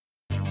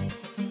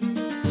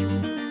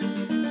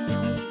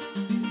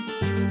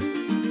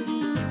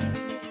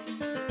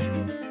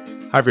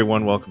Hi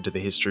everyone, welcome to the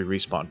History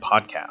Respawn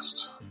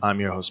podcast. I'm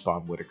your host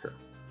Bob Whitaker.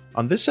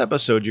 On this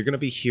episode, you're going to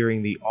be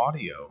hearing the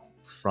audio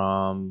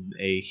from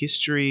a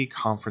history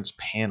conference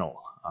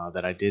panel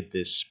that I did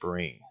this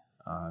spring.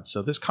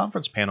 So this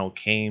conference panel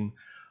came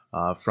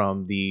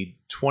from the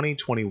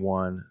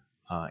 2021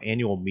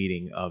 annual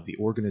meeting of the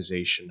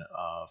Organization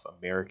of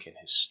American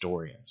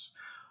Historians.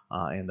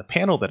 And the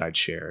panel that I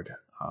chaired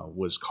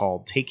was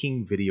called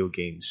Taking Video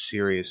Games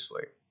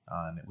Seriously.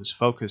 And it was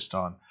focused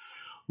on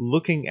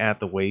looking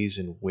at the ways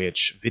in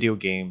which video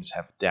games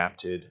have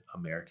adapted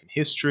American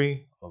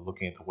history,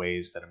 looking at the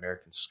ways that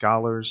American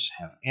scholars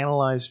have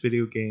analyzed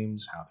video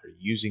games, how they're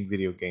using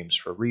video games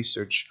for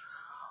research,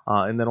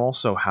 and then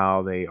also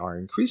how they are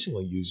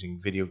increasingly using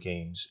video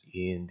games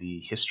in the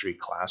history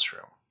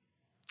classroom.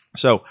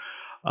 So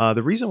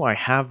the reason why I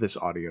have this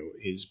audio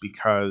is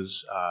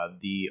because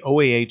the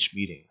OAH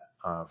meeting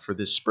for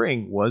this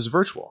spring was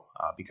virtual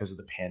because of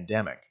the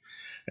pandemic.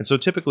 And so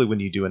typically when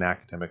you do an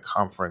academic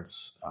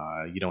conference,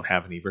 you don't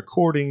have any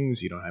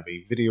recordings, you don't have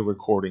any video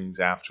recordings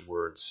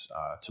afterwards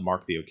to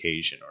mark the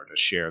occasion or to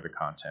share the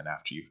content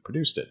after you've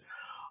produced it.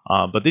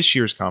 But this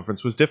year's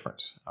conference was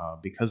different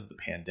because of the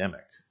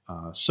pandemic.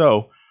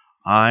 So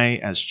I,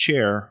 as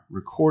chair,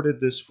 recorded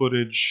this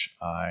footage.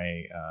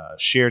 I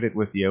shared it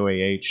with the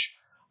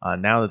OAH.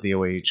 Now that the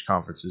OAH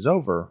conference is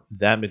over,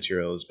 that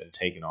material has been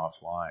taken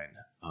offline.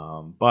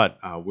 But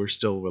we're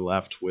still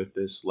left with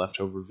this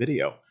leftover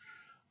video.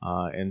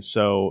 And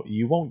so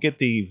you won't get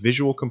the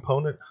visual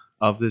component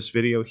of this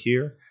video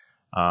here,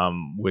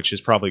 which is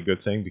probably a good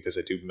thing because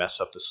I do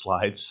mess up the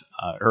slides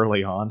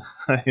early on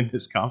in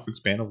this conference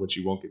panel, which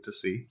you won't get to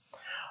see.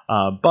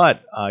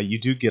 But you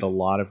do get a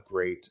lot of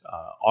great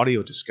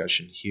audio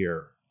discussion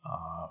here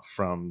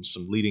from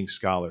some leading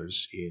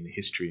scholars in the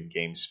history and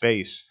game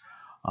space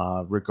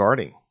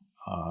regarding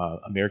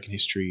American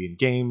history in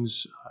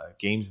games,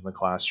 games in the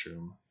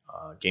classroom,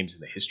 games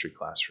in the history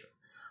classroom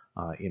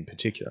in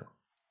particular.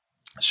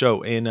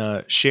 So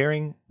in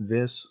sharing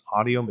this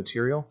audio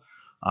material,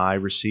 I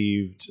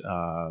received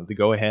the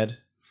go-ahead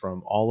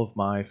from all of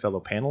my fellow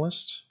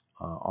panelists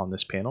on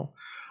this panel.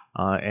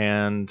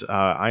 And we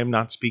are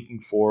not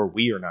speaking for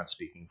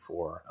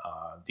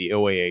the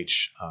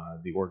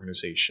OAH, the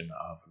Organization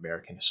of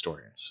American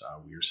Historians.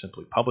 We are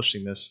simply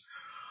publishing this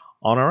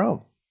on our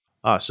own.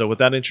 So with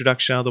that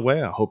introduction out of the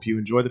way, I hope you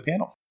enjoy the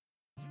panel.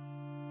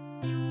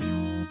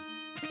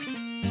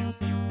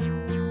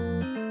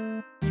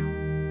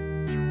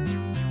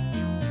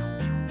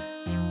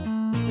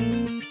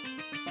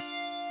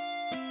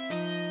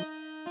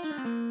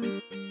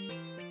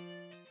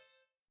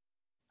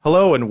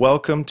 Hello and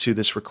welcome to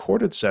this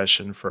recorded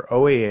session for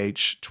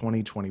OAH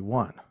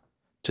 2021.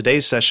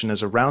 Today's session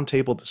is a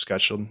roundtable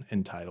discussion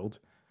entitled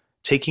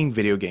Taking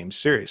Video Games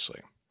Seriously.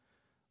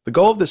 The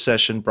goal of this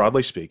session,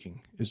 broadly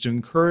speaking, is to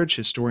encourage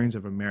historians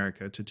of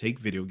America to take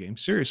video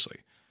games seriously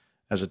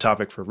as a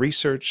topic for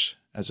research,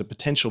 as a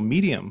potential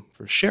medium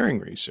for sharing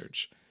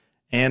research,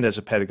 and as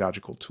a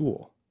pedagogical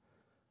tool.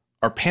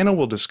 Our panel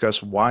will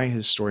discuss why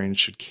historians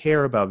should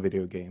care about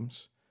video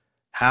games,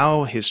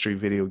 how history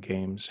video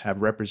games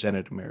have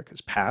represented America's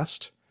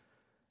past,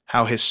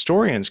 how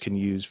historians can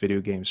use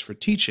video games for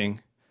teaching,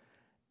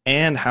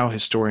 and how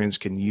historians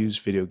can use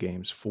video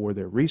games for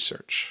their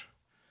research.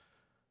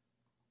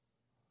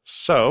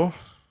 So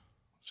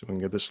we can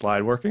get this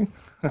slide working.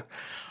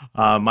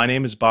 My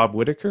name is Bob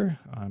Whitaker.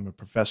 I'm a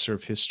professor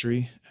of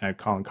history at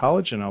Collin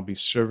College, and I'll be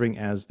serving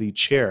as the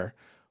chair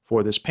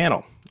for this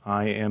panel.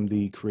 I am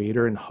the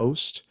creator and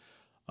host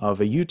of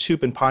a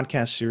YouTube and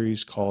podcast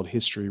series called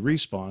History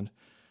Respawn,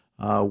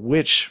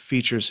 which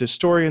features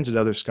historians and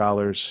other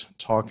scholars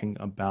talking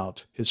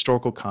about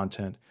historical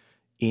content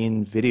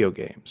in video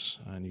games.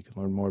 And you can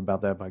learn more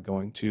about that by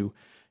going to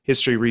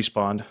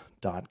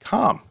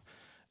historyrespawn.com.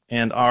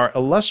 And our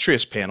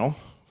illustrious panel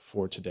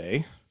for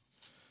today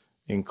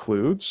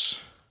includes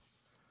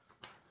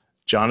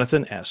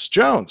Jonathan S.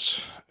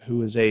 Jones,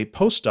 who is a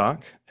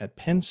postdoc at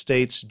Penn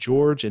State's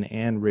George and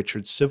Ann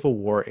Richards Civil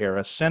War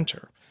Era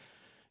Center.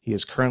 He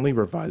is currently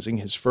revising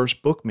his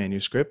first book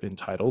manuscript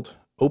entitled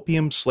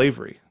Opium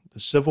Slavery, the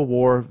Civil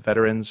War,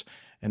 Veterans,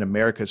 and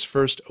America's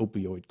First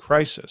Opioid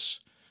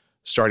Crisis.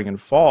 Starting in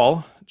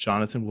fall,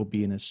 Jonathan will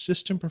be an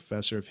assistant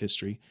professor of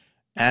history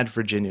at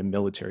Virginia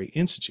Military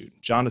Institute.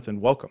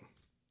 Jonathan, welcome.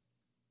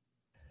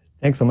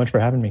 Thanks so much for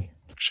having me.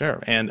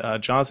 Sure. And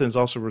Jonathan is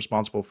also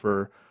responsible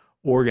for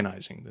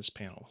organizing this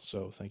panel.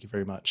 So thank you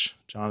very much,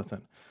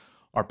 Jonathan.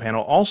 Our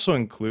panel also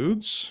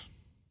includes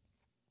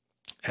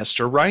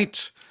Esther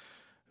Wright,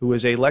 who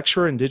is a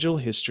lecturer in digital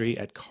history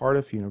at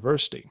Cardiff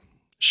University.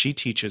 She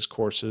teaches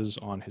courses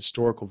on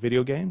historical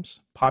video games,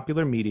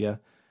 popular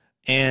media,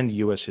 and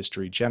U.S.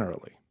 history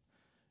generally.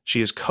 She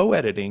is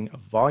co-editing a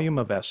volume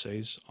of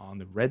essays on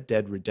the Red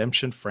Dead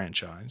Redemption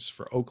franchise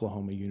for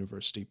Oklahoma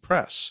University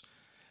Press.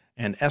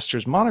 And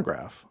Esther's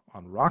monograph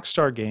on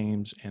Rockstar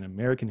Games and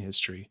American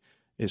history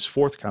is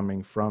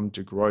forthcoming from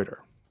De Gruyter.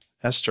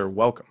 Esther,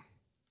 welcome.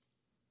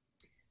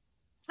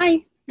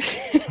 Hi.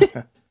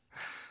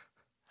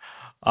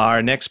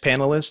 Our next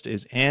panelist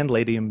is Ann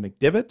Ladium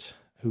McDivitt,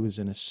 who is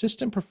an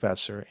assistant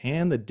professor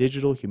and the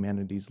digital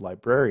humanities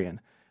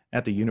librarian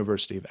at the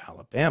University of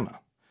Alabama.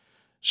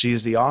 She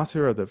is the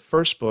author of the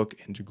first book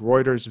in de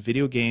Gruyter's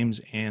Video Games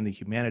and the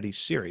Humanities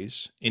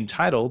series,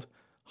 entitled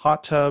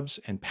Hot Tubs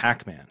and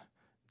Pac-Man: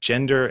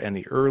 Gender and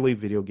the Early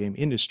Video Game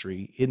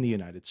Industry in the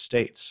United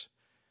States.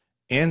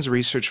 Anne's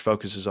research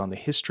focuses on the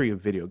history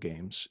of video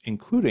games,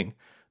 including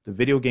the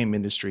video game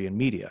industry and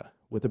media,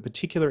 with a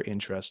particular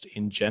interest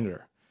in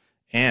gender.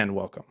 Anne,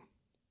 welcome.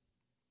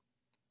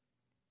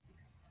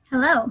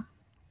 Hello.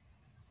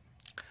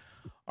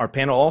 Our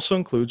panel also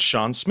includes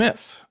Sean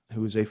Smith,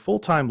 who is a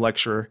full-time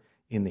lecturer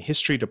in the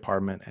History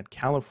Department at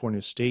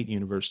California State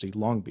University,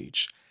 Long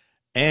Beach,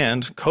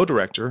 and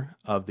co-director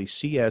of the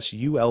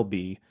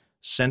CSULB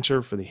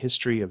Center for the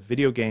History of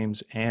Video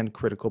Games and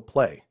Critical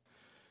Play.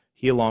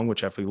 He, along with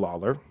Jeffrey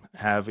Lawler,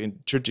 have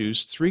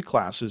introduced 3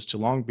 classes to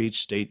Long Beach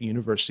State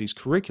University's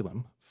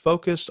curriculum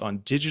focused on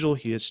digital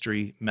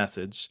history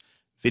methods,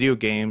 video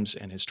games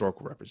and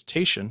historical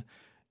representation,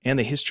 and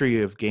the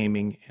history of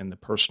gaming and the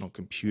personal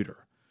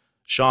computer.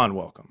 Sean,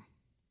 welcome.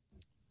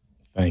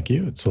 Thank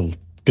you. It's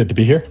good to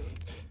be here.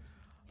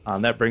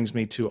 That brings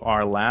me to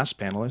our last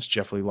panelist,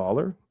 Jeffrey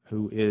Lawler,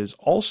 who is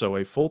also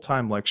a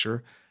full-time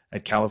lecturer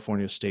at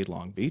California State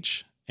Long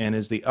Beach and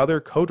is the other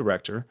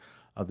co-director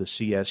of the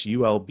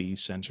CSULB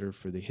Center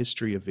for the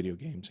History of Video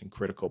Games and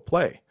Critical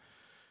Play.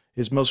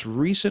 His most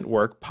recent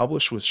work,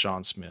 published with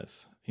Sean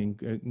Smith,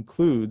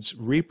 includes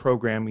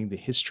Reprogramming the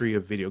History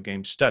of Video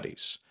Game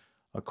Studies,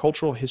 a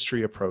cultural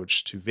history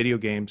approach to video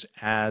games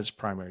as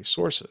primary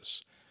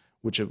sources,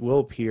 which it will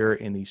appear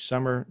in the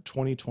summer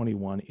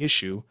 2021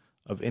 issue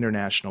of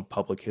International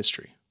Public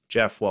History.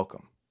 Jeff,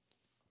 welcome.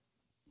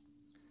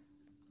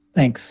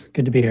 Thanks.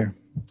 Good to be here.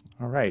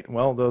 All right.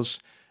 Well,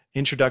 those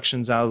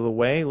introductions out of the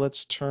way,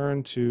 let's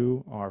turn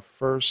to our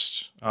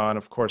first, and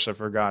of course I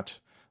forgot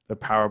the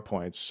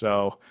PowerPoint.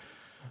 So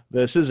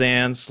this is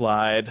Anne's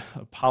slide.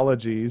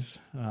 Apologies.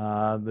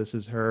 This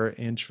is her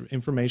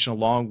information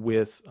along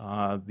with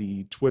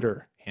the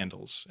Twitter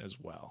handles as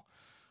well.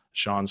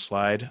 Sean's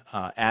slide,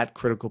 at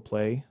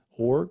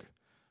criticalplay.org,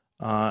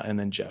 and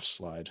then Jeff's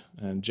slide.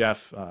 And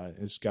Jeff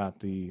has got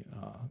the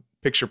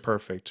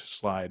picture-perfect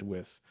slide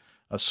with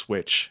a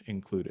switch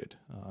included.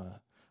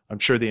 I'm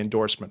sure the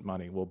endorsement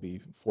money will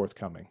be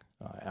forthcoming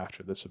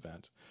after this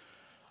event.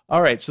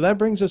 All right, so that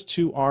brings us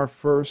to our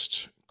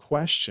first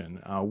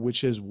question,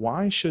 which is,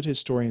 why should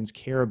historians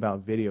care about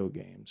video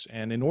games?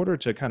 And in order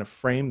to kind of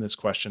frame this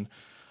question,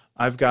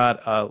 I've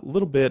got a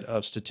little bit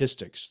of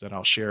statistics that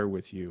I'll share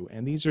with you.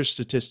 And these are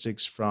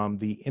statistics from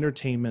the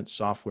Entertainment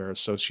Software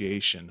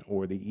Association,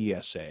 or the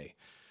ESA.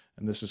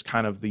 And this is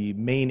kind of the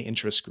main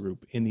interest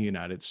group in the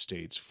United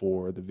States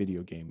for the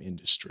video game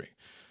industry.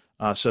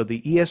 So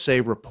the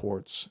ESA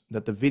reports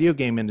that the video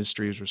game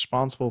industry is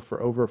responsible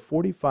for over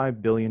 $45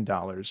 billion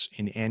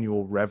in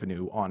annual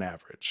revenue on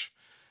average.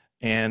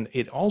 And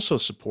it also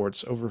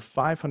supports over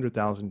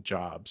 500,000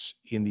 jobs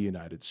in the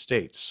United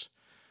States.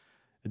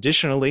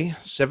 Additionally,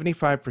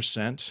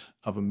 75%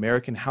 of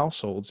American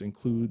households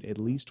include at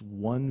least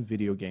one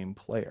video game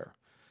player.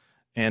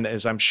 And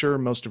as I'm sure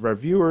most of our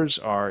viewers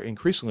are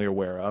increasingly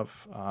aware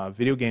of,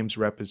 video games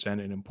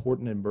represent an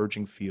important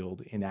emerging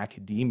field in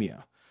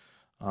academia.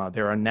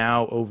 There are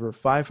now over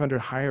 500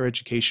 higher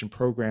education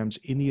programs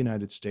in the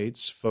United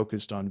States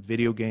focused on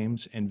video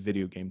games and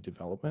video game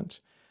development.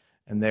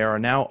 And there are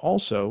now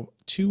also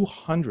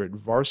 200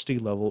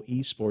 varsity-level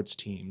esports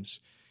teams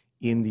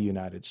in the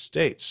United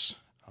States.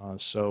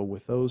 So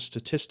with those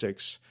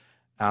statistics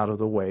out of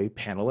the way,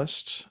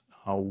 panelists,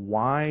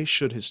 why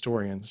should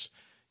historians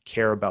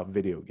care about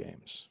video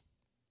games?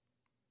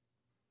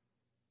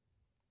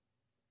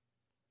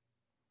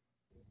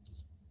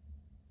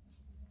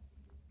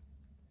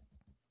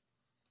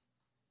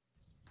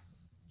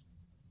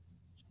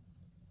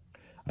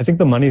 I think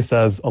the money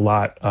says a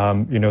lot.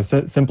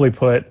 Simply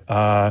put,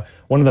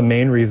 one of the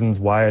main reasons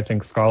why I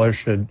think scholars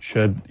should,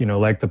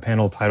 like the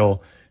panel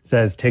title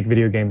says, take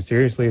video games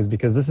seriously, is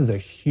because this is a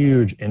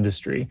huge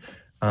industry.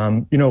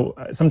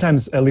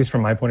 Sometimes, at least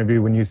from my point of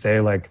view, when you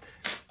say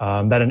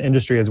that an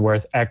industry is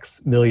worth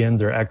X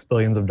millions or X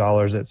billions of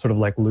dollars, it sort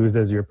of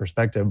loses your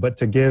perspective. But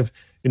to give,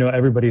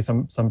 everybody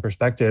some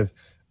perspective,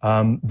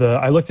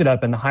 I looked it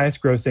up, and the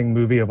highest grossing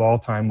movie of all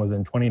time was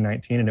in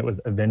 2019, and it was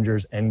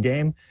Avengers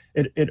Endgame.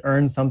 It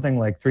earned something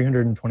like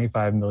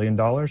 $325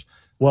 million.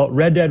 Well,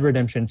 Red Dead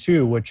Redemption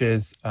 2, which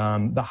is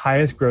had the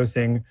highest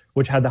grossing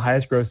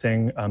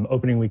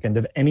opening weekend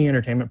of any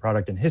entertainment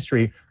product in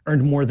history,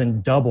 earned more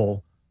than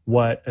double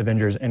what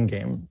Avengers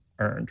Endgame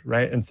earned,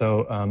 right? And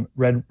so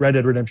Red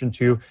Dead Redemption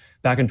 2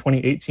 back in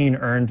 2018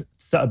 earned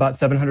about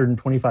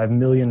 $725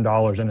 million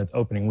in its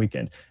opening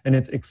weekend. And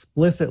it's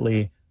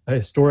explicitly a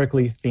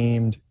historically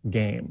themed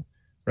game.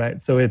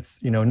 right? So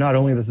it's, not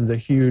only this is a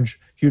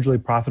hugely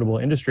profitable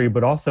industry,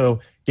 but also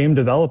game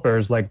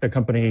developers like the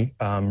company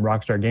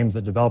Rockstar Games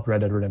that developed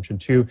Red Dead Redemption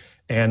 2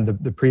 and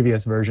the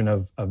previous version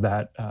of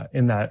that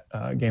in that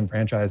game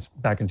franchise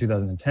back in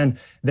 2010,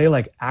 they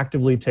like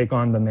actively take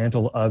on the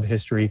mantle of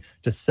history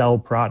to sell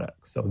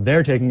products. So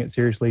they're taking it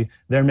seriously.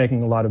 They're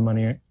making a lot of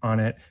money on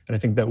it. And I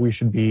think that there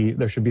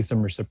should be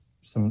some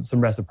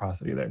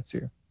reciprocity there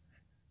too.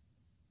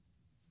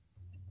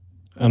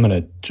 I'm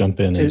going to jump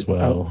in as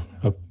well.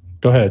 Oh,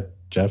 go ahead,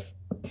 Jeff.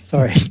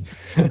 Sorry.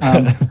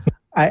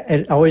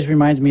 It always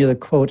reminds me of the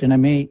quote, and I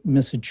may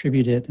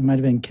misattribute it. It might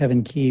have been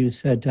Kevin Key who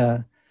said,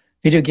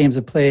 video games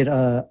have played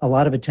a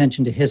lot of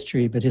attention to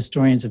history, but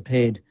historians have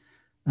paid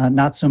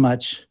not so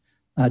much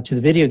to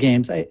the video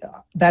games.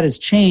 That has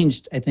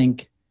changed, I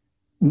think,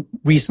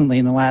 recently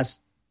in the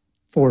last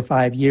 4 or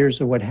 5 years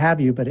or what have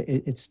you, but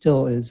it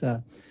still is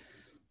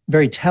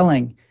very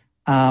telling.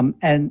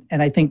 And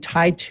I think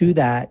tied to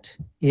that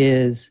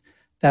is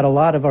that a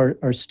lot of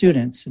our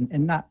students,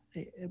 and not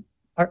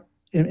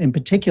in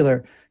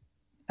particular,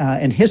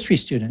 and history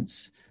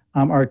students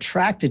are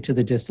attracted to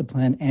the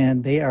discipline,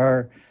 and they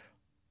are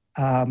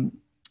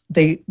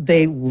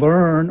they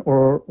learn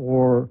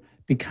or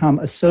become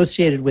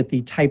associated with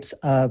the types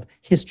of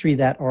history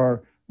that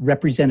are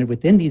represented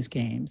within these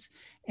games.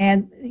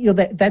 And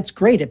that's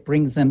great. It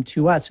brings them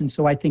to us. And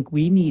so I think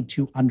we need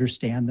to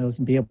understand those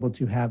and be able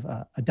to have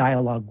a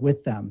dialogue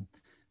with them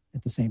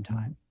at the same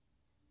time.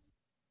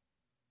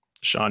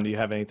 Sean, do you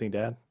have anything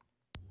to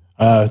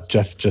add?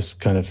 Jeff just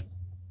kind of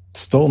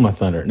stole my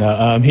thunder.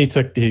 No,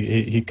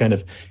 he kind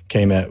of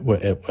came at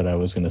what I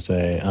was going to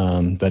say.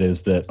 That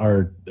is that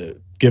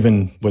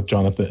given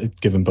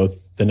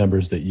both the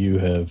numbers that you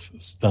have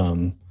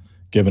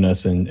given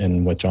us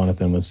and what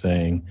Jonathan was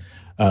saying,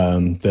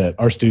 that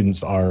our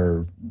students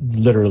are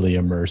literally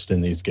immersed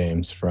in these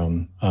games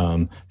from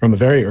a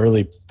very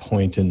early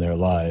point in their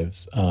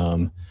lives.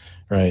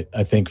 Right.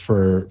 I think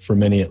for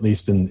many, at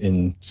least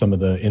in some of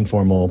the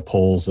informal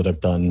polls that I've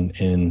done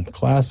in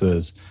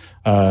classes,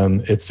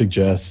 it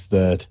suggests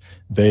that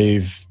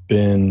they've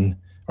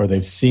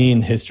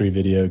seen history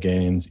video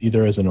games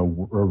either as a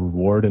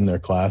reward in their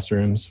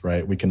classrooms,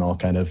 right? We can all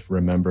kind of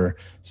remember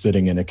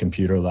sitting in a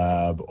computer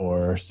lab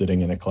or sitting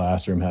in a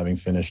classroom having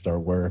finished our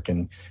work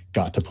and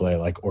got to play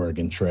like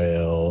Oregon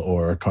Trail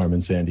or Carmen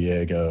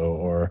Sandiego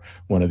or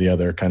one of the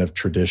other kind of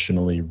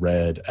traditionally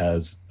read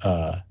as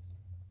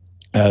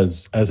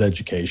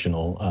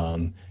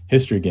educational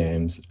history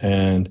games.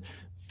 And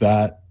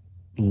that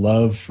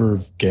love for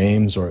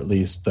games, or at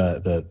least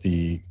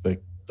the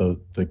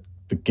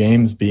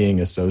games being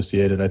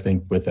associated, I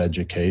think, with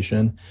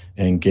education,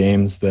 and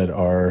games that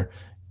are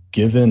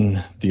given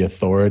the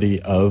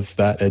authority of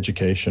that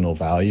educational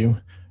value,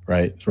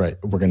 right?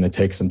 We're going to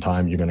take some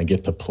time. You're going to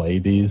get to play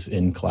these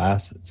in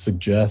class. It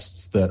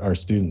suggests that our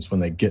students, when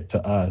they get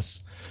to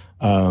us,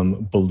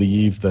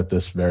 believe that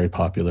this very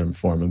popular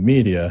form of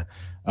media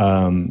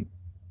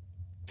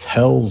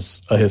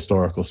tells a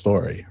historical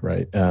story,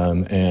 right?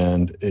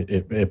 And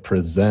it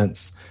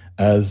presents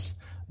as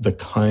the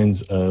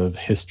kinds of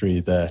history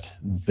that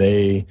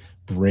they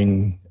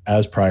bring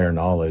as prior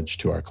knowledge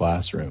to our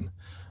classroom.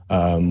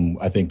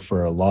 I think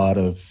for a lot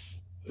of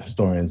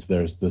historians,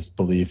 there's this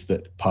belief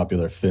that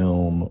popular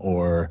film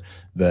or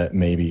that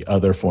maybe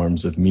other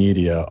forms of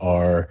media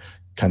are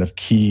kind of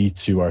key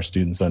to our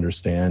students'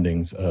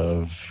 understandings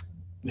of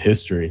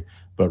history.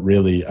 But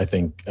really, I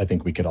think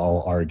we could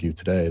all argue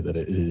today that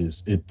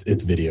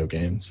it's video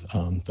games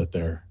that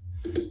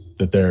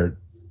they're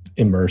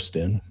immersed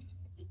in.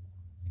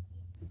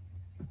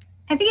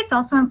 I think it's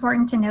also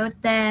important to note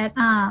that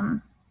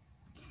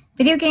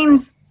video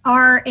games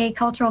are a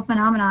cultural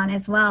phenomenon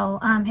as well,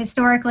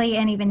 historically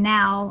and even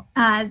now.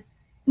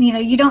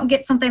 You don't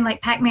get something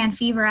like Pac-Man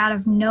Fever out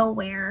of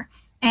nowhere,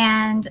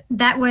 and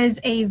that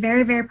was a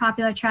very, very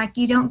popular track.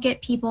 You don't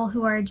get people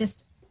who are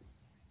just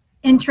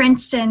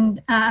entrenched and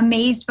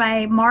amazed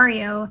by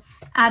Mario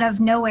out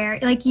of nowhere.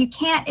 Like, you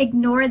can't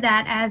ignore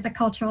that as a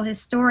cultural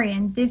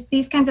historian.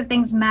 These kinds of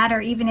things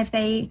matter, even if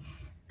they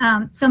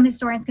some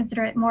historians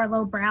consider it more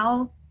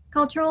lowbrow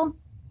cultural.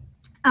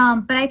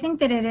 But I think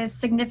that it is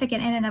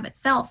significant in and of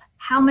itself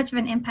how much of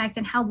an impact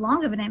and how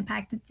long of an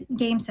impact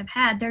games have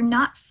had. They're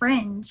not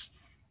fringe,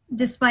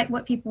 despite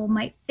what people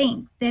might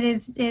think. That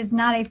is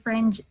not a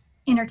fringe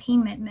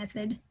entertainment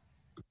method.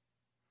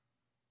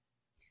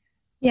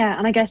 Yeah,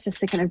 and I guess just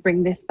to kind of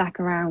bring this back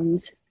around,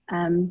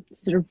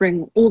 sort of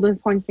bring all those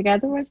points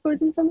together, I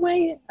suppose, in some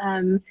way.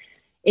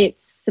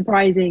 It's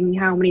surprising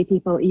how many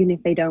people, even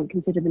if they don't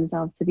consider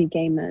themselves to be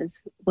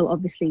gamers, will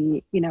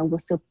obviously, will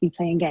still be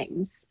playing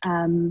games,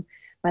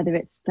 whether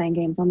it's playing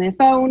games on their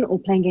phone or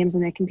playing games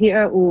on their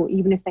computer, or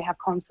even if they have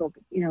consoles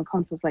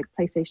like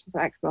PlayStations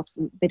or Xbox,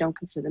 and they don't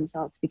consider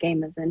themselves to be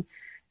gamers. And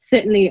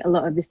certainly a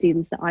lot of the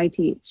students that I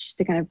teach,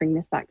 to kind of bring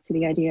this back to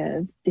the idea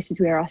of this is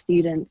where our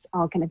students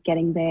are kind of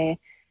getting their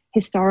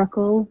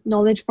historical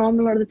knowledge from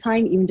a lot of the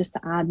time, even just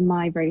to add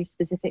my very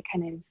specific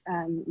kind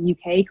of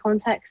UK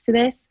context to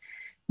this.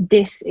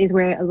 this is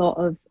where a lot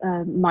of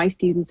my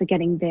students are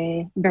getting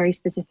their very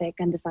specific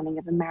understanding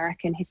of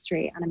American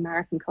history and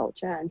American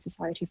culture and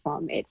society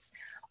from. It's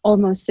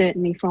almost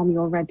certainly from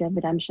your Red Dead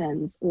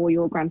Redemptions or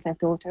your Grand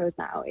Theft Autos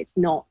now. It's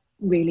not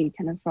really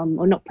kind of from,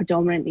 or not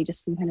predominantly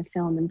just from kind of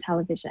film and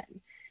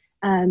television.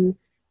 And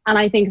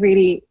I think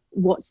really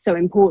what's so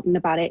important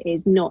about it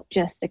is not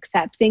just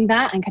accepting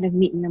that and kind of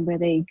meeting them where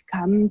they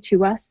come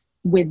to us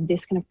with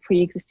this kind of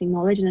pre-existing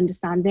knowledge and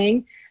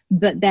understanding,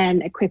 but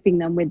then equipping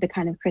them with the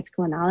kind of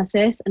critical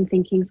analysis and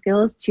thinking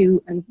skills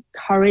to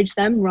encourage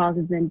them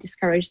rather than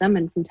discourage them,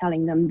 and from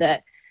telling them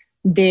that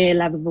their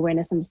level of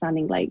awareness,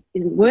 understanding like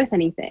isn't worth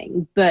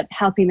anything, but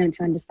helping them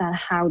to understand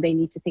how they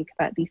need to think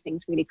about these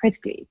things really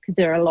critically, because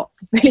there are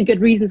lots of really good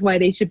reasons why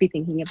they should be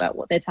thinking about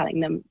what they're telling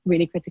them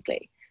really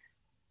critically.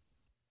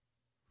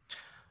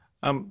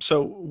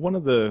 So one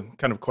of the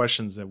kind of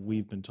questions that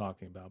we've been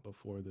talking about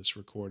before this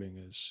recording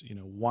is,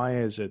 why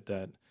is it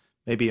that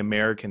maybe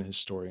American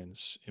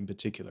historians in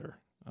particular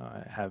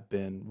have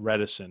been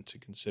reticent to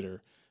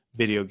consider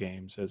video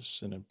games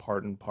as an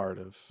important part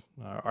of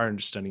our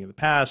understanding of the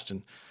past,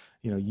 and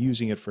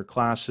using it for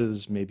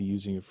classes, maybe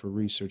using it for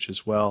research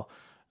as well.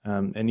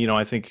 And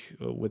I think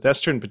with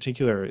Esther in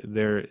particular,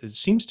 it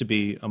seems to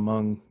be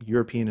among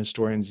European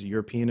historians,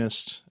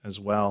 Europeanists as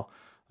well,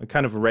 a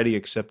kind of ready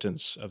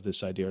acceptance of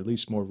this idea, or at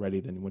least more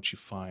ready than what you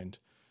find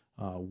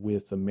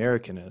with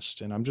Americanists.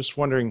 And I'm just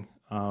wondering,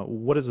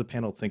 what does the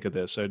panel think of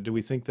this? Do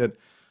we think that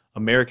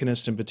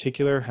Americanists in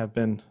particular have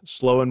been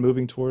slow in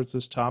moving towards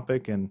this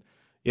topic? And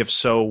if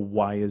so,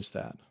 why is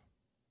that?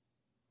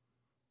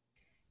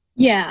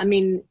 Yeah, I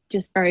mean,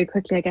 just very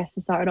quickly, I guess,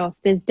 to start off,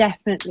 there's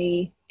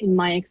definitely, in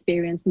my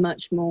experience,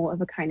 much more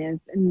of a kind of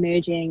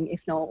emerging,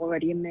 if not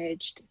already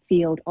emerged,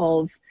 field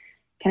of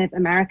kind of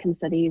American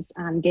studies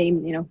and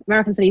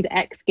American studies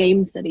ex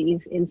game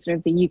studies in sort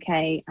of the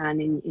UK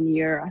and in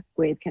Europe,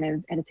 with kind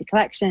of edited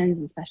collections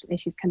and special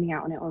issues coming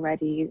out on it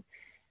already.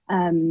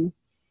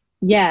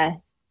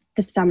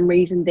 For some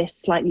reason, this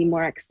slightly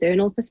more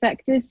external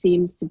perspective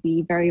seems to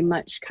be very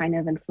much kind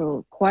of, and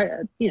for quite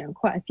a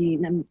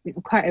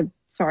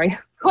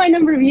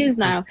number of years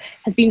now,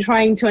 has been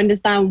trying to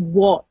understand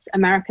what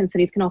American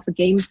studies can offer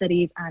game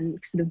studies and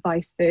sort of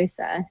vice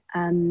versa.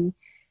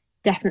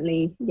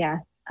 Definitely, yeah.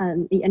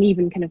 And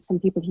even kind of some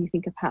people who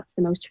think of perhaps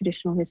the most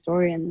traditional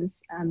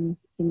historians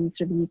in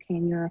sort of the UK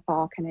and Europe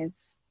are kind of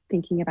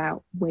thinking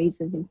about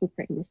ways of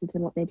incorporating this into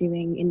what they're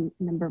doing in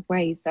a number of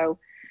ways. So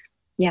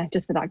yeah,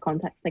 just for that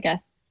context, I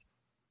guess.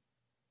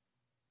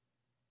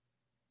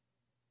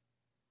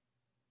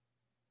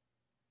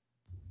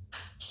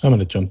 I'm going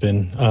to jump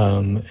in.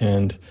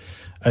 And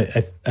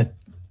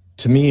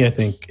to me, I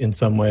think in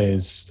some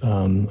ways,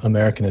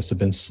 Americanists have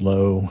been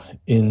slow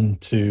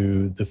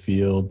into the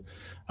field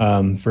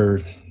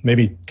for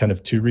maybe kind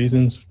of two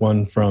reasons.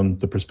 One, from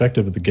the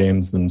perspective of the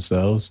games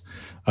themselves.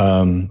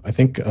 I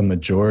think a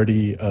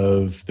majority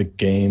of the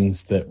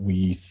games that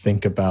we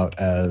think about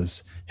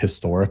as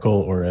historical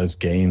or as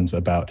games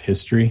about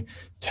history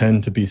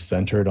tend to be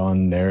centered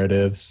on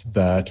narratives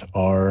that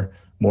are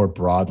more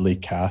broadly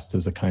cast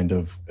as a kind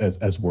of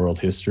as world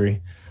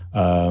history.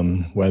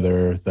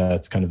 Whether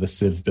that's kind of the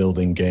civ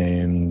building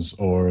games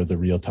or the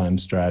real-time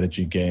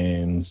strategy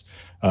games,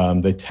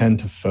 they tend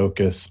to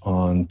focus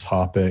on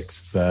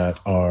topics that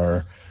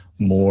are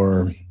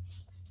more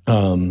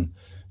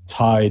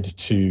tied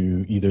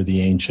to either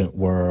the ancient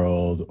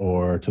world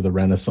or to the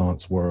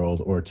Renaissance world,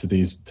 or to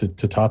these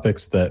to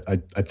topics that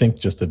I think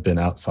just have been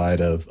outside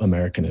of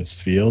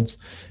Americanist fields.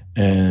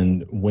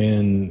 And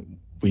when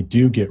we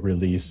do get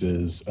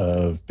releases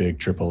of big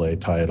AAA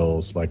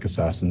titles like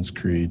Assassin's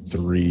Creed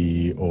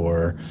 3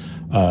 or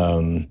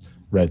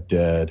Red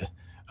Dead,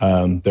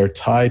 they're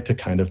tied to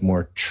kind of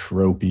more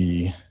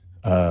tropey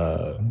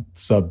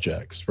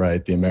subjects,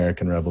 right? The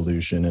American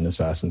Revolution in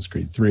Assassin's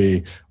Creed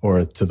 3,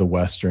 or to the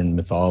Western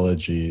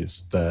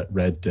mythologies that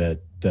Red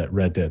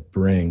Dead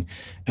bring.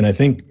 And I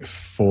think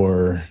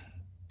for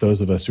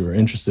those of us who are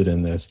interested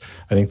in this,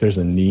 I think there's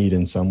a need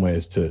in some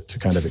ways to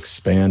kind of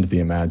expand the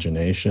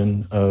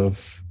imagination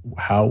of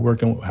how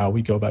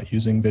we go about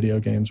using video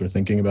games or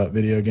thinking about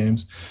video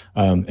games,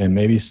 and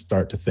maybe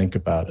start to think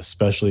about,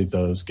 especially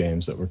those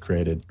games that were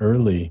created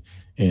early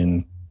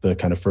in the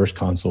kind of first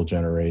console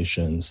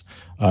generations,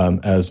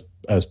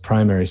 as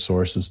primary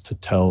sources to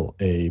tell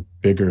a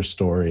bigger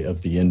story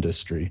of the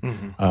industry,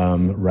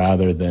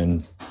 rather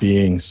than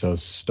being so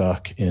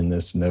stuck in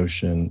this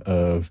notion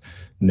of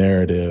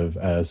narrative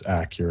as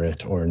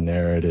accurate or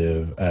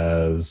narrative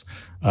as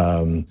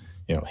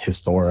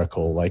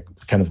historical, like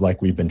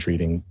we've been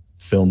treating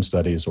film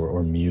studies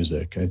or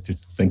music.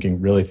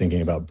 Really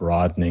thinking about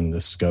broadening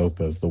the scope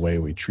of the way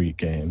we treat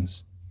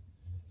games.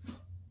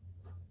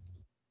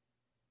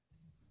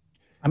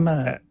 I'm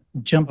gonna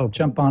jump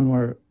on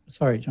where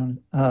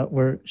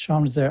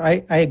Sean was there.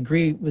 I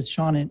agree with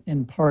Sean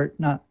in part,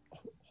 not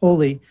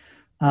wholly.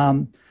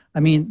 I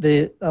mean,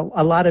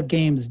 a lot of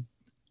games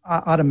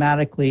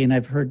automatically, and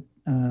I've heard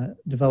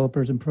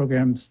developers and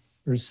programmers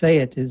say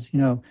it, is,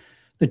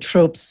 the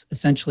tropes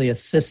essentially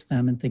assist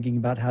them in thinking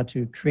about how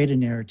to create a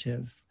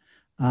narrative.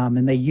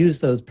 And they use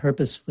those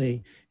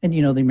purposefully. And,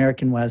 the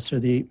American West or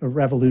the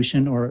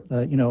Revolution or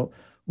the,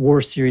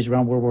 war series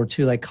around World War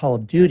II, like Call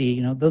of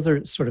Duty, those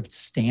are sort of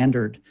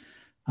standard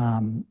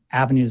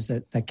avenues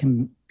that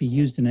can be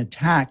used and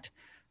attacked.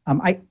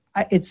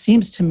 It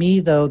seems to me,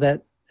 though,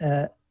 that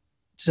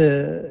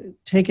to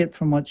take it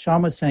from what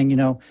Sean was saying,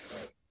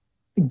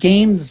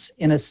 games,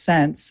 in a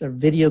sense, or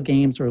video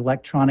games or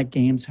electronic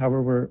games,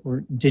 however,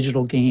 or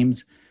digital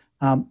games,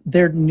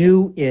 they're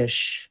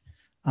new-ish.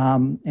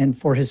 And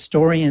for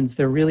historians,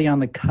 they're really on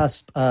the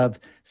cusp of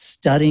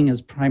studying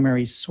as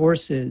primary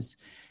sources.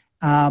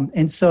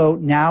 And so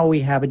now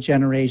we have a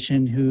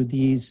generation who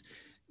these,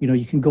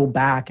 you can go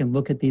back and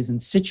look at these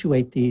and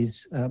situate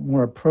these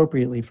more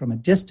appropriately from a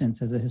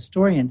distance as a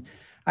historian.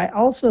 I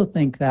also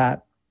think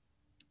that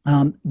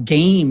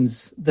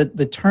games,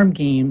 the term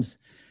games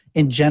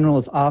in general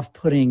is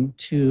off-putting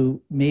to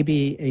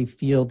maybe a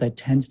field that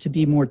tends to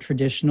be more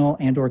traditional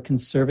and or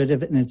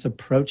conservative in its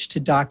approach to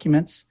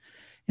documents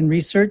and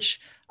research.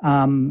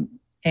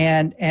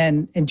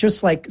 And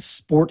just like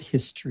sport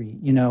history,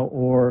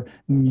 or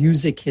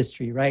music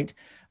history, right?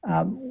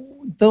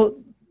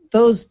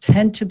 Those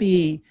tend to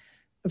be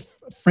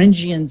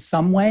fringy in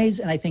some ways,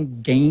 and I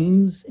think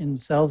games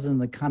themselves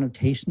and the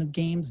connotation of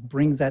games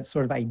brings that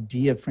sort of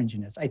idea of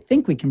fringiness. I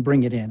think we can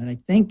bring it in, and I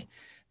think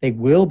they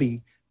will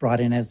be brought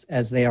in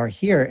as they are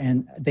here,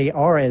 and they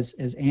are,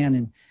 as Anne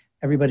and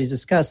everybody's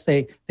discussed,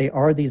 they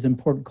are these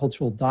important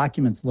cultural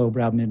documents,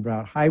 lowbrow,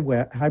 midbrow,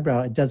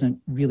 highbrow. It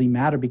doesn't really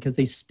matter because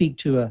they speak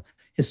to a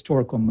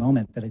historical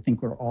moment that I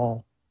think we're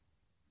all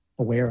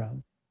aware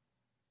of.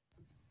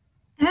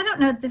 And I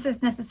don't know if this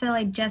is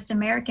necessarily just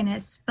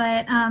Americanists,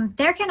 but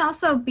there can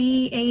also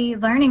be a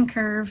learning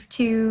curve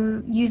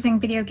to using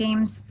video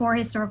games for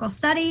historical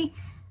study.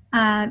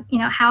 How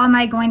am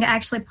I going to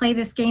actually play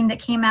this game that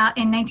came out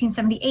in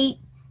 1978?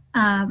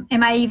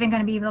 Am I even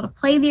going to be able to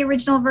play the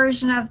original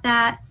version of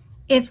that?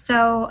 If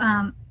so,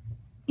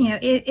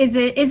 is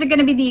it going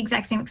to be the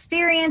exact same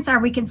experience? Are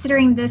we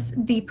considering this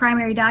the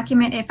primary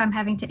document if I'm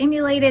having to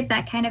emulate it,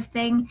 that kind of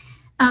thing?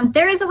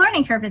 There is a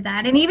learning curve to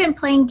that. And even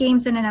playing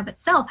games in and of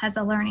itself has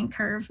a learning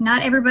curve.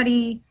 Not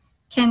everybody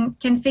can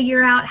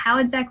figure out how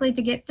exactly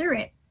to get through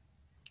it.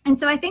 And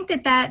so I think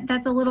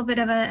that's a little bit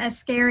of a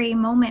scary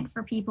moment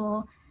for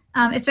people,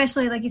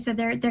 especially, like you said,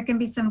 there can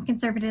be some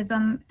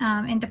conservatism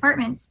in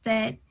departments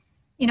that,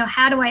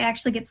 how do I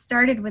actually get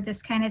started with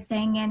this kind of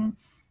thing? And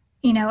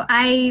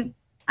I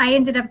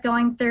ended up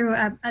going through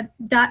a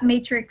dot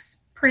matrix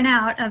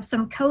printout of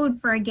some code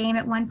for a game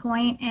at one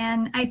point,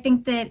 and I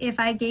think that if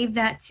I gave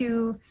that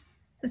to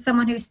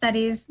someone who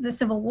studies the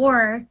Civil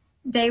War,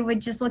 they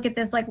would just look at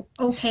this like,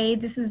 okay,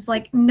 this is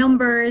like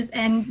numbers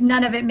and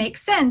none of it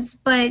makes sense.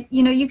 But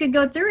you could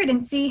go through it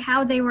and see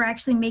how they were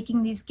actually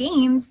making these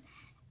games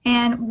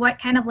and what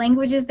kind of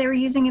languages they were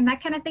using, and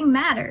that kind of thing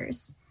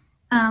matters.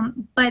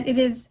 But it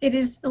is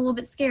a little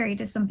bit scary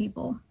to some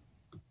people.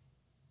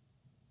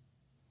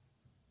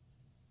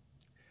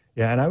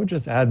 Yeah, and I would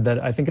just add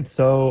that I think it's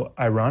so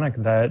ironic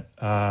that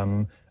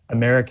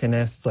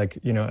Americanists,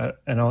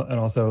 and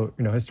also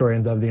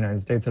historians of the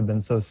United States have been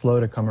so slow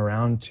to come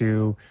around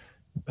to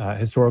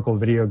historical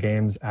video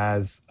games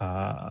as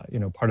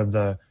part of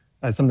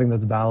as something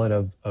that's valid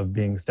of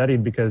being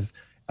studied, because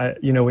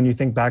when you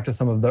think back to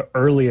some of the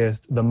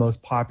earliest, the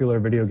most popular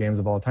video games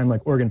of all time,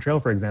 like Oregon Trail,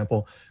 for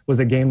example, was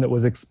a game that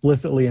was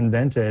explicitly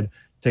invented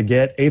to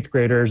get 8th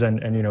graders and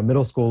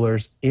middle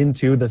schoolers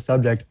into the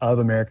subject of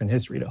American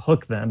history, to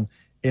hook them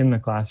in the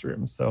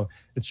classroom. So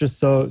it's just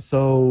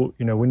so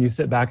when you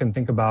sit back and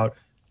think about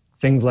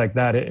things like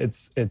that,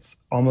 it's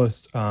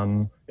almost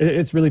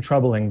it's really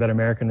troubling that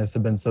Americanists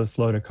have been so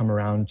slow to come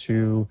around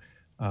to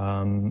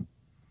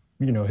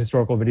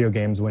historical video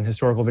games, when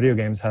historical video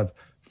games have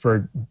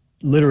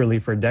literally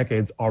for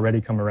decades already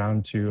come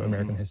around to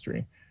American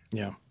history.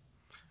 Yeah.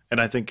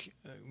 And I think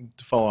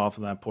to follow off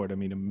of that point,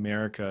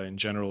 America in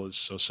general is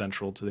so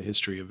central to the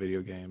history of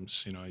video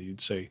games. You'd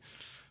say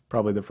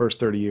probably the first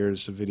 30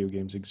 years of video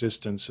games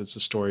existence, it's a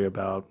story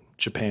about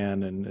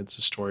Japan and it's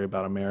a story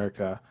about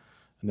America.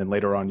 And then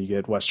later on you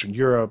get Western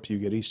Europe, you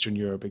get Eastern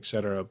Europe,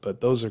 etc. But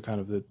those are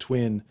kind of the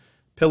twin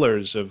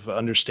pillars of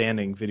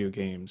understanding video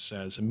games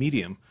as a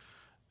medium.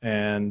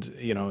 And,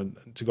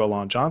 to go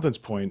along Jonathan's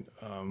point,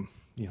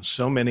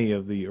 so many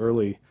of the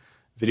early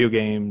video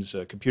games,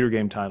 computer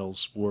game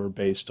titles were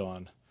based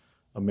on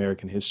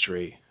American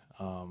history.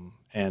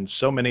 And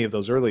so many of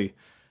those early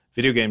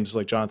video games,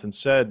 like Jonathan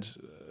said,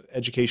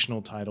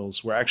 educational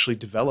titles were actually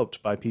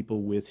developed by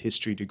people with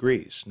history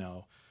degrees.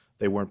 Now,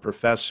 they weren't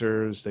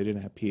professors, they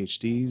didn't have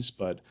PhDs,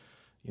 but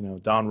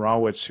Don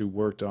Rawitz, who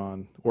worked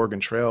on Oregon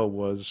Trail,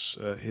 was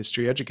a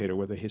history educator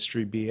with a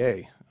history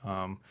BA.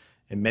 And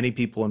many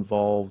people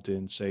involved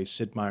in, say,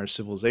 Sid Meier's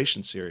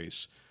Civilization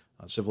series,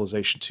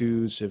 Civilization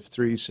 2, Civ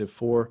 3, Civ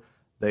 4,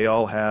 they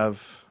all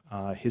have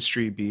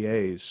history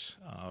BAs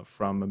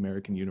from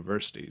American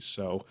universities.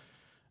 So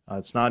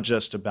it's not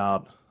just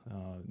about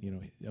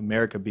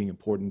America being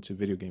important to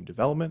video game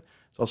development.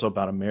 It's also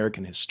about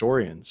American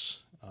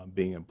historians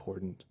being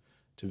important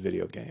to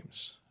video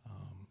games.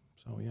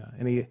 So yeah,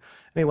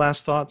 any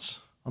last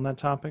thoughts on that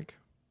topic?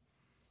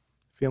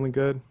 Feeling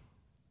good?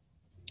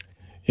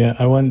 Yeah,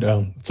 I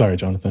wonder. Sorry,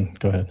 Jonathan.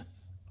 Go ahead.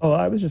 Oh,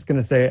 I was just going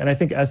to say, and I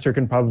think Esther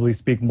can probably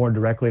speak more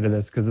directly to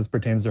this because this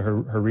pertains to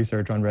her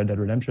research on Red Dead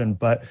Redemption.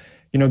 But,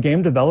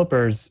 game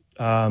developers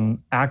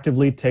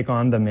actively take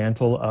on the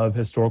mantle of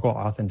historical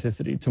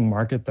authenticity to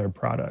market their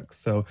products.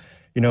 So,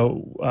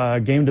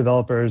 game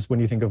developers, when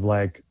you think of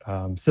like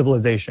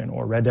Civilization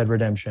or Red Dead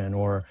Redemption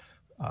or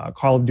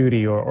Call of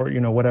Duty or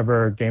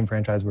whatever game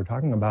franchise we're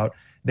talking about,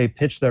 they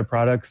pitch their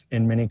products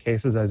in many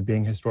cases as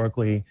being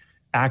historically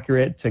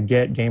accurate to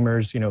get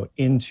gamers,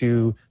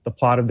 into the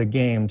plot of the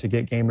game, to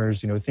get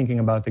gamers, thinking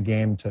about the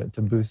game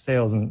to boost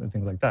sales and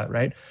things like that,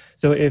 right?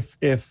 So if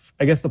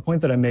I guess the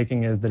point that I'm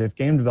making is that if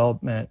game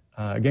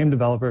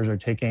developers are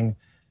taking,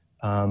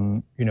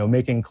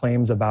 making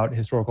claims about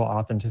historical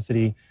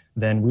authenticity,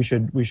 then we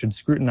should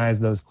scrutinize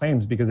those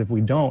claims, because if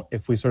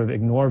we sort of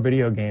ignore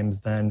video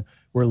games, then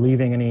we're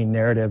leaving any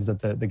narratives that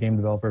the game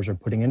developers are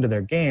putting into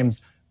their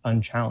games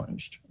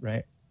unchallenged,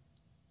 right?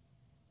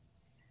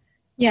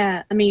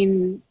 Yeah, I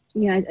mean,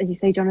 as you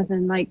say,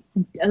 Jonathan, like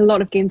a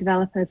lot of game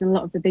developers and a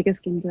lot of the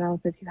biggest game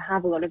developers who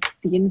have a lot of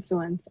the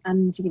influence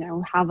and,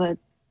 have a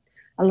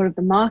lot of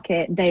the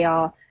market, they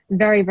are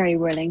very, very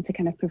willing to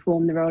kind of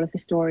perform the role of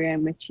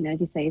historian, which, as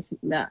you say, is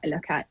something that I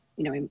look at,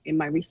 in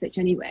my research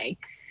anyway.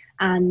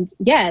 And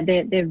yeah,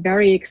 they're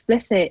very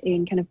explicit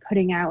in kind of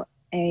putting out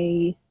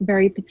a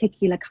very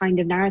particular kind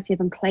of narrative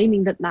and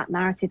claiming that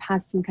narrative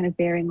has some kind of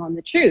bearing on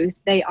the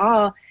truth. They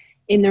are,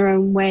 in their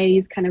own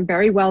ways, kind of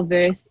very well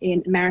versed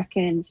in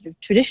American, sort of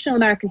traditional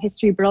American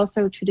history, but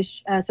also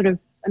sort of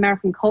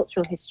American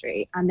cultural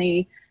history. And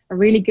they are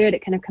really good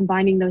at kind of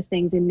combining those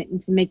things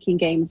into making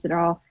games that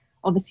are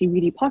obviously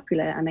really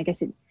popular. And I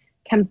guess it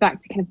comes back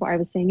to kind of what I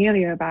was saying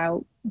earlier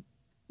about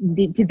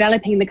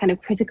developing the kind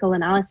of critical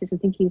analysis and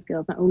thinking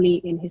skills, not only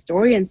in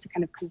historians to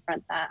kind of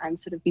confront that and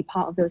sort of be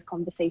part of those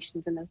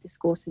conversations and those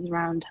discourses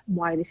around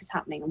why this is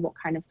happening and what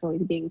kind of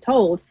stories are being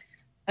told,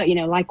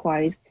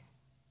 likewise,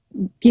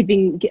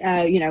 giving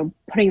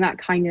putting that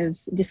kind of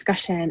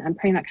discussion and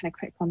putting that kind of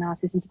critical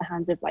analysis into the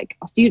hands of like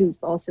our students,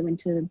 but also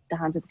into the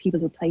hands of the people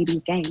who play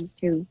these games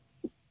too.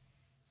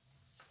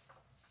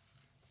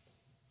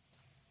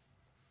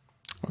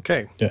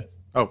 Okay. Yeah.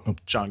 Oh,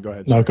 John, go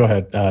ahead. No, go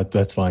ahead.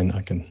 That's fine.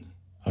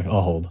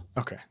 I'll hold.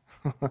 Okay.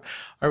 All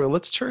right. Well,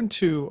 let's turn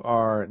to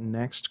our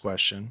next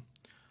question,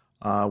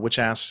 which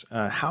asks,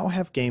 how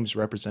have games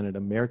represented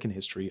American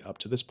history up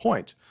to this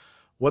point?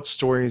 What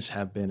stories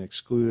have been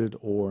excluded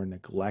or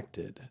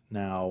neglected?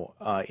 Now,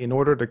 in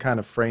order to kind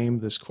of frame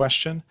this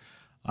question,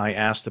 I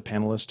asked the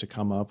panelists to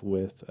come up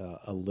with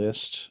a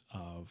list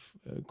of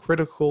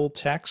critical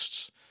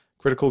texts,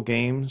 critical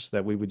games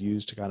that we would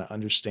use to kind of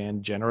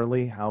understand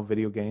generally how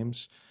video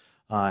games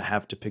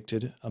have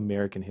depicted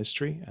American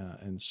history.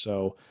 And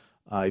so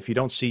if you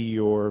don't see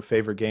your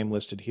favorite game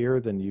listed here,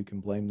 then you can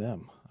blame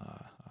them.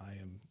 I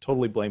am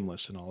totally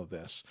blameless in all of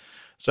this.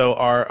 So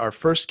our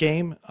first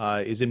game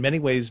is in many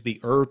ways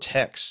the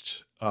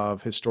text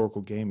of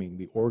historical gaming,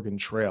 the Oregon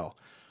Trail,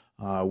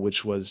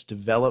 which was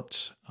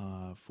developed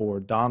for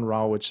Don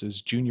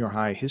Rawitz's junior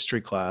high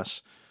history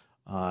class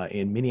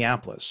in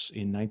Minneapolis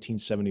in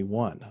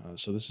 1971.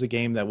 So this is a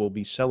game that will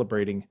be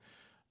celebrating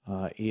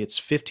its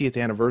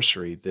 50th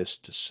anniversary this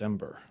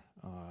December.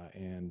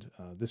 And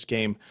this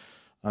game,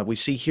 we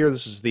see here,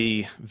 this is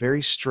the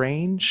very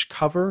strange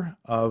cover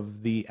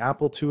of the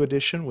Apple II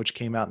edition, which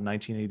came out in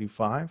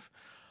 1985.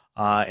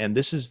 And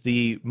this is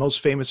the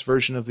most famous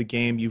version of the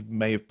game. You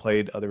may have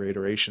played other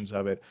iterations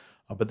of it,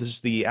 but this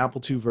is the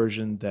Apple II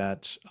version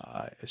that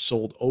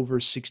sold over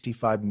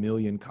 65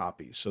 million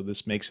copies. So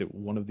this makes it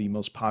one of the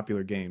most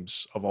popular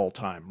games of all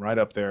time, right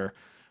up there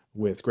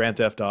with Grand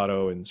Theft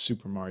Auto and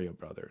Super Mario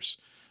Brothers.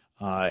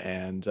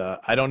 And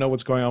I don't know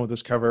what's going on with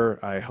this cover.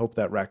 I hope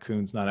that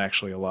raccoon's not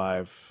actually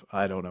alive.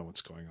 I don't know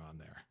what's going on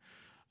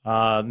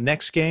there.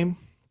 Next game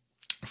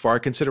for our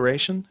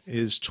consideration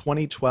is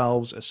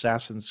 2012's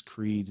Assassin's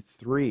Creed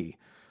 3,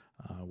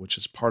 which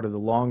is part of the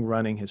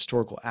long-running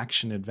historical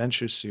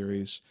action-adventure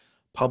series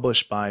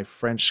published by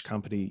French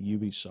company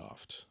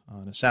Ubisoft.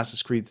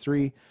 Assassin's Creed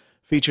 3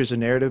 features a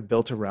narrative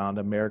built around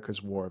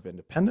America's War of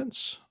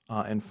Independence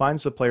and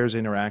finds the players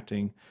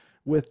interacting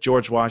with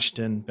George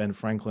Washington, Ben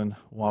Franklin,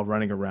 while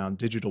running around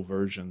digital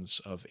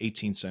versions of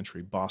 18th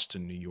century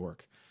Boston, New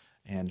York,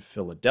 and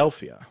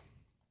Philadelphia.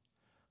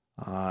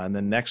 And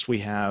then next we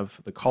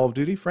have the Call of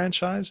Duty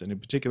franchise, and in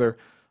particular,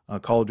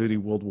 Call of Duty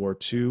World War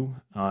II,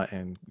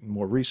 and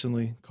more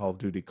recently, Call of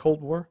Duty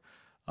Cold War.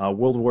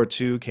 World War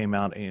II came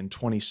out in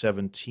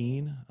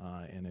 2017,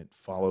 and it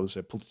follows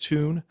a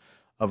platoon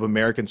of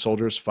American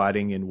soldiers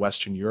fighting in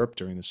Western Europe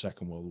during the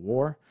Second World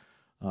War.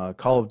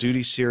 Call of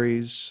Duty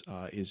series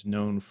is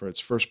known for its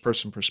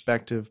first-person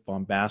perspective,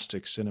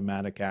 bombastic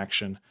cinematic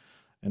action,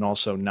 and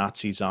also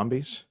Nazi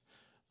zombies.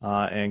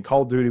 And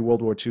Call of Duty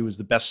World War II is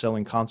the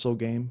best-selling console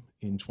game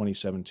in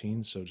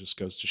 2017, so it just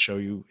goes to show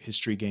you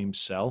history games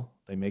sell.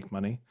 They make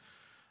money.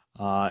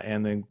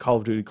 And then Call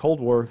of Duty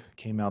Cold War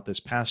came out this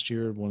past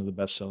year, one of the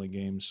best-selling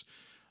games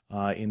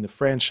in the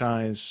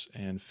franchise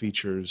and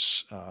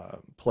features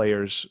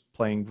players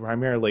playing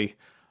primarily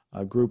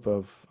a group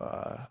of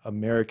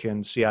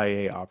American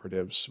CIA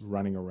operatives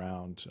running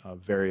around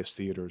various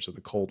theaters of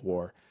the Cold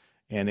War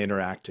and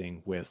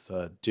interacting with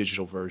a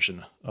digital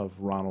version of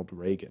Ronald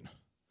Reagan.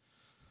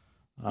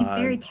 A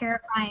very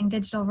terrifying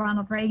digital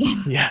Ronald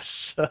Reagan.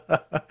 Yes.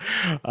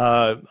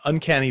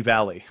 Uncanny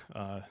Valley.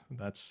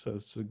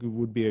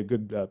 Would be a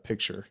good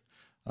picture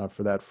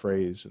for that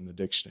phrase in the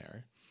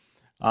dictionary.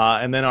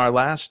 And then our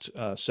last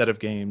set of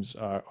games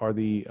are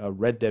the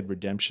Red Dead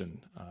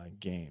Redemption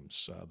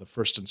games. The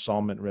first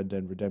installment, Red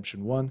Dead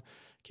Redemption 1,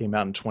 came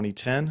out in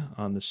 2010.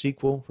 The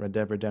sequel, Red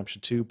Dead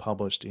Redemption 2,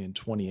 published in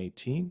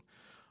 2018.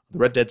 The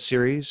Red Dead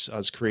series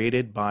was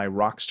created by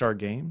Rockstar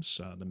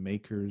Games, the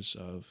makers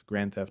of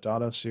Grand Theft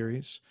Auto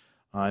series.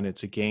 And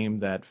it's a game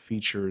that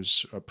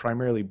features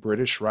primarily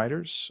British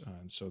writers.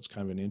 And so it's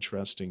kind of an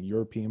interesting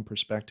European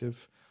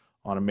perspective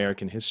on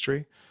American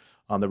history.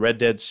 The Red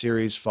Dead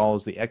series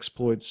follows the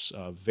exploits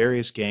of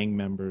various gang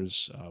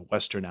members,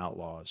 Western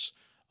outlaws,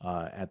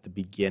 at the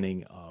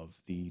beginning of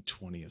the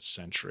 20th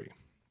century.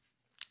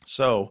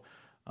 So,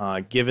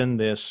 given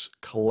this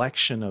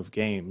collection of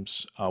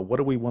games, what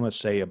do we want to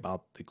say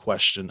about the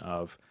question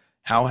of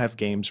how have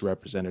games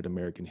represented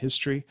American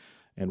history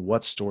and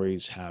what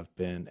stories have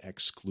been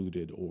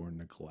excluded or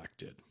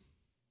neglected?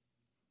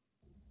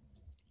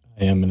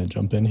 I am going to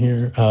jump in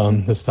here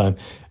this time.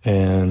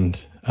 And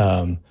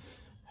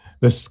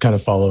this is kind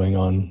of following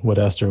on what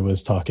Esther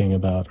was talking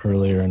about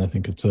earlier. And I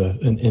think it's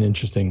an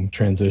interesting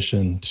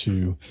transition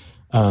to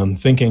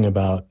thinking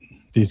about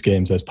these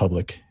games as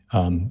public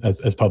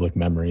as public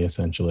memory,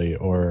 essentially,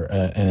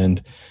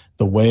 and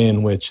the way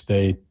in which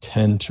they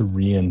tend to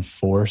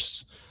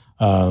reinforce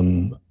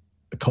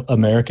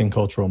American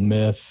cultural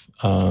myth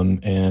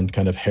and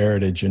kind of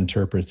heritage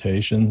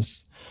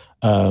interpretations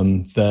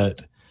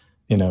that,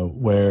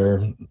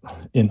 where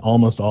in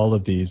almost all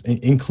of these,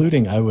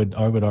 including I would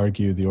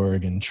argue the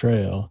Oregon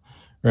Trail,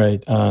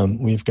 right?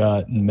 We've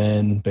got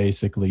men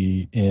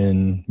basically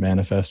in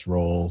manifest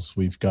roles.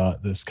 We've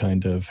got this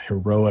kind of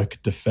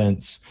heroic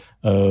defense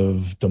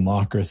of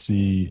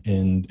democracy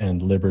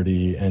and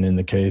liberty. And in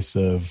the case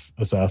of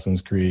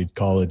Assassin's Creed,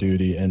 Call of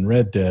Duty, and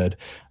Red Dead,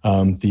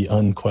 the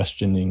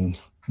unquestioning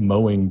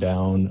mowing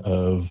down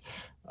of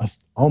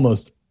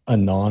almost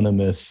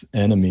anonymous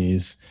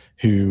enemies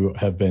who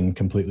have been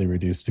completely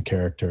reduced to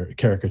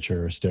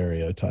caricature or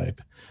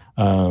stereotype.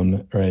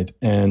 Right.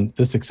 And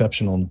this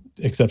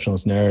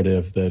exceptionalist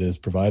narrative that is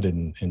provided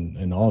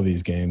in all of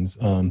these games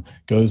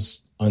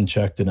goes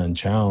unchecked and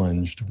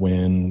unchallenged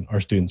when our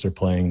students are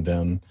playing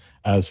them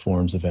as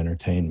forms of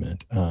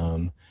entertainment.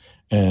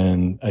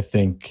 And I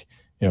think,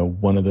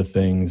 one of the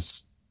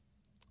things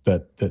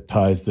that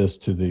ties this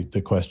to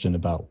the question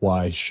about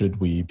why should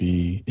we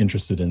be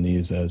interested in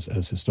these as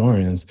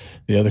historians.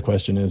 The other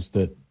question is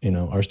that,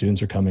 our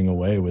students are coming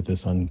away with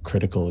this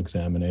uncritical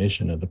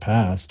examination of the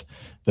past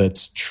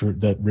that's true,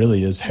 that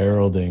really is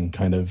heralding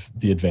kind of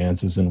the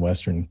advances in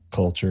Western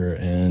culture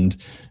and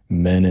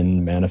men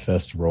in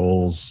manifest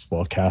roles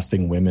while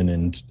casting women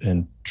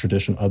and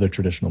other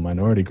traditional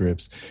minority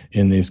groups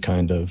in these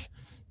kind of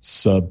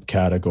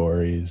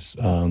subcategories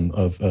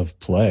of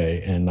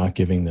play and not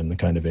giving them the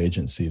kind of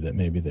agency that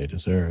maybe they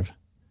deserve.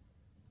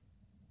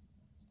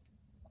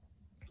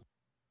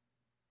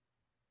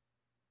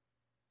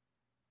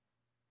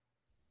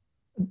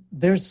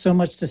 There's so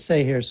much to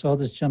say here, so I'll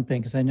just jump in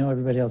because I know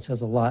everybody else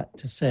has a lot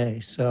to say.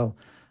 So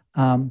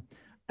I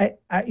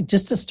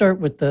just to start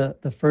with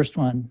the first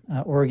one,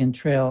 Oregon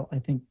Trail, I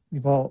think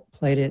we've all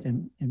played it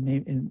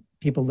and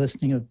people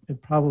listening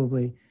have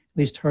probably at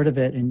least heard of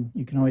it, and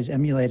you can always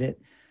emulate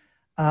it.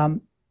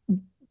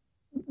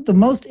 The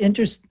most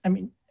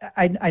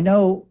I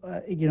know,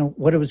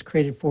 what it was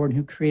created for and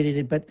who created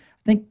it, but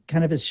I think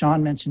kind of as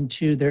Sean mentioned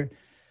too,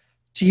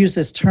 to use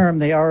this term,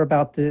 they are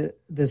about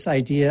this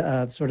idea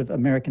of sort of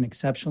American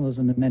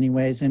exceptionalism in many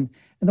ways. And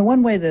the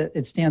one way that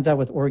it stands out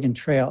with Oregon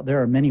Trail,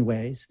 there are many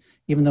ways,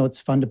 even though it's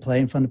fun to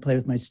play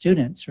with my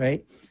students,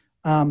 right?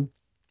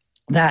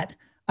 That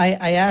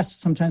I ask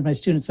sometimes my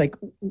students, like,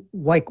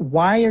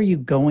 why are you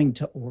going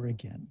to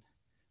Oregon?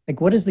 Like,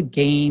 what does the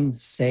game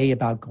say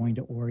about going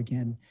to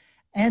Oregon?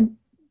 And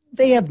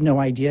they have no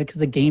idea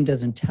because the game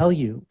doesn't tell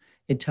you.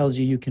 It tells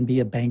you can be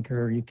a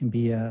banker, you can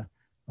be a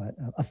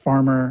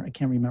farmer. I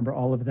can't remember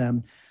all of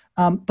them.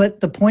 But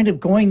the point of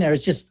going there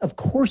is just, of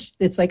course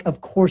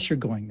you're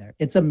going there.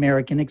 It's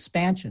American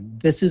expansion.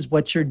 This is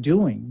what you're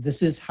doing.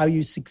 This is how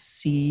you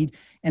succeed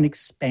and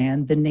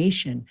expand the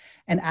nation.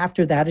 And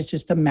after that, it's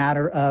just a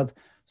matter of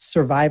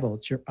survival.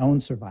 It's your own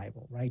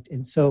survival, right?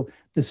 And so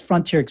this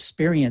frontier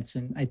experience,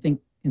 and I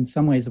think in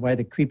some ways why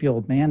the creepy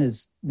old man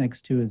is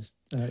next to his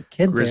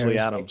kid Grizzly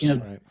there, Adams,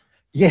 right?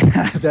 Yeah,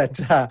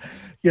 that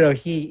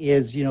he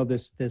is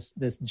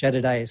this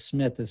Jedediah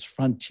Smith, this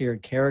frontier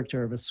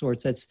character of a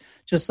sort. That's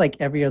just like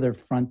every other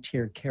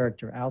frontier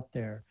character out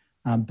there,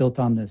 built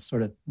on this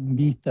sort of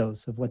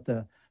mythos of what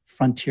the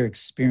frontier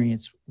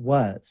experience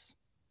was.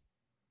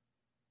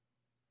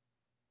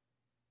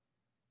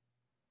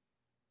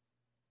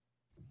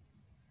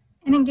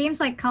 And in games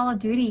like Call of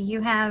Duty,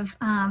 you have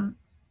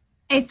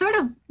a sort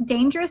of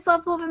dangerous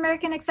level of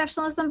American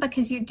exceptionalism,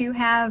 because you do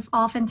have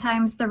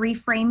oftentimes the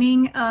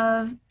reframing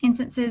of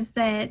instances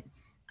that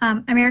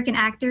American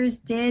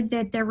actors did,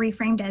 that they're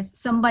reframed as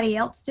somebody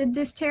else did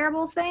this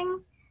terrible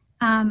thing.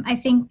 I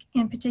think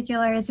in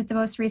particular, is it the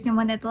most recent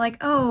one that they're like,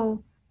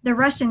 oh, the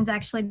Russians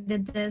actually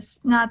did this,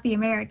 not the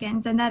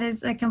Americans. And that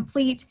is a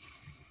complete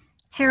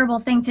terrible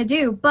thing to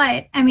do.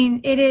 But I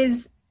mean, it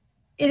is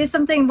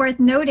something worth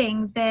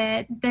noting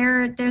that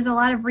there's a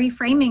lot of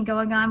reframing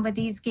going on with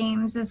these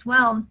games as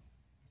well.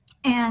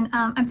 And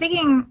I'm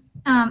thinking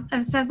of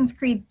Assassin's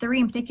Creed 3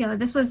 in particular.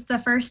 This was the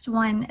first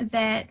one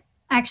that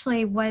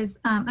actually was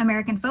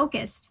American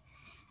focused.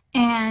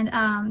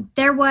 And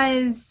there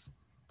was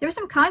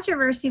some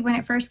controversy when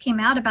it first came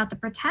out about the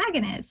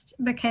protagonist,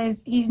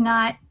 because he's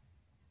not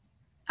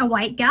a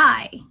white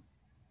guy.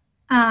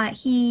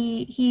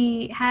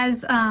 He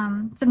has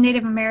some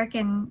Native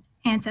American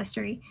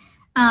ancestry.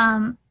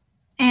 And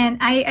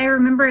I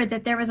remember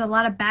that there was a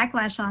lot of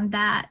backlash on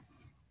that,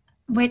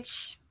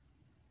 which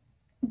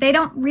they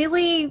don't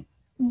really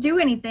do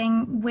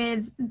anything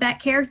with that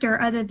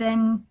character other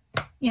than,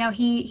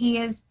 he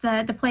is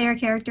the player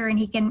character and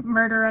he can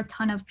murder a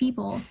ton of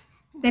people.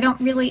 They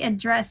don't really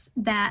address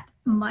that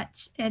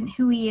much and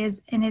who he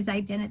is and his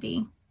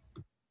identity.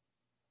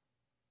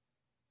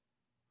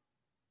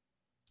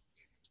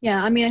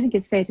 Yeah, I mean, I think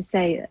it's fair to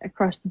say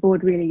across the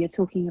board, really, you're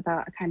talking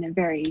about a kind of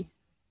very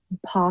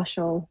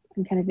partial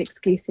and kind of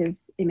exclusive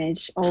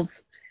image of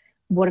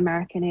what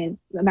American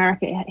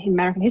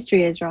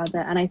history is, rather.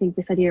 And I think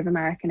this idea of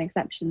American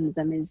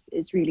exceptionalism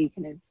is really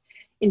kind of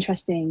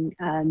interesting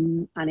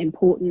and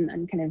important,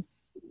 and kind of,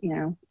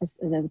 as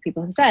other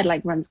people have said,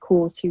 like runs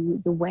core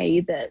to the way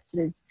that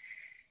sort of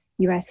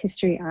US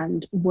history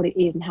and what it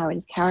is and how it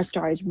is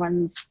characterized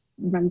runs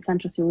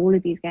central through all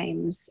of these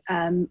games.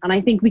 And I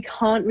think we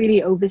can't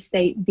really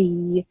overstate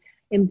the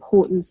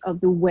importance of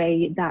the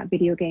way that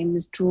video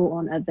games draw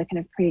on other kind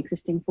of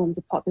pre-existing forms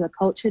of popular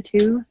culture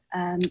too.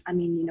 I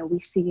mean, we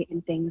see it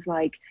in things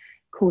like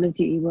Call of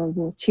Duty World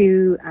War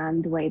II,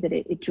 and the way that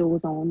it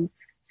draws on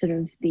sort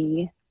of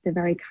the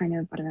very kind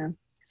of, I don't know,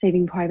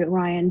 Saving Private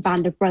Ryan,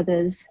 Band of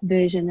Brothers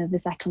version of the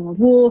Second World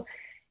War.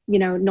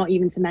 Not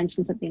even to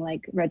mention something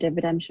like Red Dead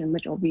Redemption,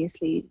 which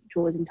obviously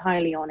draws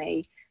entirely on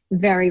a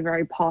very,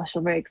 very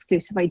partial, very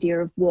exclusive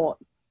idea of what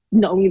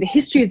not only the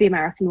history of the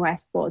American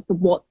West was, but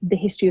what the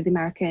history of the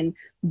American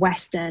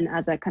Western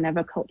as a kind of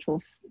a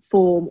cultural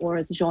form or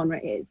as a genre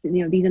is.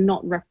 These are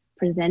not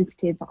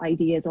representative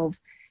ideas of,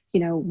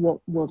 what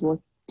World War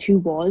II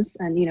was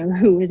and,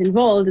 who was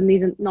involved. And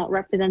these are not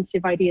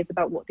representative ideas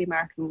about what the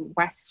American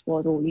West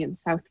was, or, the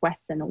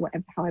Southwestern, or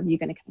whatever, however you're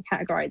going to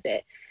kind of categorize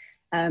it.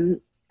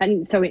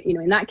 And so,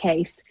 in that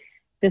case,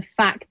 the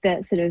fact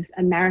that sort of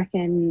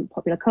American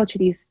popular culture,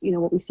 these,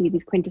 what we see,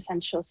 these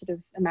quintessential sort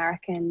of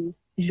American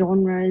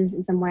genres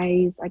in some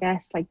ways, I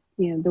guess, like,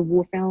 the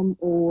war film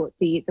or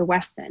the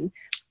Western,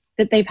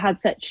 that they've had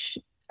such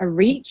a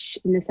reach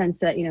in the sense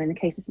that, in the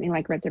case of something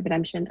like Red Dead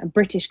Redemption, a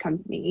British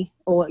company,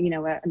 or,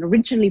 an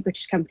originally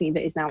British company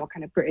that is now a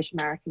kind of British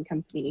American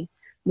company,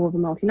 more of a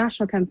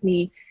multinational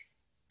company,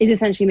 is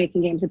essentially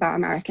making games about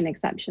American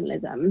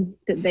exceptionalism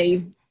that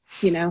they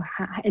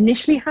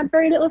initially had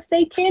very little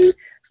stake in,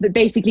 but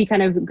basically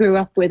kind of grew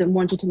up with and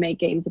wanted to make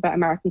games about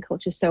American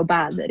culture so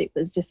bad that it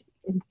was just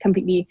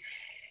completely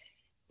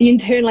the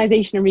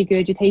internalization and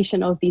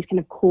regurgitation of these kind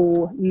of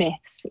core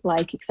myths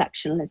like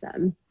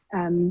exceptionalism.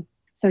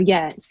 So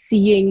yeah,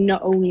 seeing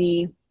not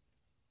only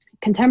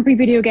contemporary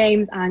video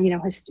games and,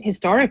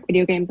 historic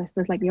video games, I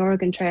suppose, like the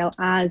Oregon Trail,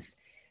 as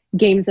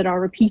games that are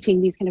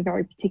repeating these kind of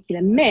very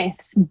particular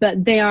myths,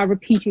 but they are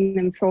repeating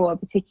them for a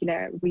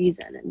particular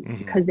reason, and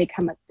because they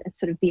come at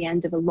sort of the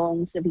end of a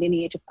long sort of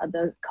lineage of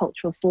other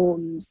cultural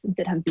forms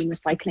that have been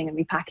recycling and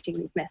repackaging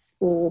these myths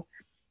for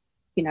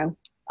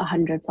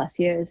 100+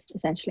 years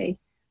essentially.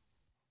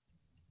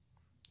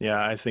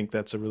 Yeah, I think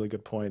that's a really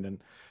good point.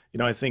 And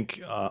I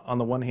think on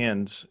the one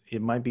hand,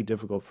 it might be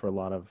difficult for a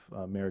lot of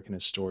American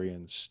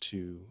historians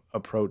to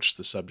approach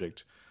the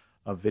subject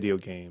of video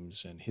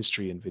games and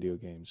history in video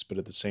games, but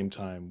at the same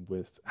time,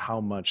 with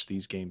how much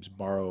these games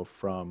borrow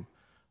from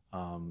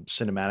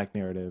cinematic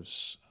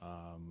narratives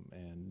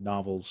and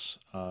novels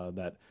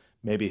that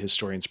maybe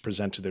historians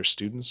present to their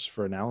students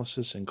for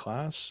analysis in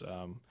class,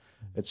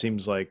 it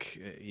seems like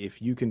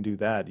if you can do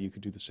that, you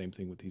could do the same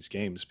thing with these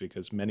games,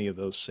 because many of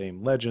those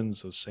same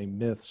legends, those same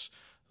myths,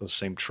 those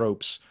same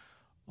tropes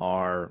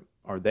are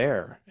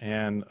there.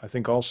 And I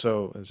think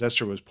also, as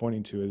Esther was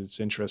pointing to it, it's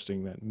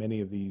interesting that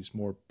many of these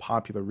more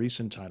popular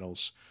recent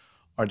titles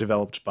are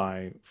developed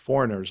by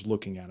foreigners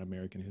looking at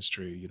American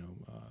history.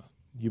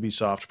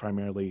 Ubisoft,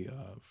 primarily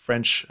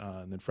French,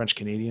 and then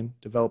French-Canadian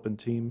development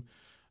team,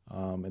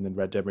 and then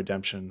Red Dead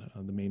Redemption,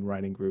 the main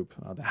writing group,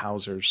 the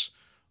Housers,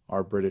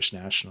 are British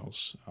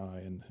nationals.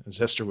 And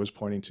as Esther was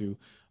pointing to,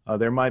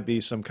 there might be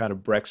some kind of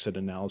Brexit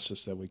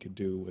analysis that we could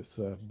do with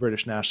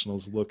British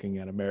nationals looking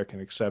at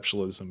American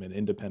exceptionalism and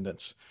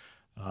independence.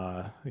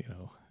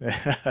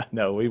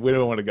 No, we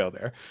don't want to go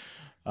there.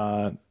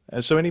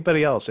 So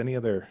anybody else, any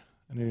other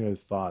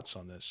thoughts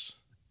on this?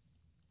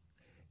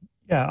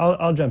 Yeah,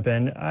 I'll jump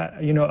in.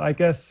 I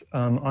guess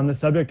on the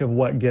subject of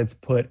what gets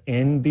put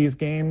in these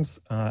games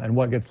and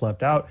what gets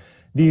left out,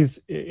 these,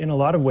 in a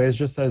lot of ways,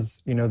 just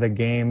as the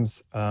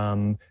games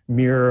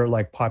mirror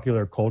like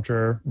popular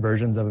culture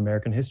versions of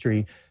American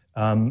history,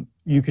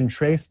 you can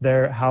trace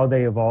how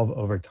they evolve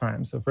over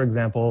time. So, for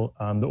example,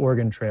 the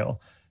Oregon Trail,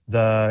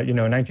 the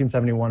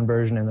 1971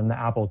 version, and then the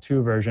Apple II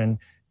version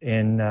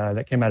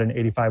that came out in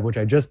 '85, which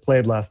I just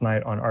played last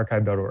night on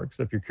archive.org.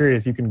 So if you're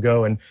curious, you can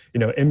go and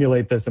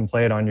emulate this and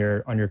play it on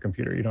your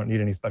computer. You don't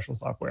need any special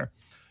software.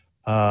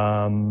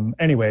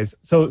 Anyways,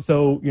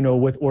 so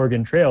with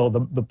Oregon Trail,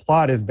 the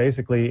plot is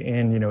basically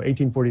in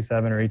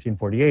 1847 or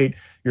 1848.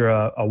 You're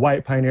a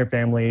white pioneer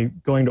family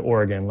going to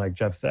Oregon, like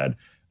Jeff said,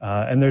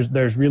 and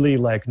there's really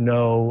like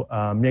no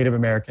Native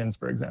Americans,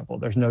 for example.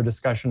 There's no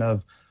discussion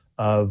of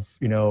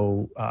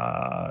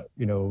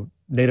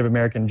Native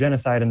American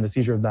genocide and the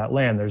seizure of that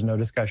land. There's no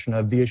discussion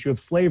of the issue of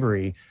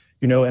slavery,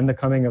 and the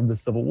coming of the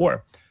Civil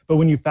War. But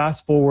when you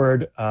fast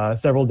forward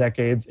several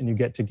decades and you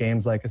get to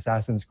games like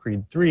Assassin's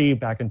Creed 3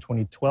 back in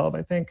 2012,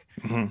 I think,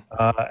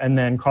 and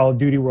then Call of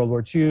Duty World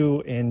War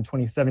II in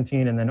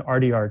 2017, and then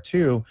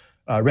RDR2,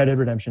 Red Dead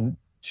Redemption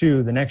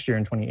 2 the next year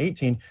in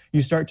 2018,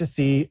 you start to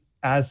see,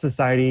 as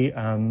society,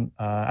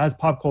 as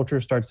pop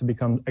culture starts to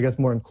become, I guess,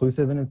 more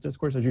inclusive in its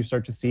discourse, as you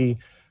start to see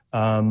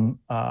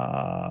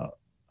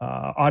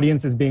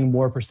audiences being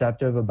more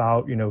perceptive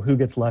about who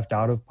gets left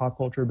out of pop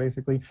culture,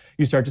 basically,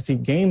 you start to see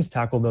games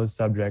tackle those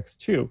subjects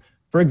too.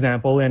 For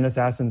example, in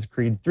Assassin's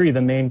Creed 3,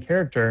 the main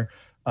character,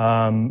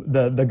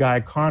 the guy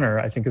Connor,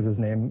 I think is his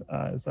name.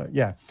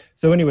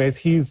 So anyways,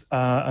 he's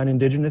an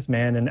indigenous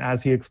man, and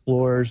as he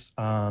explores,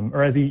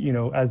 or as he,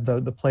 as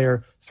the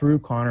player through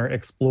Connor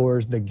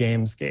explores the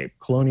gamescape,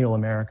 colonial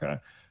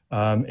America,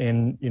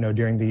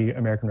 during the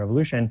American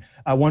Revolution.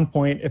 At one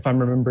point, if I'm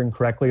remembering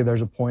correctly,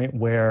 there's a point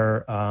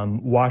where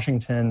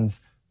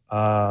Washington's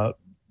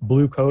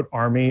blue coat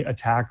army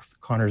attacks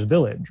Connor's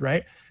village,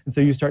 right? And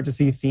so you start to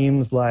see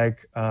themes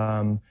like,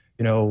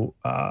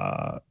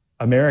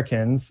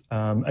 Americans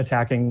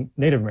attacking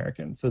Native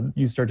Americans. So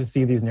you start to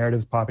see these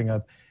narratives popping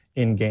up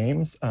in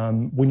games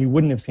when you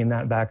wouldn't have seen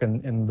that back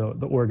in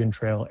the Oregon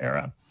Trail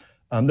era.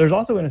 There's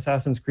also in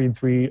Assassin's Creed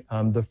 3,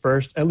 the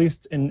first, at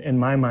least in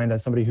my mind,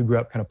 as somebody who grew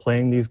up kind of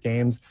playing these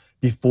games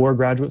before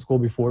graduate school,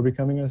 before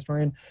becoming a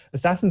historian,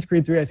 Assassin's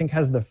Creed 3, I think,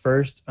 has the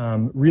first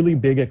really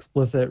big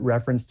explicit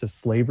reference to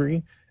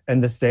slavery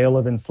and the sale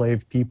of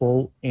enslaved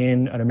people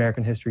in an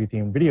American history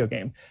themed video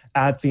game.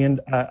 At the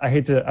end,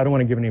 I don't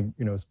want to give any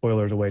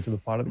spoilers away to the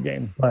plot of the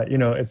game, but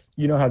it's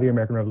how the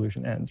American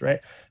Revolution ends, right?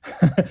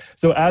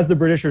 So as the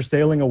British are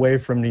sailing away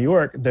from New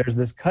York, there's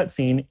this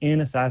cutscene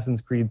in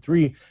Assassin's Creed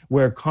 3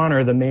 where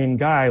Connor, the main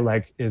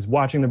guy, is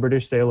watching the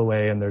British sail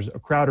away, and there's a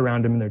crowd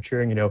around him and they're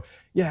cheering,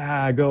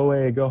 yeah, go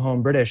away, go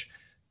home, British.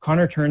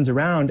 Connor turns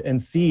around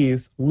and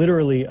sees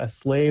literally a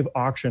slave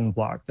auction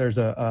block. There's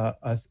a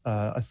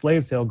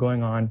slave sale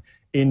going on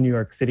in New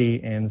York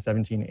City in the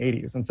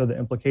 1780s. And so the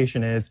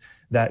implication is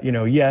that,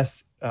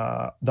 yes,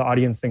 the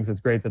audience thinks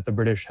it's great that the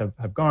British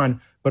have gone,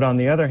 but on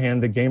the other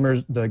hand, the game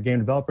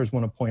developers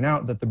want to point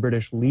out that the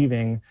British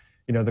leaving,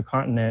 the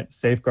continent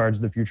safeguards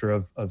the future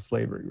of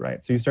slavery,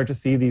 right? So you start to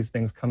see these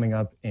things coming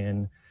up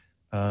in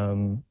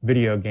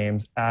video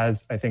games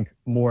as I think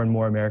more and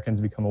more Americans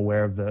become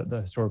aware of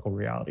the historical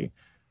reality.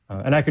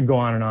 And I could go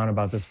on and on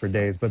about this for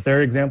days, but there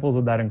are examples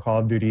of that in Call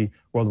of Duty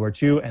World War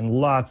II and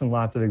lots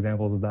of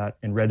examples of that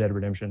in Red Dead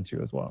Redemption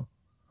 2 as well.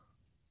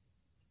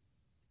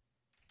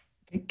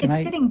 It's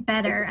getting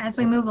better as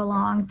we move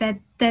along,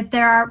 that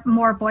there are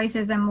more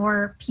voices and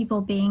more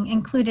people being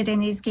included in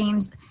these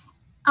games,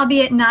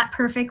 albeit not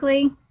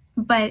perfectly,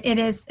 but it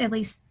is at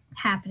least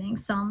happening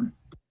some.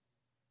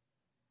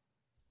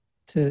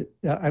 So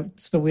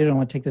we don't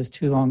want to take this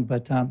too long,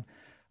 but to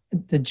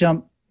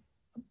jump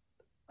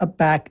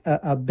back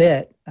a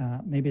bit,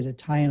 maybe to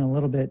tie in a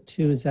little bit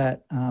too, is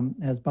that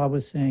as Bob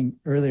was saying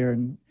earlier,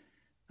 and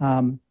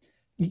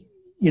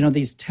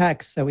these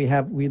texts that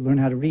we learn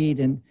how to read,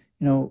 and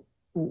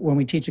when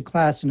we teach a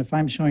class, and if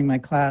I'm showing my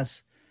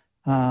class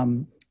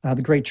the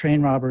Great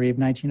Train Robbery of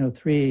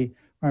 1903,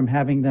 or I'm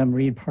having them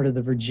read part of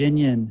the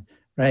Virginian,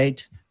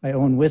 right, by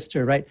Owen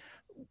Wister, right.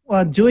 Well,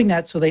 I'm doing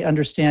that so they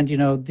understand,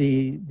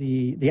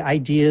 the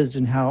ideas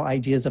and how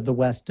ideas of the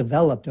West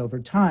developed over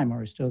time,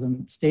 or still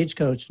the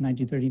Stagecoach in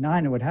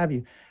 1939, or what have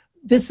you.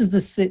 This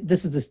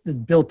is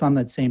built on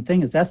that same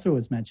thing as Esther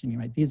was mentioning,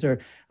 right? These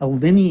are a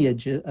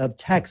lineage of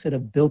texts that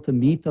have built a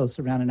mythos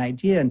around an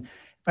idea. And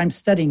if I'm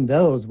studying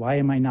those, why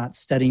am I not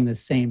studying the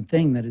same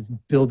thing that is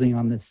building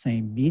on the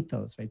same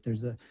mythos, right?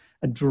 There's a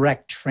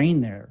direct train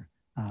there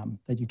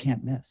that you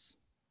can't miss.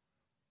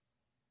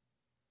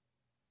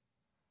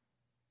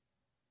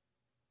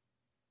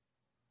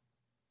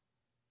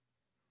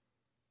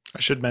 I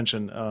should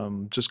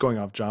mention, just going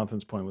off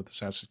Jonathan's point with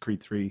Assassin's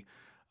Creed 3,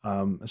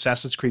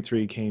 Assassin's Creed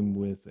 3 came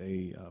with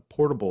a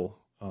portable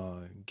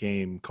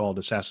game called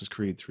Assassin's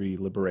Creed 3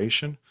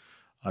 Liberation.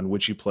 on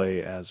which you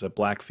play as a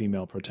black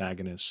female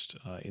protagonist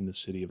in the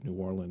city of New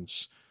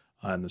Orleans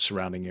and the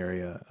surrounding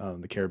area,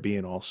 the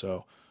Caribbean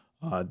also,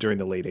 during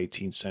the late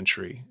 18th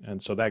century.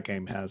 And so that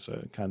game has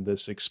a kind of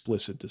this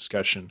explicit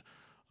discussion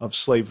of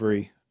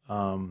slavery.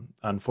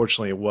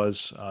 Unfortunately, it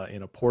was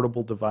in a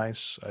portable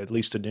device, at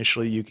least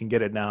initially. You can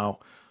get it now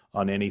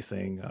on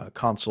anything,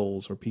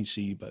 consoles or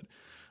PC, but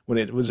when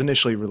it was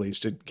initially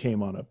released, it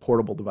came on a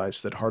portable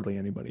device that hardly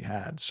anybody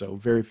had. So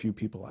very few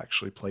people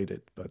actually played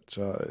it. But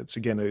it's,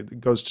 again,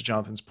 it goes to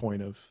Jonathan's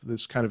point of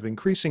this kind of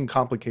increasing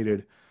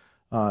complicated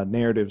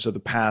narratives of the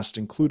past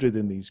included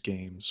in these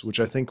games, which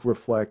I think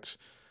reflect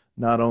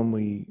not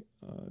only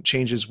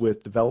changes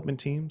with development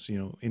teams,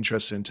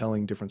 interested in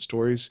telling different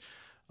stories,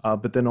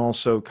 but then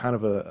also kind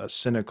of a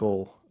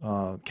cynical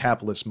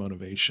capitalist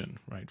motivation,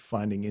 right?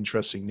 Finding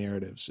interesting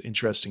narratives,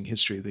 interesting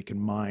history they can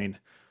mine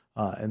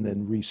and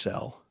then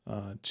resell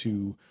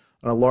to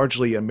a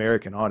largely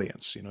American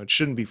audience. It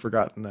shouldn't be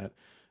forgotten that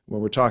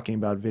when we're talking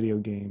about video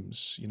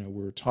games,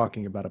 we're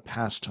talking about a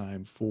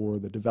pastime for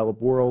the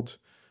developed world,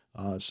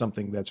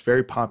 something that's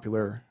very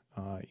popular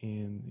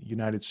in the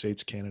United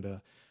States,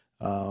 Canada,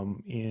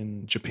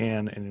 in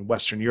Japan, and in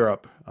Western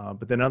Europe,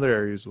 but then other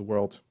areas of the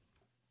world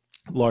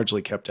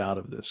largely kept out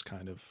of this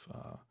kind of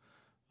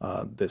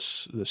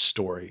this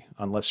story,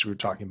 unless we were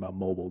talking about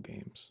mobile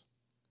games.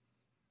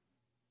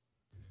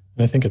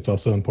 And I think it's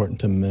also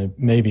important to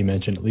maybe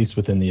mention, at least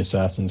within the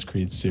Assassin's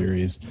Creed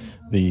series,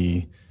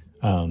 the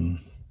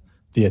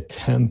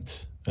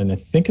attempt, and I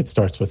think it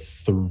starts with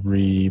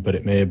 3, but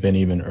it may have been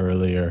even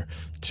earlier,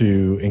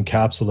 to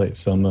encapsulate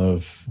some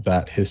of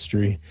that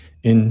history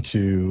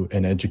into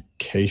an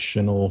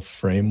educational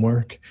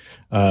framework.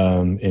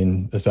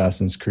 In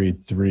Assassin's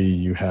Creed 3,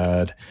 you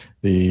had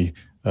the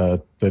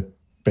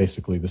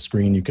basically the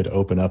screen you could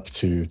open up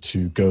to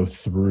go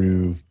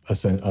through a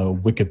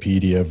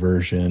Wikipedia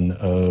version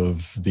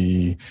of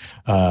the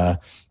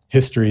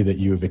history that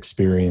you have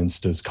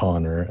experienced as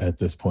Connor at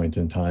this point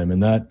in time.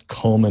 And that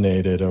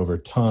culminated over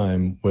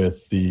time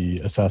with the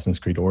Assassin's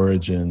Creed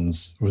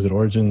Origins. Was it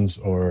Origins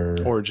or?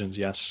 Origins,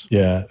 yes.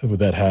 Yeah,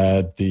 that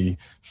had the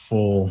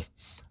full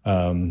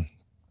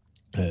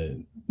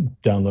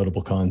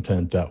downloadable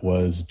content that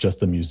was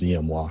just a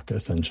museum walk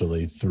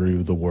essentially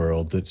through the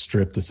world that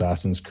stripped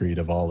Assassin's Creed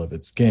of all of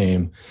its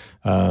game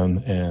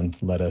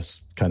and let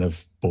us kind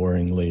of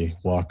boringly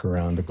walk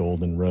around a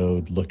golden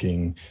road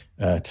looking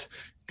at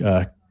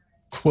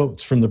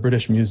quotes from the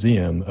British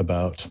Museum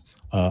about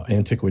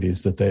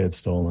antiquities that they had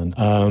stolen.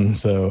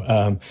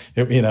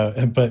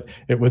 But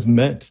it was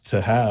meant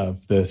to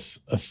have this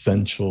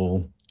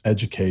essential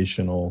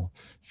educational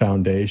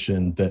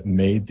foundation that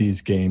made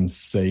these games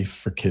safe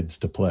for kids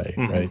to play,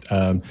 right?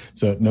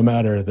 So no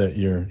matter that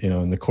you're,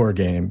 in the core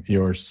game,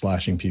 you're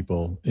slashing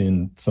people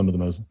in some of the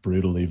most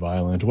brutally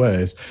violent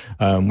ways,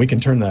 we can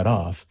turn that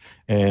off.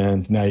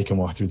 And now you can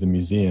walk through the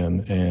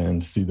museum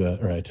and see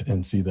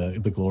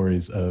the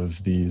glories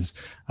of these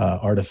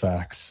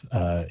artifacts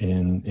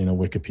in a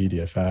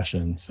Wikipedia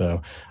fashion.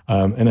 So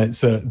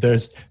so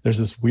there's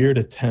this weird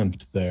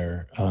attempt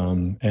there,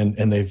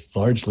 and they've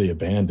largely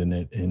abandoned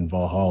it in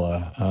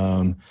Valhalla.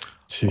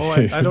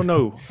 I don't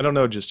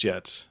know just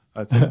yet.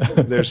 I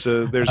think there's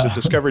a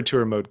Discovery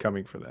Tour mode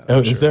coming for that.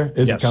 Is there?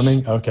 Is it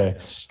coming? Okay,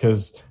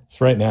 because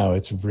right now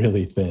it's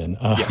really thin.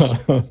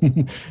 But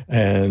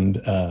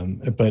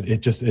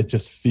it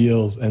just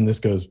feels, and this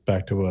goes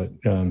back to what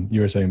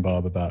you were saying,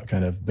 Bob, about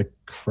kind of the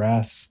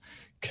crass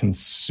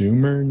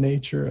consumer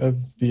nature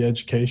of the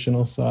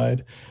educational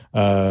side,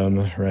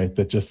 right?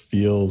 That just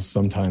feels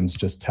sometimes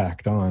just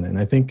tacked on. And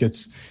I think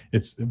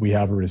we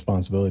have a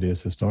responsibility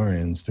as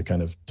historians to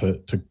kind of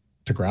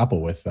to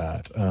grapple with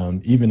that,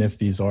 even if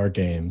these are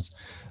games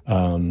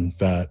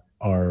that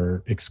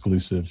are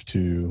exclusive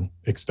to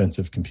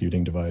expensive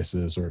computing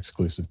devices or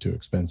exclusive to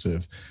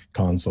expensive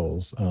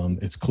consoles.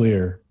 It's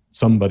clear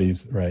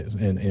somebody's right,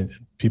 and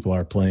people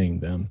are playing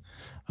them.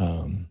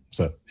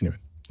 So anyway.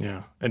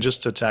 Yeah, and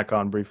just to tack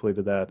on briefly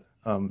to that,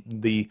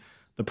 the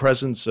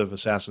presence of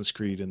Assassin's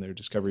Creed in their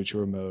Discovery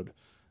Tour mode,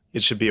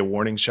 it should be a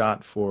warning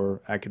shot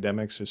for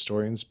academics,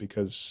 historians,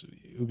 because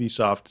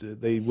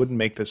Ubisoft, they wouldn't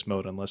make this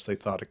mode unless they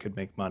thought it could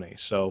make money.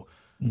 So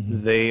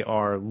they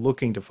are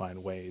looking to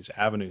find ways,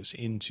 avenues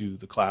into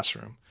the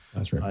classroom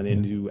and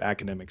into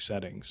academic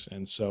settings.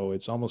 And so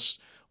it's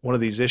almost one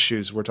of these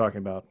issues we're talking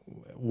about.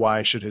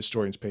 Why should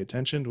historians pay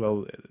attention?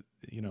 Well,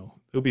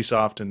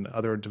 Ubisoft and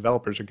other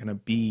developers are going to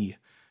be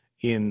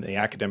in the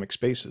academic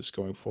spaces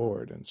going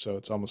forward. And so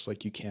it's almost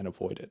like you can't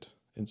avoid it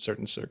in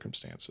certain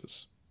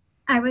circumstances.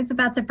 I was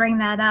about to bring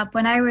that up.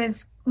 When I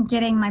was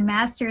getting my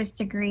master's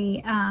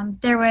degree,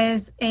 there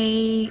was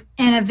an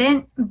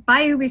event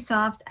by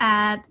Ubisoft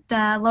at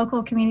the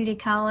local community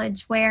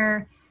college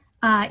where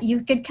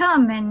you could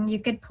come and you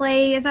could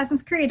play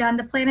Assassin's Creed on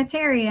the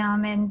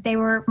planetarium, and they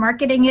were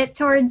marketing it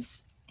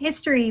towards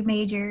history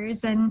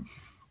majors, and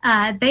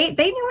they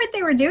knew what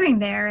they were doing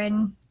there.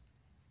 And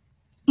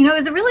it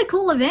was a really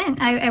cool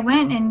event. I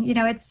went, and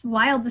it's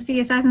wild to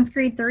see Assassin's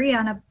Creed 3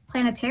 on a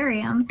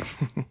planetarium.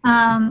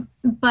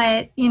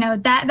 But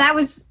that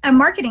was a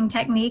marketing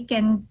technique,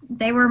 and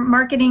they were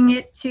marketing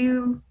it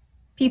to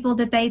people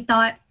that they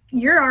thought,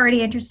 you're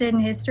already interested in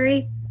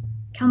history,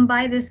 come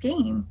buy this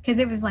game, because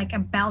it was like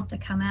about to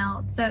come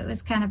out. So it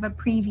was kind of a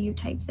preview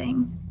type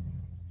thing.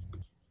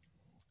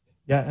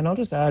 Yeah, and I'll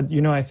just add,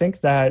 I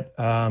think that,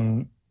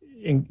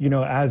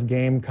 as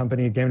game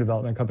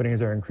development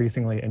companies are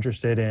increasingly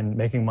interested in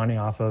making money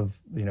off of,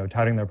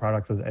 touting their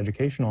products as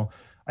educational,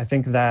 I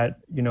think that,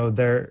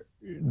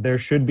 there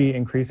should be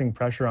increasing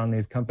pressure on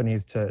these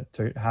companies to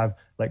have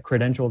like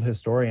credentialed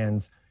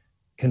historians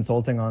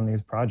consulting on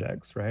these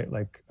projects, right?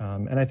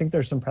 And I think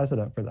there's some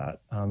precedent for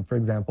that. For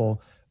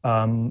example,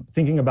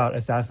 thinking about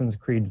Assassin's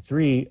Creed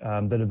 3,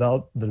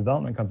 the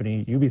development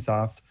company,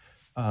 Ubisoft,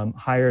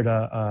 hired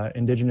a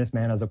indigenous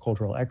man as a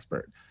cultural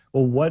expert.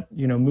 Well,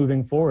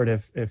 moving forward,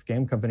 if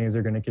game companies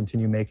are going to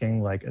continue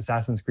making like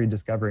Assassin's Creed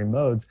discovery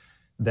modes,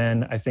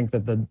 then I think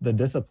that the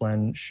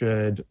discipline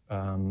should,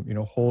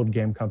 hold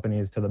game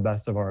companies to the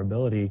best of our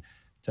ability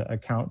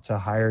to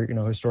hire,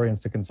 historians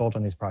to consult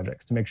on these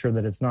projects, to make sure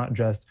that it's not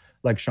just,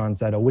 like Sean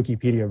said, a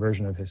Wikipedia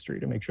version of history,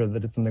 to make sure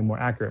that it's something more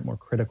accurate, more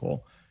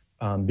critical,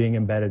 being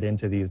embedded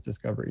into these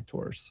discovery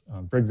tours.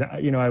 For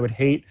example, I would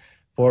hate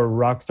for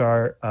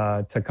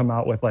Rockstar to come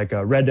out with like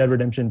a Red Dead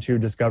Redemption 2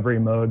 discovery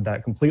mode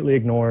that completely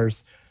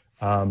ignores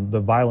the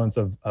violence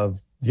of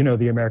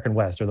the American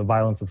West or the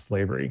violence of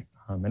slavery.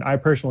 And I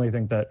personally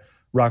think that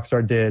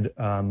Rockstar did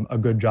a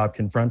good job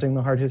confronting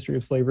the hard history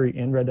of slavery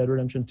in Red Dead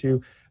Redemption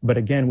 2. But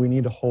again, we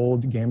need to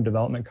hold game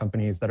development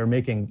companies that are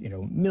making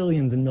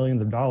millions and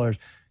millions of dollars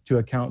to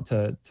account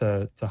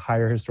to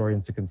hire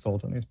historians to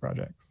consult on these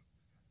projects.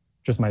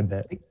 Just my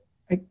bet.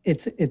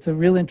 It's a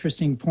real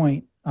interesting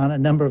point on a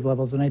number of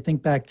levels. And I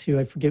think back to,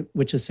 I forget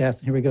which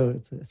Assassin, here we go,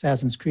 it's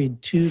Assassin's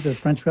Creed 2, the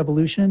French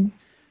Revolution,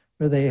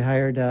 where they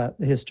hired the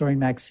historian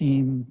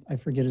Maxime, I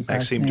forget his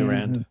last name. Maxime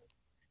Durand.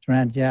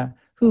 Durand, yeah.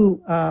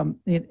 Who,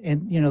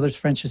 there's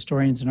French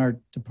historians in our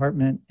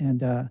department,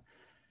 and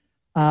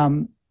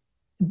I've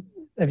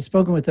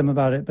spoken with them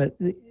about it, but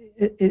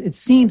it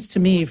seems to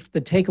me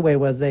the takeaway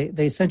was they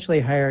essentially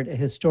hired a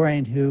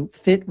historian who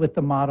fit with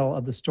the model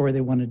of the story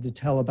they wanted to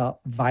tell about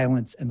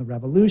violence and the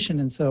revolution.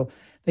 And so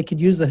they could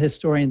use the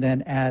historian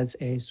then as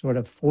a sort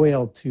of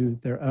foil to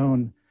their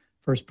own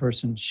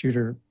first-person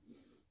shooter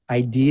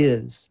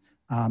ideas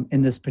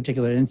in this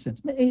particular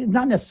instance.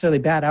 Not necessarily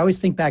bad. I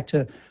always think back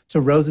to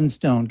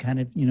Rosenstone, kind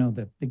of,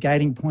 the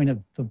guiding point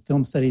of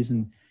film studies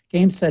and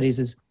game studies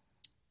is,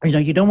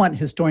 you don't want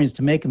historians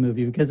to make a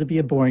movie because it'd be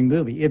a boring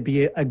movie. It'd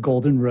be a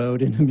golden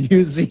road in a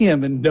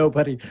museum, and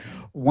nobody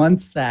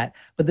wants that.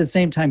 But at the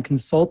same time,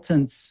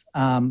 consultants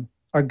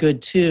are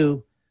good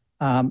too.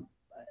 I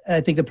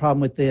think the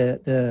problem with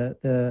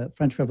the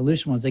French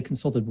Revolution was they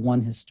consulted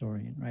one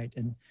historian, right?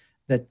 And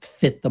that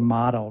fit the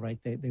model, right?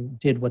 They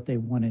did what they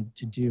wanted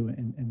to do,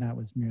 and that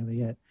was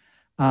merely it.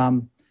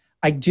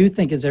 I do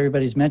think, as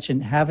everybody's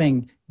mentioned,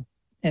 having,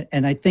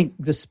 and I think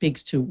this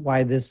speaks to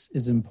why this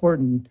is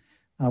important,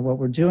 what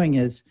we're doing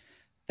is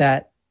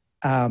that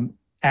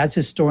as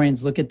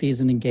historians look at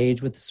these and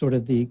engage with sort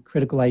of the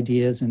critical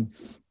ideas and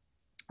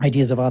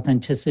ideas of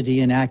authenticity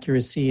and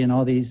accuracy and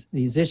all these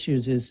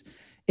issues, is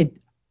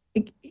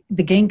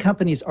the game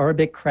companies are a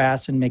bit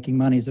crass in making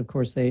monies. Of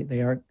course,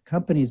 they are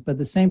companies, but at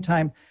the same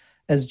time,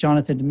 as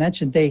Jonathan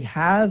mentioned, they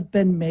have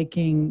been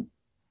making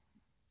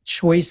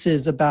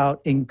choices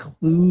about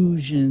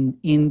inclusion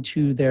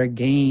into their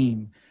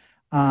game.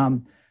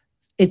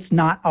 It's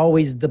not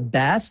always the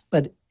best,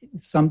 but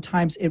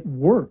sometimes it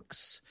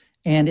works,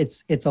 and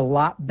it's a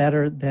lot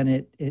better than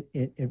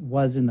it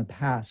was in the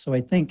past. So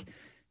I think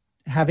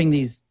having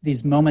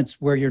these moments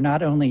where you're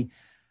not only,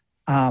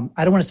 I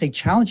don't want to say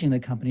challenging the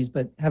companies,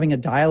 but having a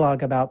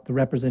dialogue about the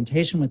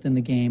representation within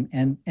the game,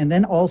 and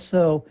then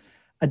also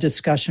a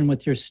discussion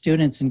with your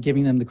students and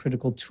giving them the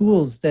critical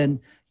tools, then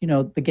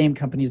the game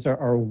companies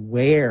are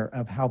aware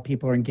of how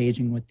people are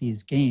engaging with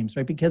these games,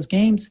 right? Because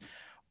games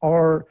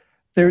are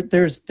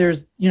there's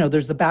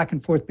the back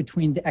and forth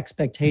between the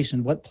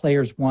expectation, what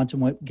players want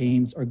and what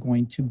games are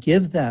going to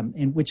give them,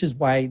 and which is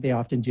why they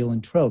often deal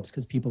in tropes,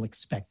 because people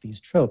expect these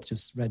tropes.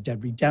 Just Red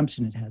Dead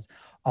Redemption, it has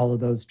all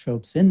of those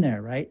tropes in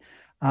there, right?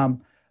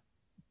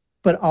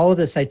 But all of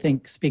this, I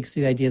think, speaks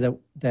to the idea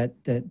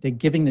that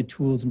giving the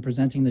tools and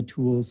presenting the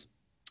tools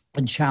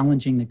and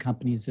challenging the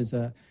companies is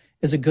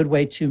a good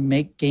way to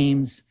make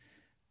games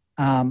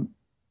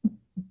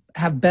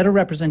have better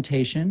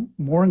representation,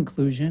 more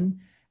inclusion,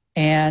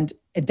 and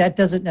that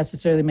doesn't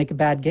necessarily make a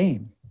bad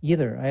game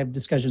either. I have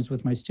discussions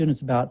with my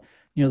students about,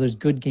 there's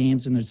good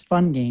games and there's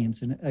fun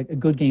games, and a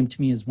good game to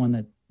me is one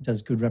that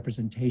does good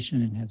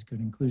representation and has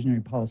good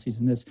inclusionary policies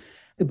in this.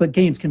 But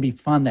games can be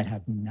fun that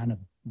have none of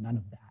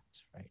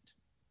that, right?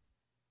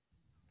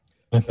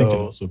 I think it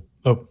also.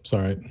 Oh,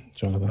 sorry,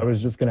 Jonathan. I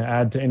was just going to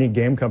add to any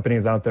game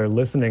companies out there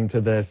listening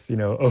to this,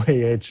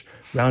 OAH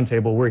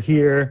roundtable. We're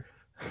here,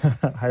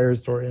 hire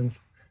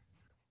historians.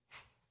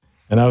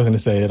 And I was going to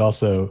say it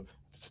also,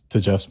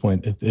 to Jeff's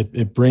point,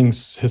 it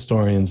brings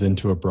historians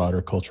into a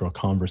broader cultural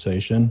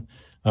conversation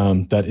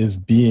that is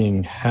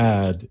being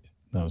had.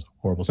 That was a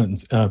horrible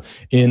sentence.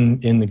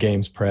 In the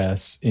games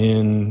press,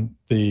 in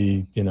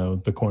the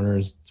the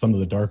corners, some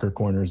of the darker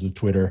corners of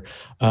Twitter,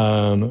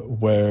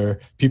 where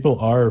people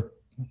are,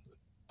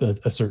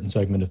 a certain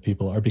segment of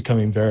people are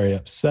becoming very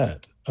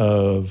upset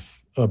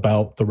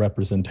about the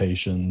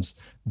representations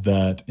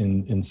that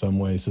in some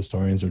ways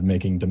historians are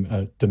making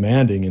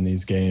demanding in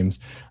these games.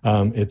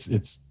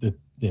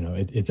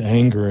 It's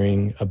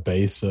angering a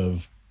base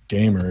of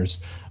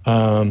gamers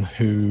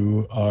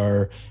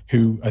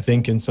who I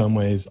think in some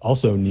ways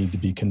also need to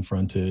be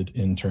confronted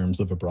in terms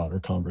of a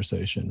broader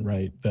conversation,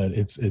 right? That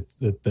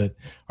that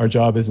our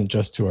job isn't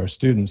just to our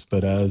students,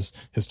 but as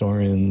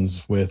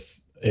historians with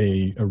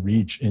a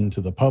reach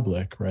into the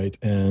public, right?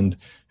 And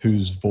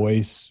whose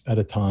voice at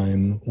a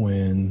time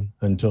when,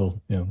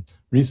 until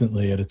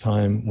recently, at a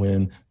time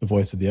when the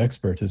voice of the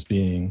expert is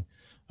being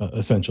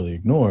essentially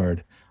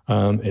ignored.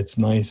 It's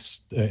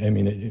nice.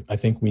 I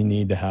think we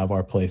need to have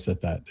our place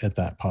at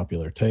that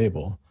popular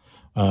table,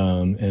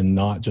 and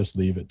not just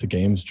leave it to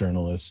games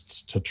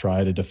journalists to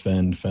try to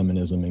defend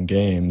feminism in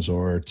games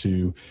or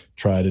to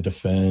try to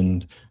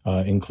defend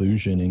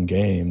inclusion in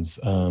games.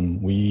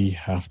 We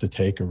have to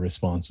take a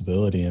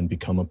responsibility and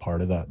become a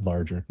part of that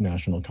larger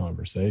national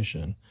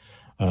conversation.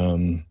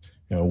 When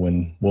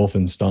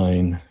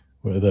Wolfenstein,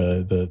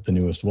 the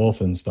newest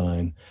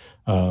Wolfenstein,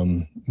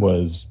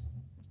 was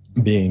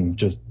being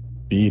just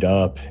beat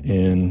up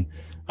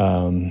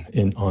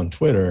on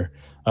Twitter,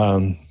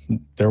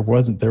 there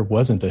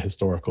wasn't a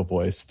historical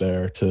voice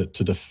there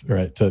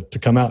to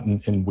come out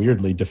and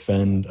weirdly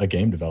defend a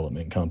game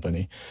development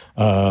company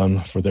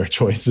for their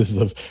choices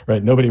of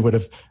right. Nobody would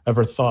have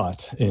ever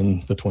thought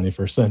in the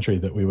 21st century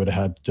that we would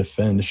have had to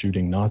defend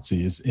shooting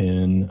Nazis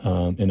in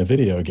a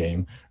video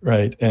game,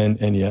 right?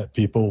 And yet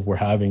people were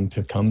having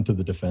to come to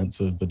the defense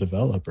of the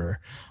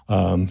developer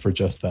for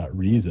just that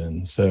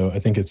reason. So I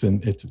think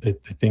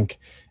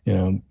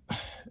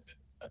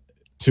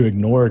to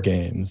ignore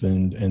games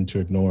and to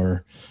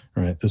ignore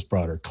this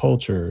broader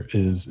culture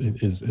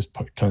is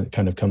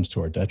kind of comes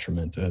to our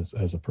detriment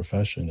as a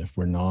profession if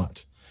we're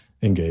not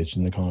engaged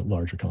in the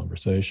larger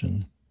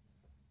conversation.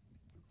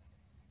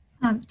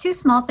 Two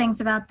small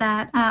things about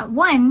that.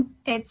 One,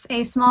 it's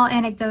a small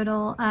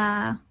anecdotal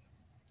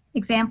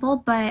example,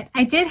 but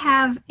I did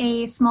have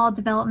a small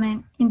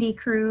development indie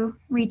crew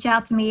reach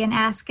out to me and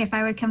ask if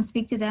I would come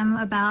speak to them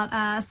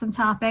about some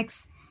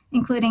topics,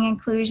 including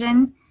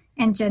inclusion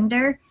and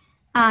gender.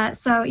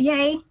 So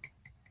yay,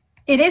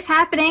 it is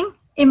happening.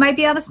 It might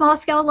be on a small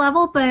scale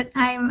level, but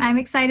I'm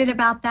excited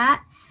about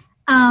that.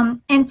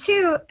 And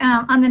two,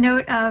 on the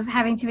note of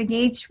having to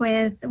engage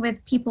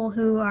with people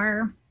who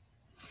are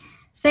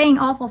saying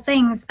awful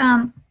things,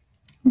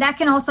 that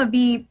can also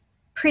be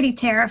pretty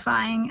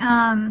terrifying.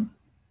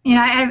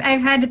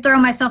 I've had to throw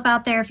myself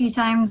out there a few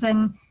times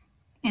and,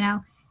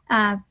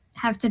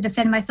 have to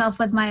defend myself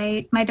with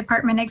my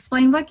department,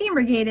 explain what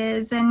Gamergate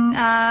is. And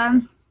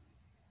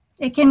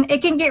it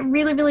can get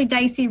really, really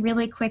dicey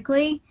really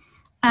quickly.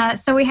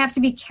 So we have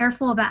to be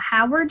careful about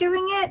how we're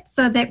doing it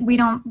so that we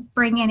don't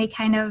bring any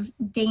kind of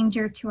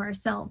danger to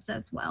ourselves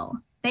as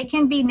well. They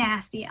can be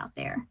nasty out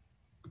there.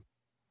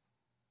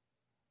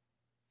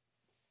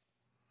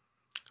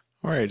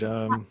 All right.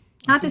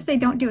 Not to say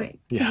don't do it.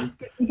 Yeah. It's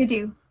good thing to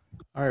do.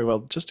 All right. Well,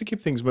 just to keep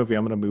things moving,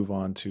 I'm going to move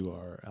on to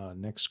our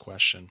next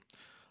question,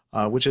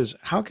 which is,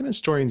 how can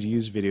historians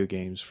use video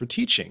games for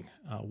teaching?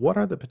 What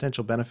are the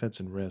potential benefits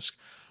and risks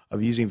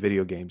of using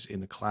video games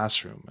in the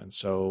classroom? And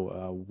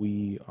so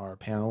we are a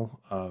panel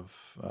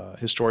of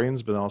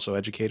historians, but also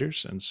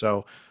educators. And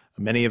so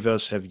many of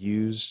us have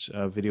used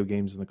video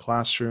games in the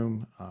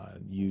classroom,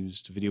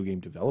 used video game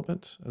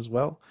development as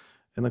well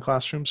in the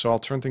classroom. So I'll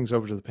turn things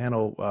over to the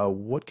panel.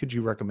 What could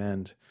you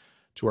recommend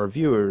to our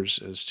viewers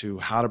as to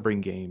how to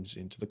bring games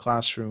into the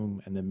classroom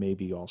and then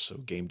maybe also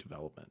game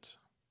development?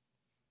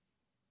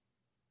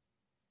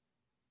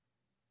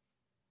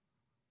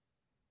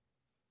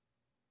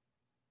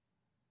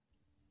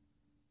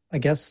 I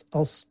guess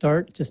I'll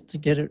start just to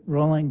get it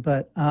rolling,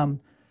 but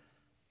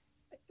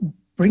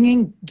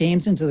bringing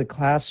games into the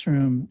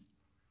classroom,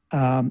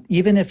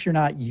 even if you're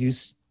not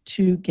used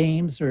to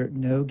games or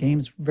know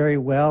games very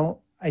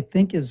well, I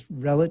think is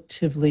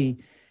relatively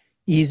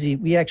easy.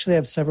 We actually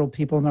have several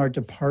people in our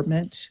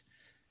department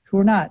who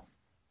are not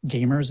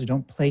gamers, who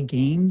don't play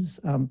games,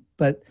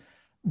 but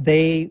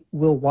they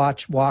will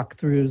watch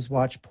walkthroughs,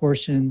 watch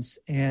portions,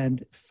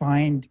 and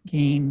find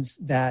games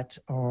that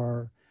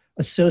are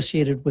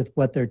associated with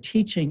what they're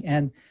teaching,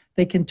 and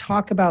they can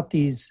talk about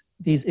these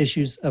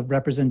issues of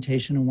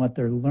representation and what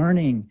they're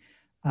learning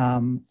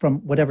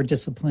from whatever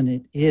discipline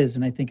it is.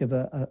 And I think of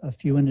a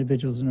few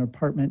individuals in our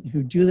department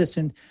who do this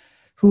and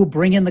who will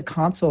bring in the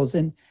consoles.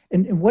 And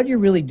what you're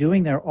really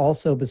doing there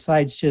also,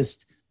 besides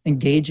just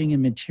engaging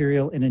in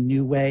material in a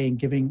new way and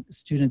giving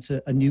students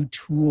a new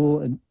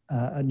tool and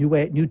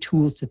new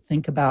tools to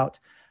think about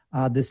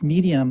this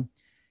medium,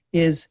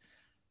 is,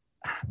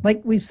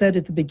 like we said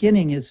at the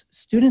beginning, is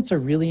students are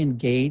really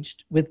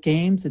engaged with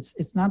games.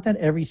 It's not that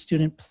every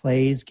student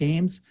plays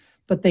games,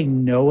 but they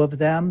know of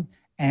them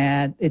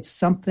And it's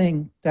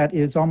something that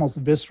is almost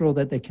visceral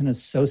that they can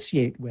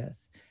associate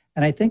with.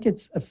 And I think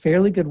it's a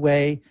fairly good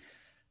way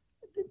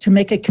to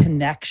make a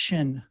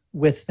connection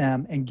with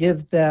them and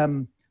give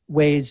them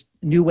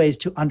new ways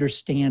to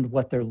understand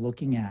what they're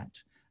looking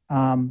at.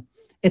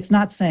 It's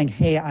not saying,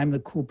 hey, I'm the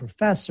cool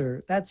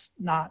professor. That's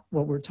not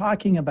what we're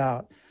talking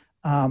about.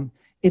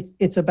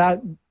 It's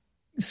about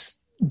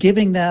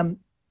giving them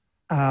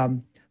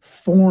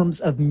forms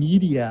of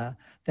media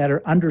that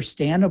are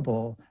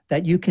understandable,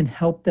 that you can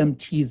help them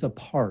tease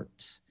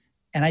apart.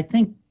 And I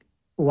think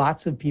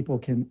lots of people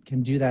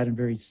can do that in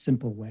very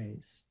simple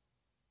ways.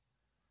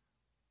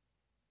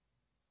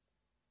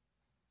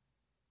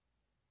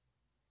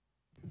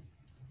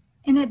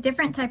 In a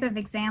different type of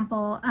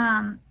example,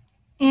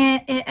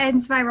 in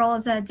my role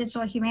as a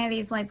digital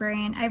humanities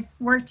librarian, I've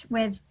worked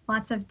with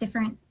lots of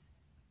different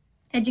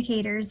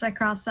educators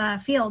across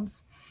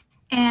fields.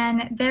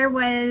 And there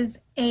was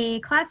a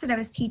class that I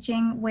was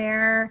teaching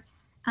where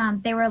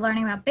they were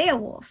learning about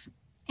Beowulf.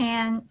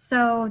 And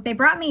so they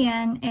brought me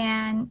in,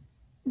 and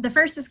the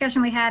first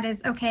discussion we had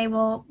is, okay,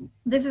 well,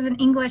 this is an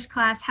English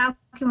class. How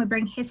can we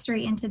bring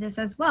history into this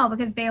as well?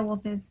 Because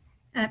Beowulf is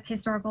a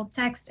historical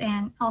text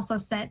and also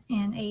set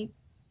in a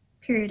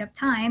period of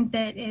time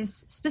that is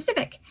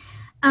specific.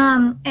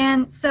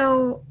 And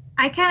so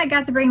I kind of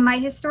got to bring my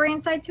historian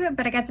side to it,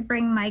 but I got to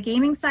bring my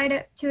gaming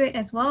side to it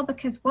as well,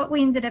 because what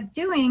we ended up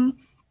doing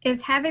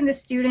is having the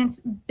students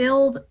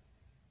build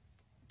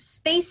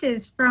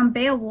spaces from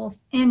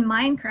Beowulf in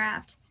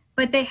Minecraft,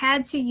 but they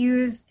had to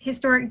use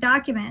historic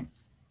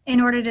documents in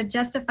order to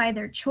justify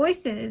their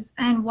choices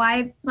and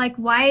why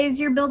is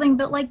your building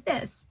built like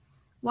this?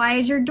 Why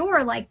is your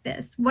door like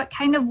this? What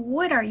kind of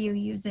wood are you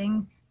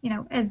using?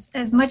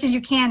 As much as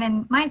you can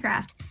in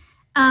Minecraft.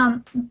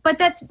 But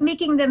that's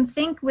making them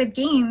think with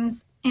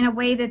games in a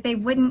way that they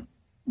wouldn't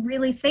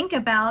really think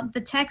about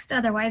the text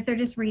otherwise. They're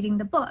just reading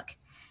the book.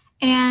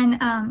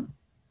 And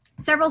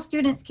several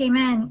students came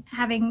in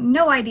having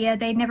no idea.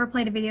 They'd never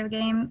played a video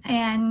game,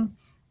 and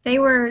they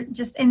were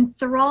just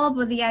enthralled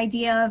with the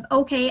idea of,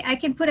 okay, I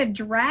can put a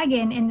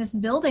dragon in this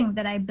building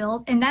that I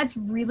built, and that's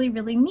really,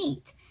 really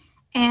neat.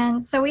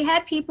 And so we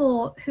had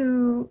people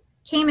who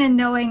came in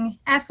knowing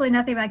absolutely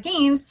nothing about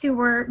games, who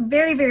were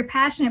very, very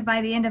passionate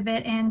by the end of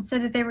it and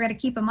said that they were going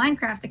to keep a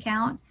Minecraft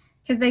account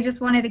because they just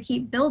wanted to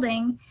keep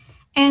building.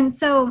 And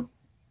so,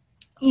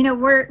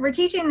 we're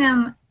teaching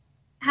them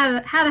how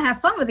to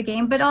have fun with the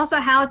game, but also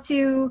how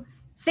to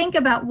think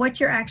about what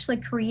you're actually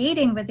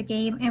creating with the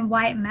game and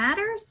why it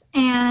matters.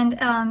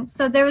 And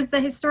so there was the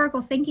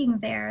historical thinking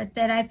there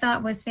that I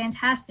thought was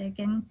fantastic.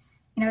 And,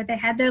 they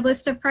had their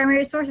list of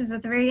primary sources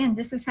at the very end.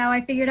 This is how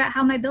I figured out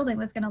how my building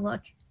was going to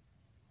look.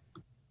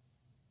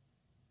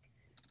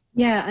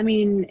 Yeah, I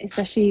mean,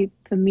 especially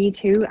for me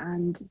too,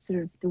 and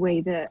sort of the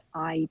way that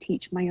I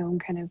teach my own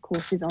kind of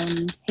courses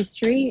on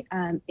history,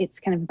 it's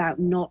kind of about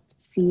not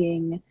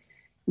seeing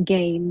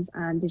games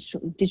and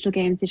digital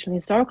games, digital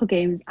historical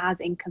games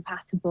as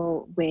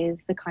incompatible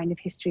with the kind of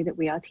history that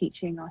we are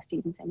teaching our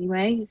students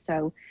anyway.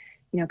 So,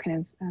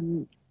 kind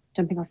of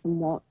jumping off from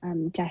what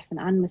Jeff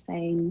and Anne were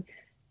saying,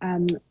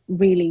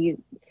 really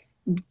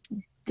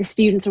the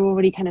students are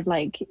already kind of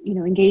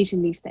engaged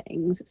in these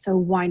things. So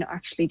why not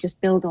actually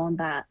just build on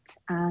that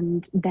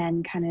and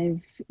then kind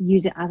of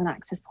use it as an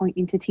access point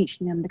into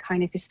teaching them the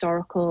kind of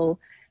historical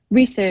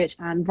research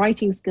and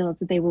writing skills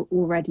that they will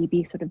already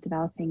be sort of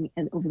developing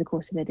over the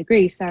course of their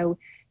degree. So,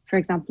 for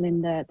example,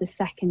 in the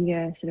second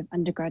year sort of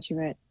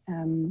undergraduate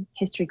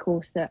history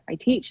course that I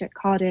teach at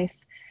Cardiff,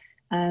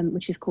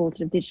 which is called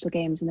sort of Digital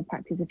Games and the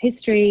Practice of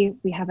History,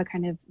 we have a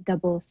kind of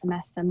double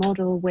semester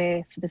model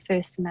where for the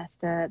first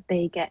semester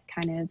they get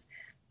kind of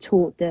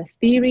taught the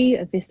theory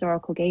of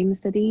historical game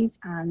studies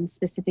and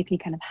specifically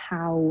kind of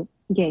how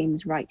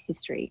games write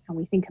history. And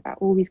we think about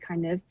all these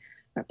kind of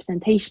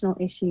representational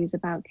issues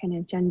about kind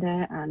of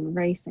gender and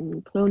race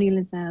and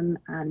colonialism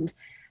and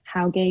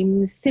how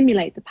games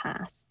simulate the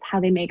past, how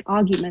they make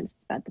arguments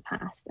about the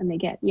past, and they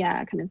get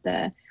kind of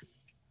the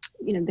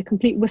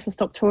complete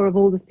whistle-stop tour of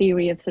all the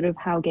theory of sort of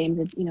how games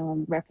are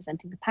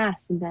representing the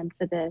past. And then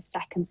for the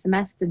second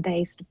semester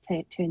they sort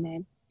of turn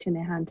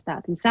their hand to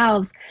that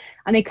themselves,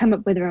 and they come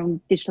up with their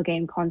own digital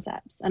game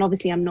concepts. And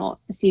obviously I'm not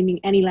assuming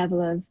any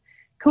level of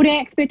coding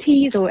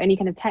expertise or any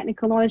kind of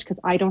technical knowledge, because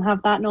I don't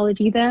have that knowledge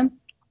either.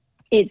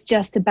 It's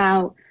just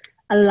about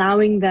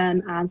allowing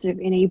them and sort of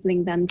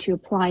enabling them to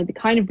apply the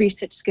kind of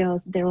research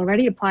skills that they're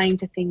already applying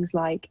to things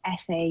like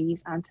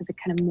essays and to the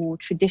kind of more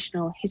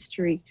traditional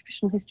history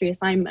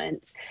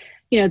assignments.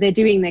 They're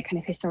doing their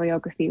kind of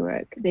historiography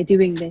work, they're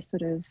doing this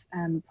sort of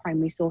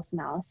primary source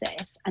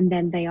analysis, and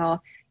then they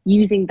are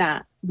using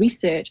that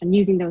research and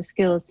using those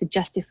skills to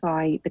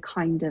justify the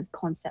kind of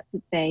concept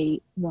that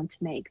they want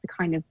to make, the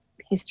kind of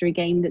history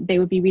game that they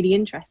would be really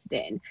interested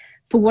in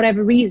for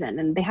whatever reason.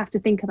 And they have to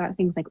think about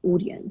things like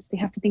audience. They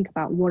have to think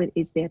about what it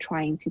is they're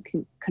trying to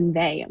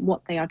convey and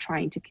what they are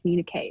trying to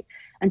communicate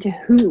and to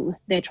who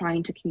they're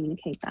trying to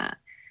communicate that.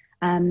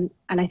 And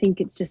I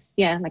think it's just,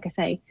 like I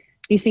say,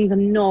 these things are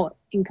not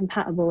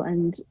incompatible.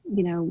 And,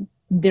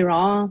 there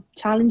are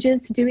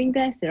challenges to doing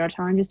this. There are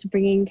challenges to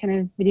bringing kind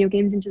of video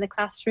games into the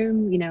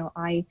classroom.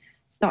 I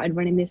started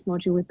running this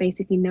module with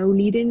basically no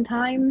lead-in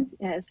time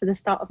for the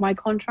start of my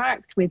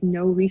contract, with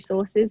no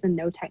resources and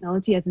no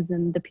technology other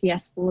than the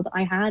PS4 that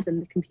I had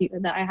and the computer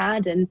that I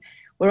had. And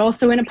we're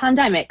also in a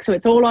pandemic, so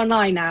it's all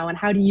online now. And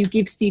how do you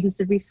give students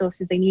the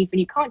resources they need when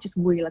you can't just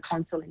wheel a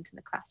console into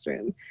the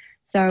classroom?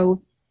 So,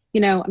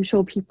 I'm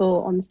sure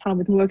people on this panel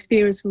with more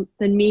experience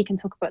than me can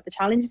talk about the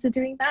challenges of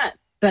doing that.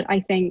 But I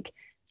think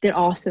there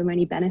are so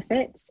many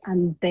benefits,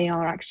 and they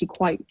are actually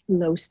quite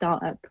low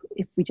startup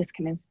if we just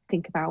kind of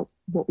think about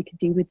what we could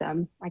do with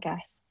them, I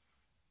guess.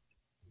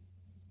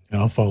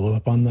 I'll follow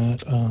up on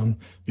that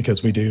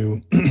because we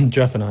do,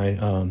 Jeff and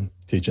I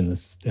teach in the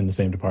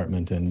same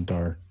department, and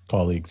our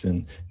colleagues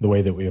in the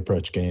way that we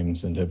approach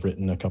games, and have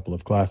written a couple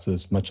of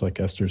classes, much like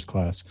Esther's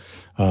class,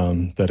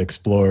 that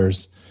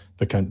explores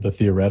the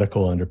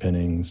theoretical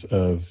underpinnings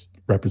of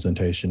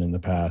representation in the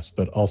past,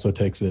 but also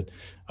takes it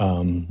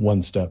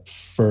one step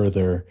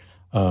further.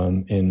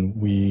 And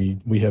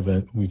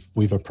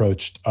we've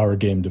approached our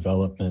game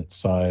development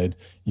side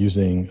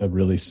using a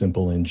really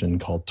simple engine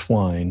called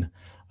Twine,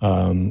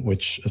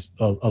 which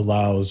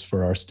allows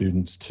for our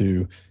students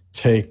to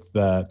take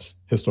that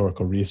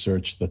historical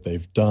research that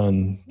they've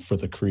done for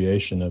the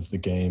creation of the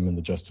game and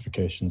the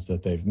justifications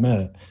that they've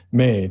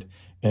made,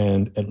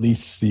 and at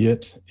least see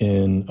it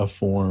in a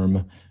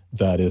form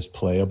that is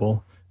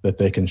playable, that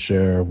they can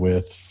share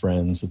with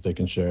friends, that they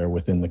can share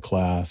within the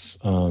class,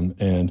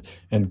 and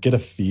get a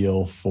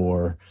feel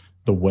for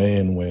the way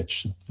in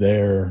which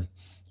their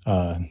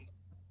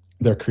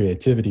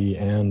creativity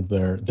and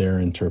their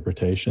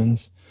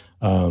interpretations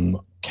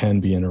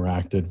can be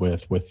interacted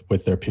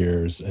with their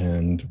peers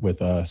and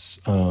with us.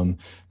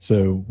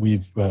 So we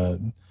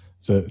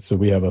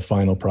have a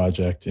final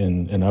project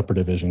in an upper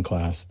division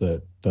class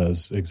that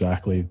does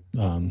exactly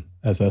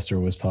as Esther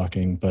was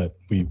talking, but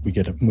we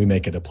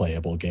make it a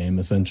playable game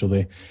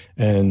essentially.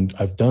 And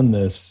I've done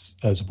this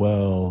as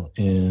well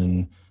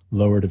in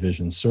lower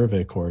division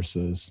survey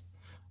courses,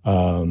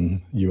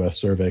 U.S.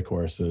 survey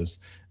courses,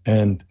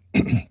 and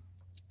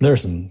there are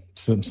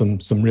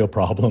some real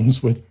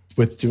problems with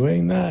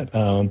doing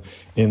that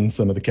in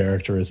some of the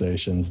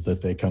characterizations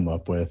that they come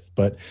up with.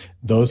 But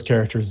those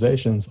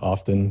characterizations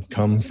often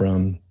come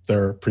from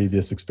their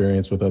previous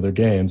experience with other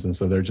games, and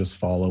so they're just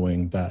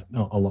following that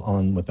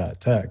on with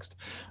that text.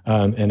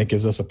 And it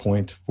gives us a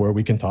point where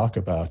we can talk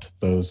about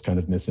those kind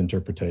of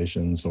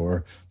misinterpretations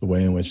or the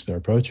way in which they're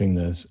approaching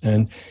this.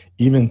 And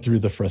even through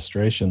the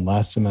frustration,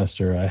 last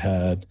semester I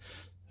had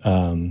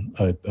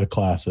a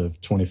class of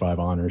 25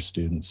 honors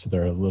students. So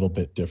they're a little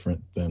bit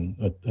different than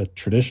a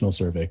traditional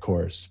survey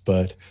course,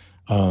 but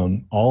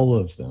all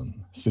of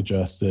them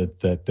suggested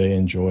that they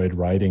enjoyed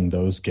writing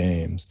those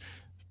games,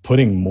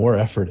 putting more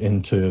effort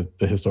into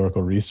the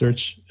historical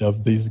research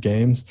of these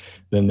games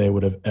than they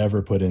would have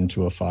ever put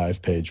into a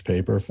 5-page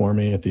paper for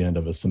me at the end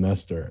of a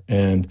semester.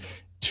 And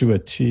to a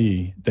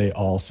T, they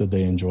all said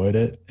they enjoyed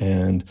it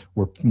and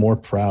were more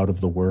proud of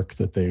the work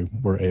that they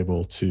were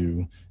able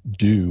to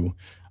do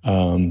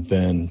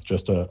than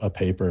just a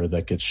paper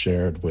that gets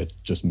shared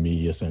with just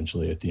me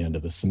essentially at the end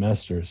of the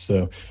semester.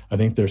 So I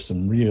think there's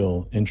some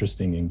real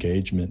interesting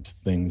engagement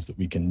things that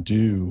we can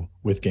do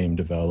with game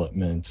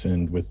development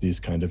and with these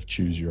kind of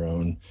choose your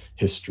own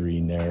history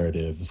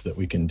narratives that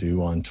we can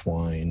do on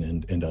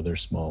Twine and other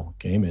small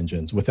game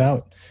engines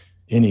without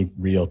any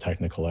real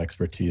technical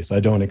expertise.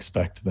 I don't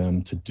expect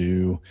them to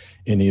do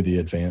any of the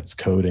advanced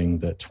coding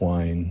that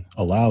Twine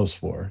allows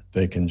for.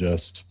 They can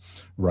just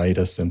write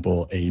a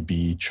simple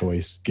A/B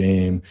choice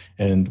game,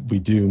 and we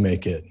do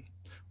make it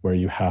where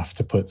you have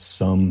to put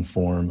some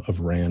form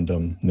of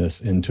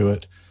randomness into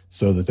it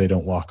so that they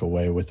don't walk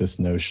away with this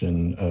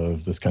notion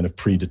of this kind of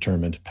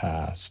predetermined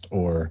past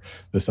or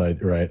this,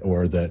 right,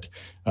 or that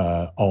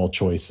all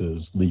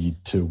choices lead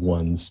to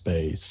one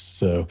space.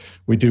 So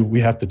we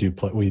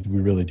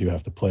really do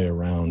have to play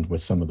around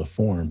with some of the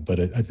form, but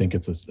I think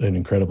it's an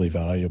incredibly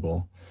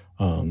valuable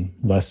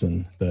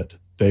lesson that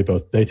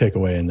they take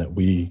away, and that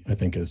we, I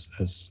think, as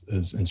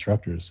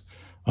instructors,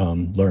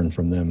 learn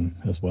from them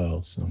as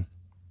well. So.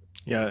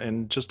 Yeah,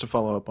 and just to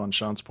follow up on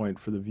Sean's point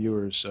for the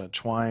viewers,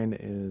 Twine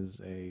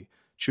is a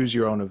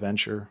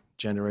choose-your-own-adventure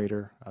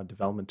generator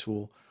development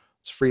tool.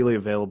 It's freely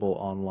available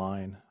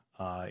online.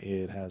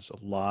 It has a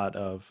lot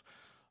of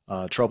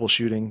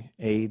troubleshooting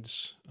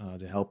aids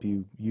to help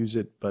you use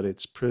it, but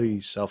it's pretty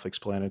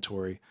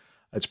self-explanatory.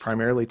 It's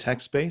primarily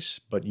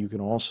text-based, but you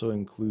can also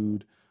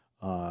include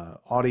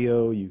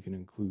audio, you can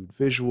include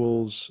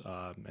visuals,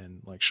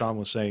 and like Sean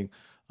was saying,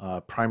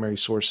 primary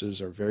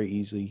sources are very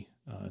easy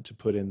to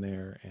put in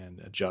there and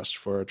adjust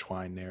for a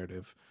Twine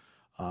narrative.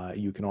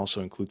 You can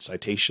also include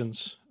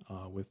citations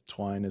with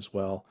Twine as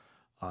well.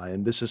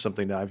 And this is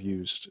something that I've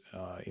used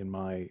in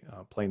my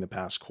Playing the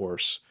Past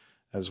course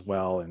as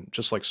well. And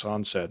just like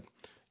Sean said,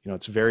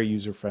 it's very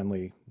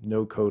user-friendly,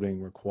 no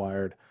coding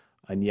required,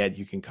 and yet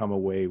you can come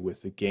away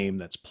with a game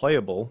that's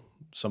playable,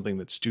 something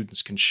that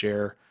students can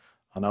share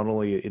not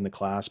only in the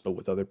class but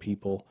with other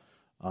people.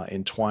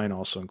 And Twine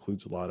also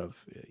includes a lot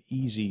of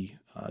easy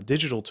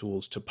digital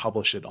tools to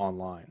publish it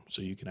online.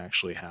 So you can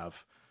actually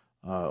have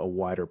a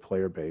wider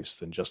player base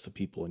than just the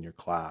people in your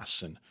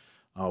class. And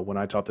when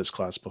I taught this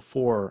class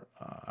before,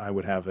 I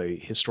would have a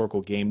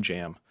historical game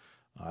jam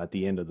at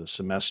the end of the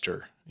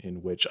semester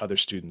in which other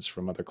students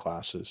from other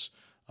classes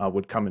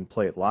would come and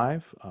play it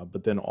live.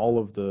 But then all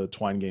of the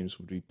Twine games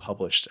would be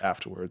published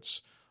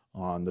afterwards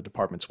on the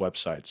department's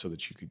website so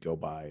that you could go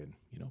by and,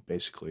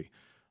 basically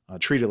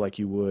treat it like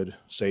you would,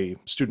 say,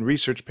 student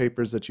research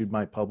papers that you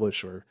might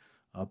publish or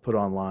put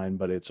online,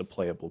 but it's a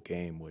playable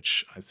game,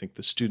 which I think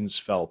the students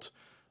felt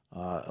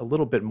a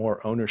little bit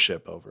more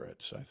ownership over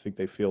it. So I think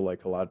they feel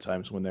like a lot of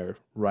times when they're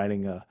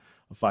writing a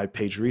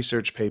 5-page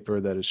research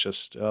paper that is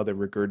just they're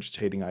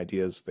regurgitating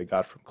ideas they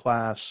got from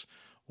class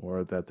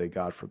or that they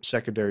got from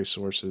secondary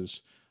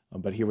sources.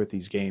 But here with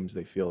these games,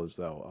 they feel as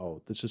though,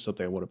 oh, this is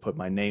something I want to put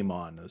my name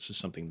on. This is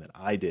something that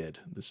I did.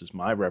 This is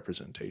my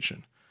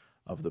representation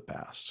of the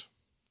past.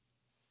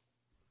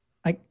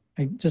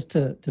 I just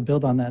to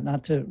build on that,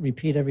 not to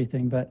repeat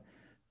everything, but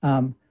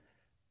I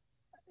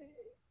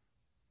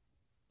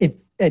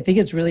think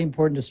it's really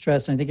important to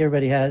stress, and I think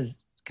everybody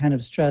has kind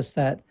of stressed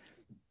that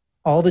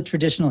all the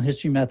traditional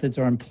history methods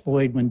are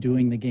employed when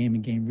doing the game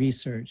and game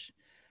research.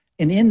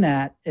 And in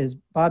that, as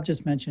Bob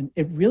just mentioned,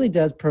 it really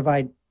does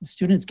provide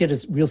students get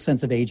a real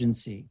sense of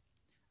agency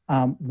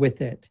with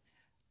it.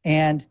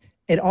 And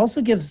it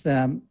also gives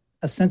them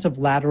a sense of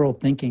lateral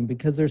thinking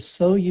because they're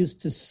so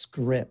used to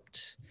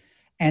script.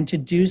 And to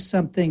do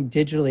something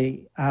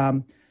digitally,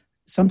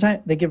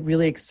 sometimes they get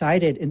really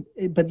excited,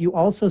 but you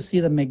also see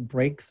them make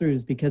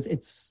breakthroughs because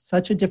it's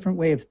such a different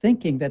way of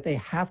thinking that they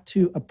have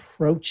to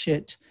approach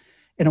it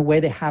in a way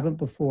they haven't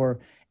before.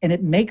 And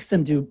it makes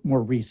them do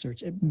more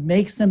research. It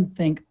makes them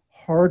think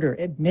harder.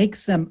 It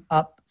makes them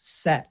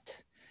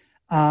upset,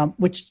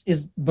 which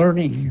is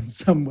learning in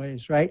some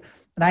ways, right?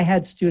 And I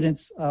had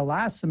students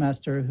last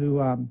semester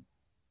who,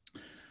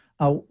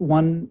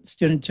 one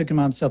student took him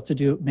on himself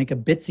to make a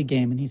Bitsy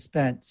game, and he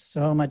spent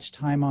so much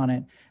time on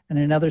it. And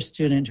another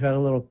student who had a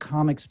little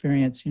comm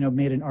experience,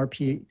 made an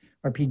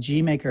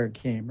RPG Maker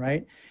game,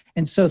 right?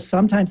 And so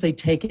sometimes they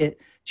take it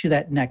to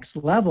that next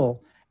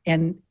level,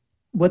 and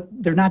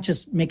they're not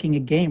just making a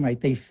game, right?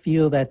 They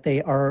feel that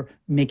they are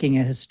making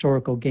a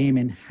historical game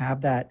and have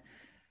that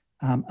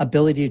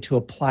ability to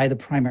apply the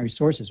primary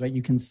sources, right?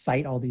 You can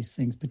cite all these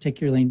things,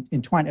 particularly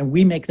in Twine, and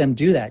we make them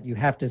do that. You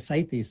have to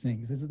cite these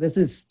things. This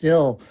is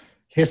still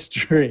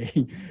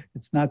history.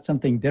 It's not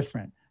something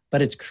different,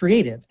 but it's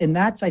creative. And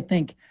that's, I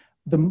think,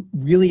 the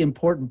really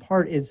important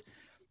part is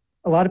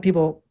a lot of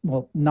people,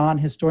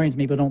 non-historians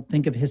maybe don't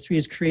think of history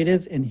as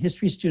creative, and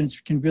history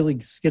students can really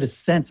get a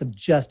sense of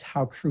just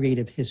how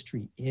creative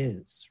history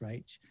is,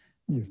 right?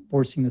 You're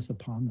forcing this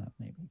upon them,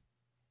 maybe.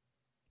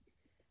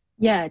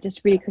 Yeah,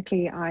 just really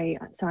quickly,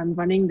 I'm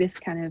running this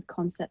kind of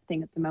concept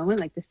thing at the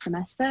moment, like this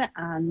semester,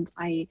 and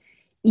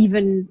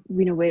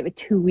we're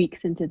 2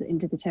 weeks into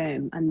the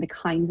term, and the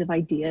kinds of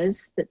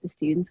ideas that the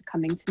students are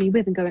coming to me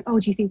with and going, oh,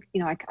 do you think,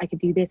 I could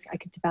do this, I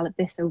could develop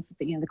this over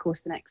the course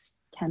of the next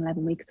 10,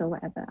 11 weeks or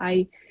whatever.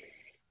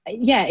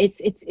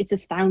 It's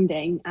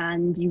astounding,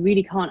 and you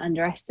really can't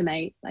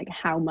underestimate like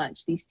how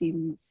much these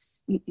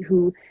students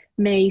who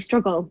may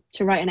struggle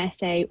to write an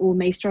essay or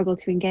may struggle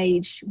to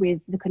engage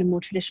with the kind of more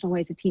traditional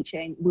ways of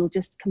teaching will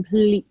just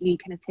completely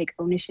kind of take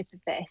ownership of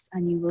this,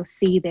 and you will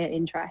see their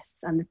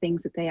interests and the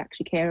things that they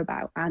actually care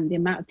about and the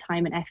amount of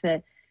time and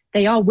effort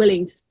they are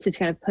willing to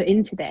kind of put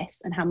into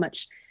this, and how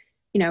much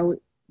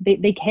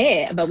they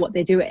care about what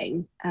they're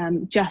doing,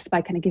 just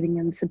by kind of giving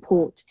them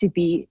support to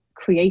be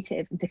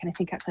creative and to kind of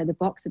think outside the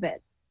box a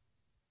bit.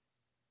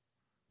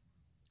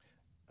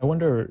 I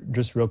wonder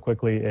just real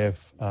quickly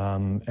if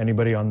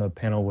anybody on the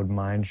panel would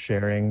mind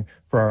sharing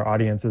for our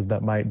audiences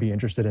that might be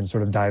interested in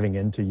sort of diving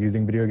into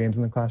using video games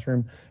in the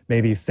classroom,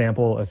 maybe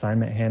sample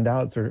assignment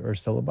handouts or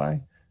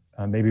syllabi.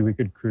 Maybe we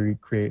could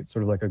create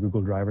sort of like a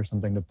Google Drive or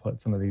something to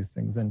put some of these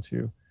things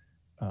into.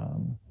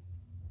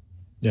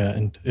 Yeah,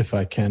 and if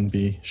I can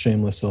be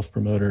shameless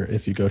self-promoter,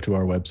 if you go to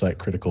our website,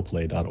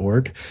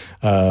 criticalplay.org,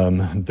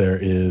 there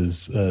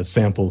is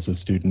samples of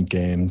student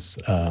games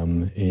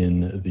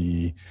in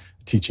the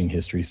teaching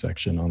history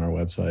section on our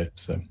website.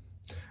 So,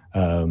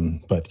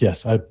 but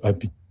yes, I'd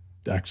be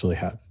actually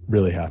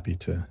really happy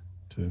to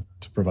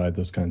provide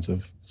those kinds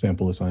of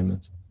sample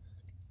assignments.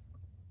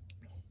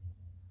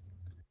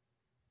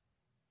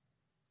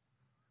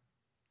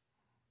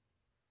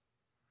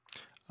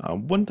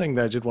 One thing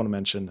that I did want to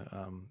mention,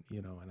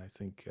 and I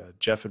think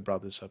Jeff had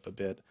brought this up a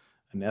bit,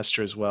 and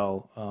Esther as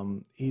well.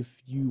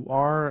 If you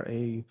are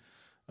a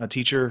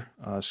teacher,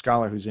 a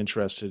scholar who's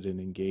interested in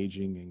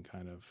engaging in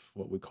kind of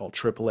what we call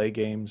AAA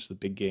games, the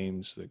big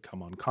games that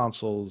come on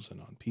consoles and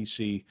on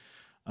PC,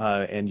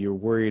 and you're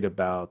worried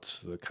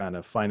about the kind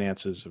of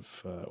finances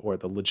of or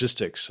the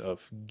logistics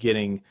of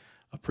getting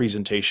a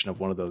presentation of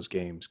one of those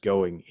games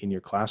going in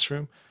your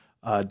classroom,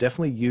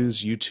 definitely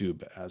use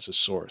YouTube as a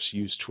source,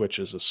 use Twitch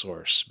as a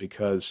source,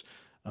 because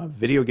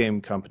video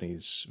game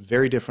companies,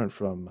 very different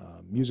from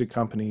music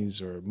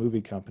companies or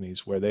movie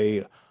companies, where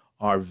they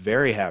are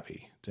very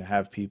happy to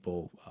have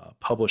people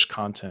publish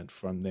content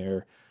from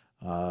their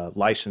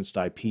licensed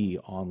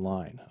IP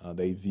online.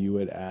 They view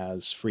it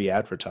as free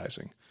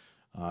advertising.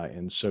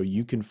 And so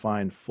you can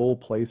find full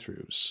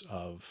playthroughs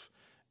of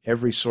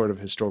every sort of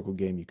historical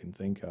game you can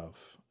think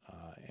of.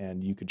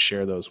 And you could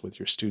share those with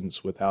your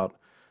students without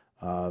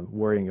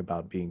worrying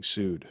about being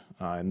sued.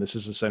 And this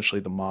is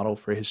essentially the model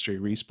for History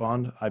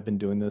Respawned. I've been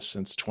doing this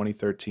since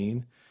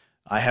 2013.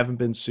 I haven't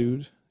been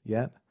sued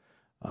yet.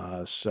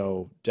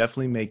 So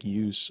definitely make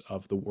use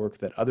of the work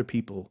that other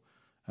people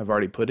have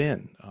already put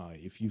in.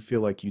 If you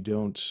feel like you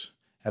don't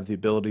have the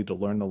ability to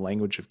learn the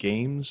language of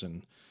games,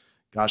 and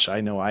gosh,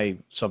 I know I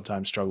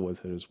sometimes struggle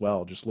with it as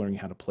well, just learning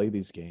how to play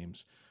these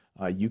games,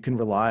 you can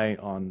rely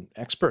on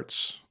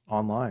experts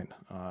online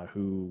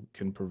who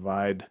can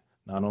provide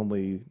not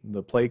only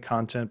the play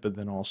content, but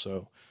then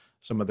also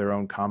some of their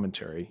own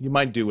commentary. You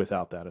might do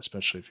without that,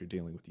 especially if you're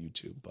dealing with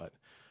YouTube, but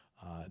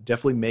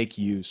definitely make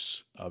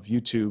use of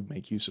YouTube,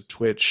 make use of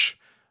Twitch,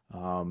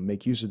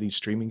 make use of these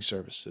streaming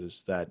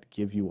services that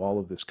give you all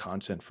of this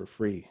content for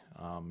free.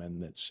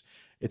 And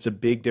it's a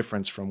big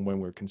difference from when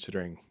we're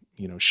considering,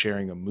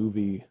 sharing a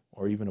movie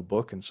or even a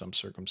book in some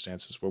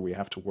circumstances where we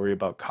have to worry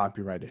about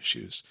copyright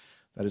issues.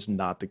 That is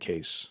not the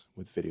case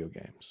with video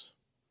games.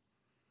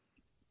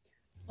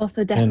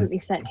 Also, definitely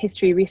set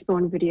History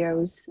Respawn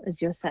videos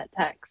as your set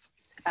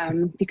texts,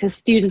 because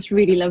students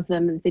really love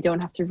them and they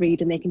don't have to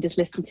read, and they can just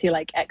listen to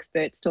like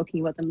experts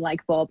talking about them,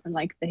 like Bob and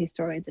like the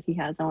historians that he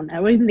has on,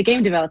 or even the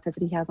game developers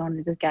that he has on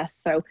as his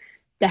guests. So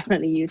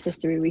definitely use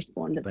History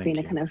Respawn. That's been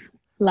a kind of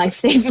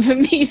lifesaver for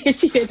me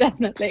this year,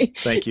 definitely.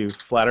 Thank you.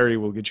 Flattery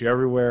will get you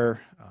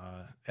everywhere.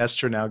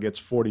 Esther now gets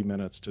 40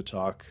 minutes to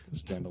talk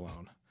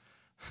standalone.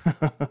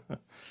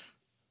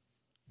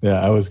 Yeah,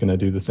 I was going to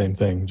do the same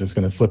thing. Just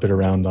going to flip it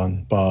around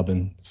on Bob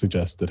and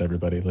suggest that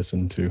everybody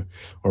listen to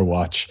or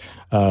watch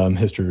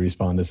History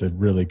Respawned is a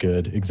really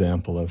good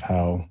example of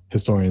how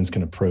historians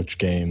can approach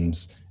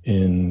games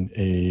in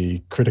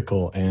a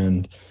critical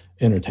and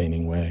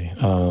entertaining way.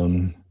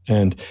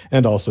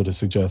 And also to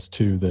suggest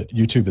too that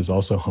YouTube is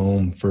also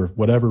home for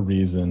whatever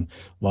reason.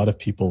 A lot of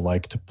people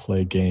like to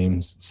play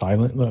games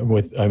silently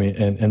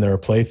and there are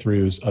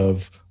playthroughs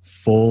of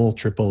full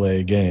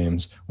AAA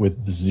games with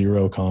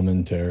zero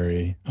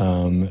commentary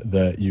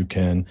that you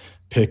can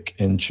pick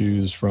and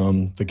choose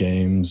from the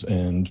games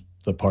and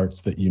the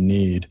parts that you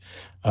need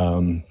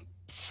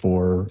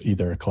for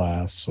either a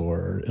class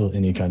or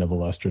any kind of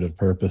illustrative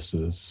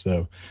purposes.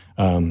 So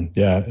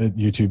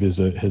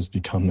YouTube has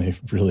become a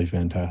really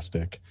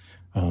fantastic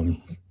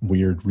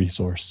weird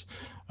resource.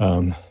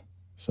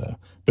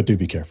 But do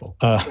be careful.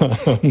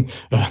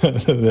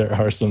 There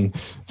are some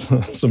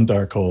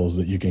dark holes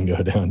that you can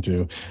go down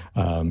to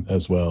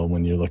as well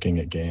when you're looking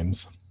at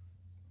games.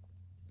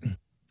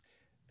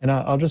 And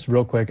I'll just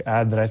real quick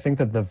add that I think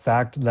that the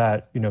fact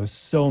that,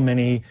 so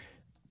many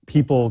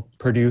people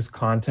produce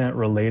content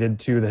related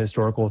to the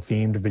historical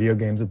themed video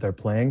games that they're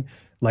playing,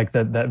 like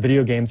that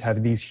video games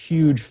have these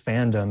huge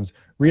fandoms,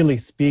 really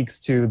speaks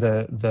to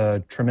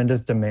the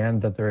tremendous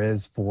demand that there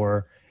is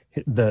for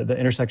the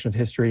intersection of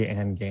history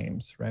and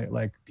games, right?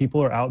 Like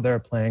people are out there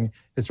playing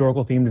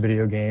historical themed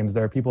video games.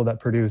 There are people that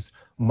produce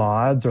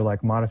mods or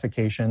like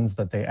modifications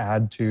that they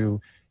add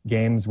to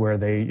games where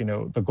they,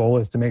 the goal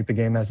is to make the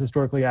game as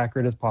historically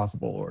accurate as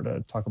possible, or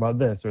to talk about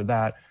this or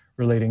that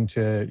relating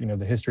to,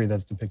 the history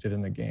that's depicted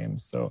in the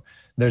games. So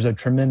there's a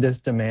tremendous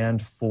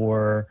demand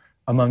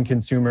among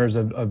consumers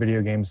of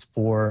video games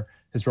for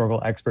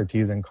historical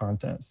expertise and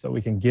content. So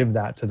we can give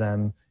that to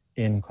them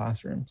in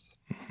classrooms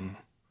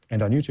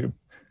and on YouTube.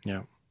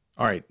 Yeah.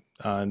 All right.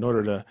 In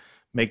order to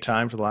make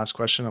time for the last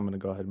question, I'm going to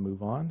go ahead and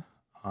move on.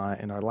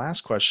 And our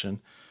last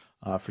question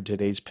for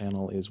today's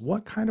panel is,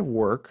 what kind of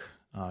work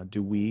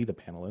do we, the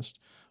panelists,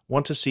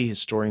 want to see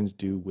historians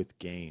do with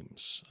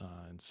games?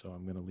 And so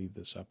I'm going to leave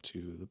this up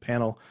to the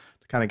panel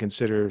to kind of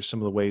consider some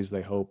of the ways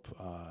they hope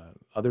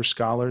other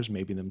scholars,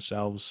 maybe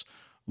themselves,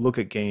 look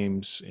at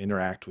games,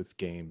 interact with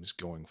games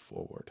going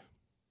forward.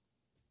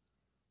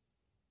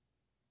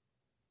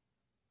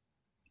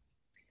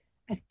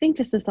 I think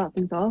just to start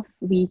things off,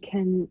 we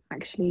can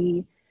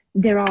actually,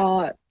 there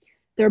are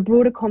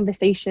broader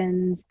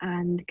conversations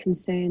and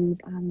concerns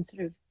and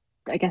sort of,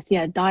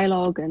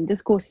 dialogue and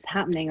discourses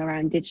happening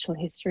around digital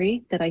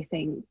history that I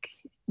think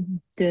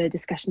the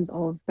discussions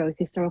of both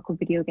historical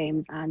video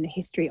games and the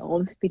history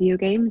of video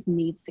games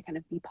needs to kind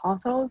of be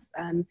part of.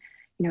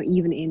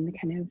 Even in the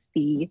kind of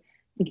I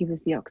think it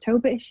was the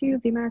October issue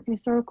of the American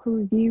Historical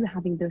Review,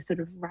 having the sort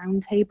of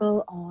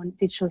roundtable on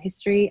digital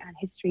history and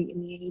history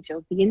in the age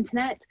of the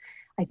internet.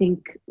 I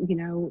think,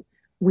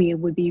 we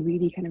would be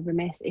really kind of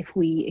remiss if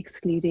we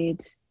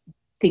excluded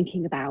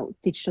thinking about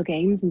digital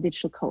games and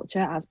digital culture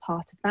as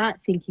part of that,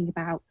 thinking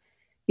about,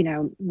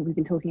 we've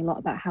been talking a lot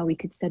about how we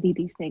could study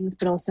these things,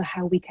 but also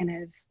how we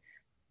kind of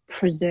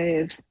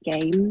preserve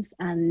games.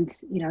 And,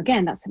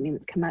 again, that's something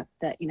that's come up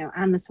that,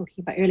 Anne was talking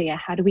about earlier.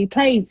 How do we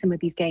play some of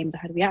these games, or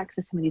how do we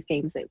access some of these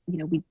games that,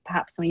 we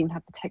perhaps don't even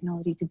have the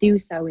technology to do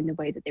so in the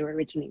way that they were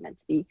originally meant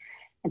to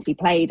be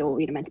played or,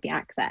 meant to be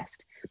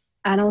accessed?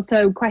 And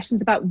also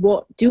questions about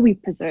what do we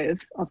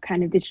preserve of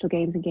kind of digital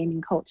games and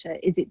gaming culture?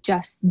 Is it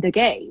just the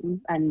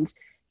game? And,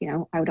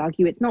 I would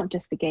argue it's not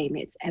just the game,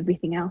 it's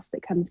everything else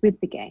that comes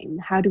with the game.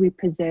 How do we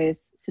preserve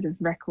sort of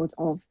records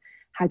of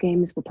how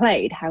games were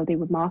played, how they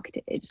were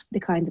marketed, the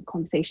kinds of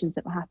conversations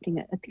that were happening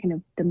at kind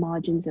of the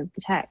margins of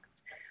the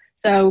text?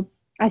 So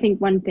I think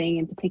one thing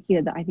in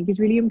particular that I think is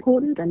really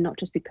important, and not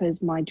just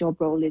because my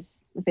job role is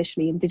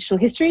officially in digital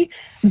history,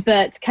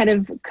 but kind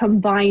of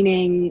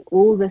combining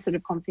all the sort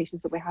of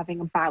conversations that we're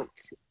having about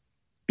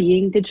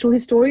being digital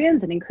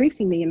historians, and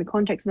increasingly in the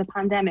context of the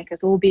pandemic,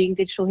 as all being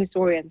digital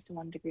historians to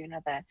one degree or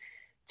another,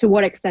 to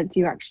what extent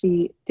do you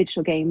actually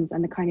digital games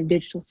and the kind of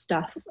digital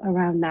stuff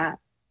around that,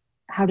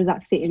 how does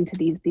that fit into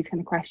these kind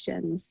of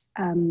questions?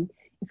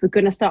 If we're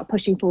going to start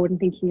pushing forward and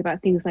thinking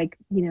about things like,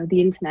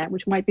 the internet,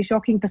 which might be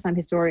shocking for some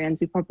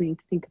historians, we probably need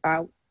to think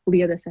about all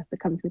the other stuff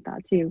that comes with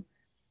that too.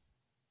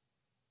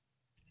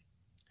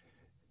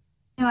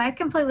 No, I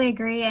completely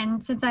agree.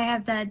 And since I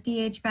have the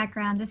DH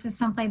background, this is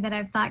something that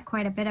I've thought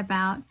quite a bit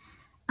about.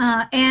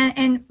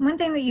 And one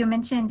thing that you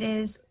mentioned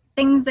is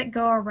things that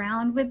go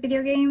around with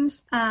video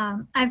games.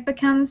 I've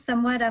become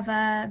somewhat of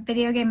a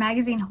video game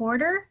magazine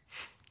hoarder.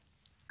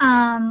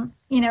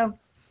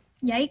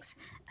 Yikes.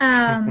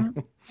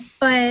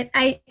 But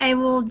I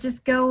will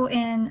just go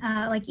in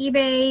like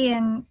eBay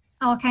and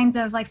all kinds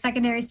of like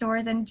secondary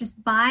stores and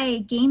just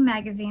buy game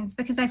magazines,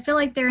 because I feel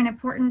like they're an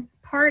important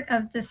part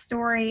of the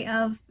story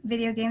of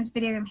video games,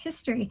 video game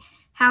history.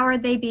 How are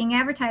they being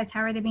advertised?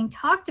 How are they being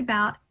talked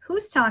about?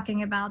 Who's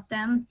talking about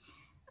them?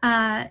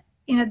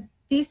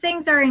 These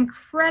things are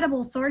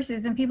incredible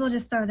sources, and people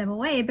just throw them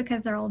away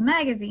because they're old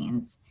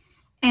magazines.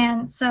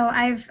 And so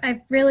I've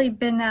really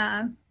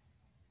been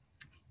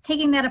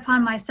taking that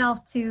upon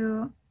myself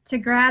to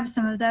grab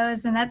some of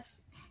those. And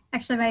that's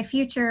actually my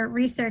future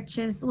research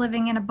is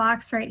living in a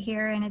box right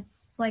here. And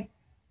it's like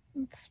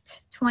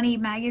 20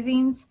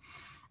 magazines,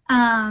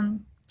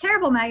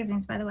 terrible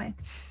magazines, by the way,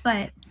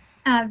 but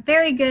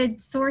very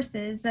good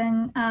sources.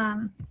 And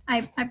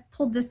I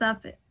pulled this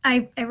up.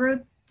 I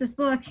wrote this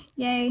book,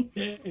 yay.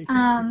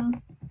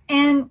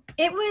 And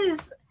it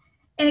was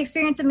an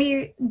experience of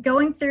me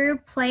going through,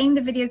 playing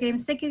the video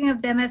games, thinking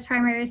of them as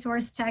primary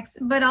source text,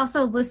 but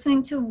also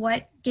listening to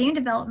what game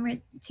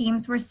development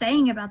teams were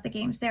saying about the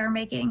games they were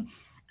making,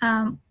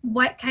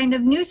 what kind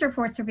of news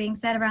reports are being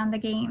said around the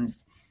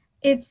games.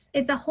 It's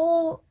a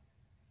whole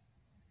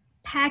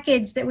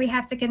package that we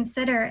have to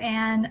consider,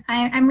 and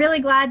I'm really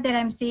glad that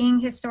I'm seeing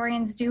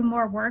historians do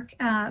more work,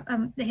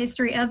 the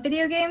history of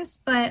video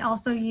games, but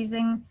also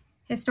using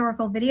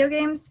historical video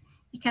games.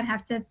 You kind of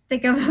have to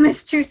think of them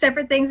as two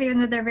separate things, even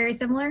though they're very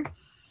similar.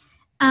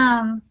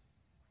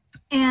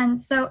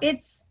 And so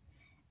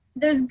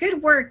there's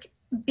good work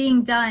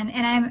being done,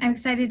 and I'm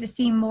excited to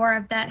see more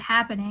of that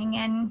happening.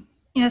 And,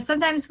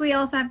 sometimes we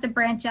also have to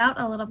branch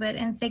out a little bit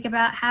and think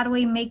about how do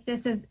we make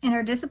this as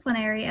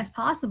interdisciplinary as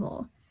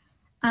possible.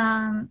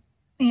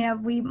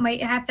 We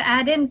might have to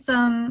add in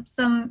some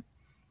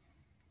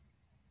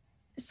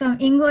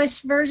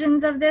English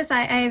versions of this.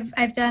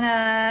 I've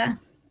done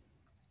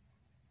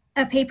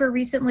a paper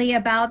recently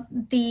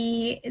about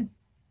the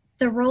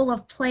role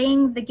of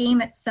playing the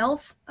game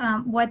itself,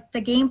 what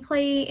the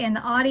gameplay and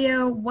the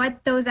audio,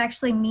 what those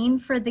actually mean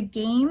for the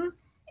game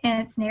and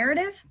its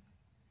narrative.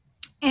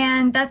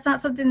 And that's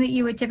not something that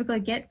you would typically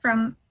get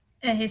from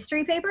a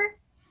history paper.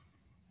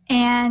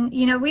 And,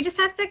 we just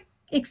have to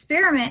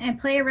experiment and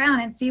play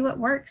around and see what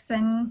works.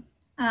 And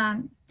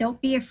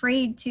don't be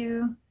afraid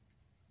to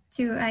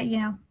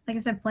like I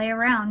said, play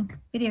around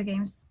video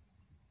games.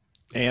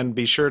 And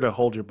be sure to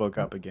hold your book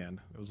up again.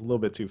 It was a little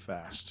bit too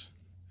fast.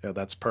 Yeah,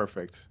 that's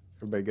perfect.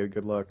 Everybody get a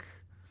good look.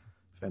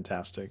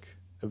 Fantastic.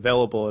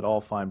 Available at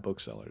all fine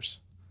booksellers.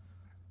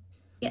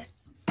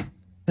 Yes.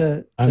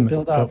 To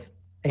build off.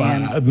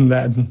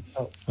 I'm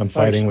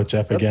fighting with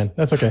Jeff again.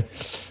 That's okay.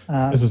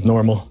 This is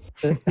normal.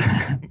 I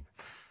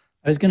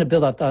was going to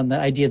build up on the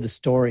idea of the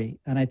story.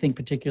 And I think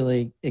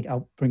particularly,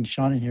 I'll bring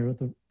Sean in here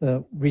with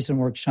the recent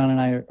work Sean and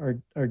I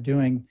are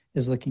doing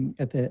is looking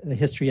at the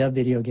history of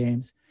video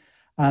games.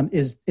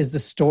 Is the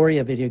story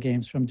of video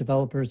games from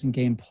developers and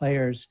game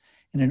players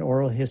in an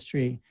oral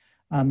history.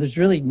 There's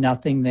really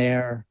nothing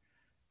there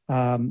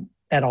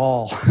at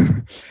all.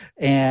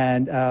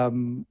 And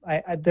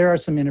there are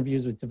some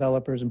interviews with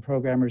developers and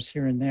programmers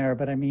here and there,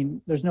 but I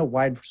mean, there's no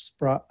wide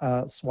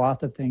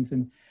swath of things.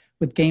 And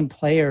with game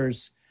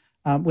players,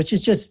 which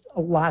is just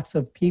lots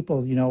of people,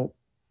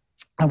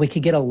 and we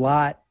could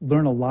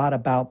learn a lot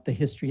about the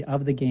history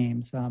of the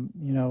games.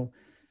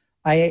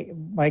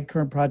 My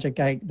current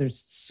project, there's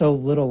so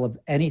little of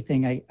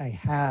anything I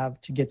have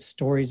to get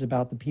stories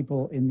about the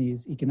people in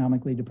these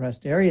economically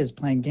depressed areas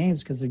playing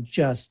games because they're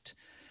just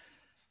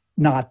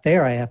not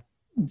there. I have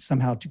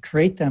somehow to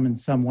create them in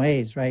some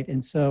ways, right?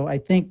 And so I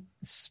think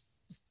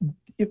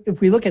if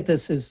we look at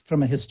this as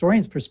from a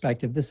historian's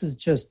perspective, this is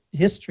just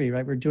history,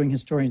 right? We're doing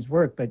historians'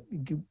 work, but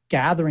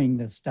gathering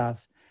this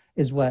stuff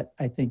is what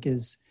I think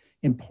is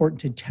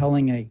important to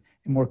telling a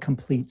more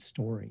complete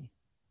story.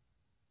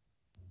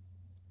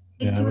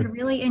 would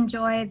really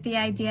enjoy the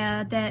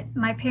idea that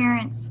my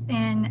parents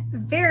in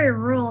very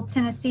rural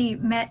Tennessee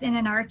met in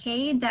an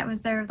arcade. That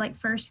was their like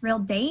first real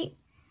date.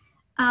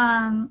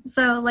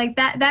 So like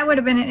that would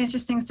have been an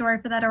interesting story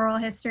for that oral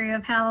history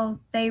of how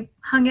they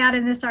hung out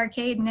in this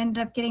arcade and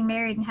ended up getting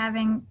married and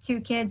having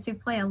 2 kids who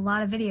play a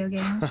lot of video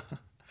games.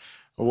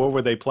 What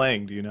were they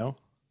playing? Do you know?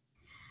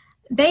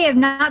 They have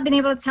not been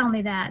able to tell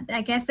me that.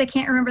 I guess they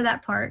can't remember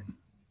that part.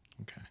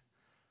 Okay.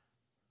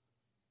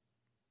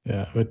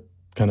 Yeah, but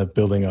kind of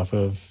building off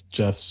of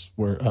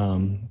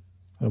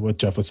what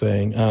Jeff was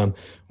saying.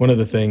 One of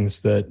the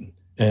things that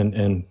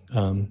and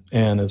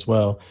Anne as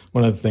well,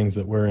 one of the things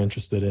that we're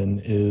interested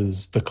in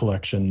is the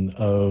collection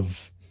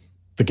of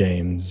the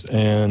games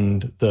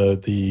and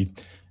the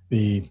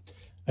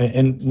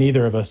and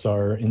neither of us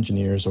are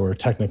engineers or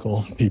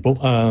technical people,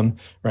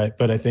 right?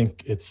 But I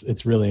think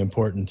it's really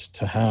important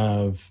to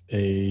have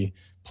a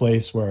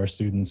place where our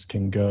students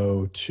can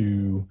go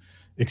to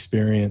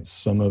experience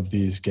some of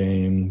these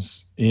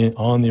games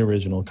on the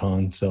original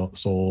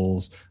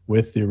consoles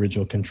with the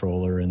original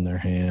controller in their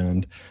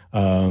hand,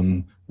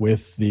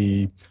 with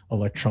the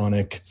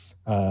electronic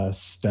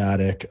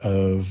static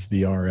of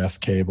the RF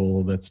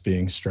cable that's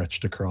being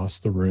stretched across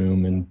the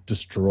room and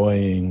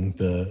destroying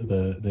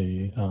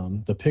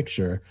the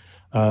picture,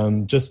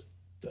 just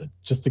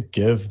to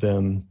give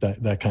them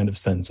that kind of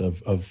sense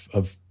of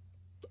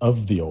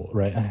the old,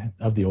 right?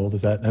 Of the old,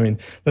 is that, I mean,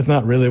 that's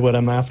not really what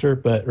I'm after,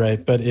 but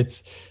right. But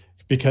it's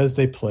because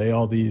they play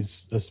all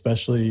these,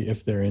 especially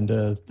if they're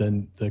into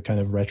the kind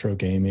of retro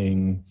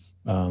gaming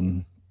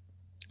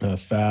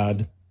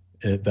fad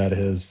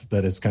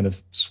that is kind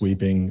of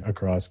sweeping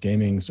across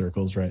gaming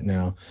circles right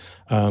now.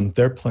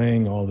 They're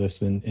playing all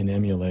this in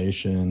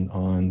emulation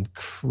on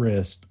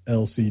crisp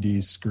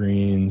LCD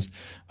screens,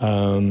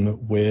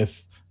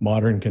 with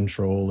modern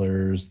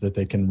controllers that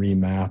they can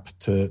remap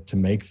to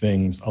make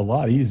things a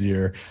lot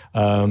easier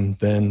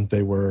than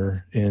they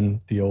were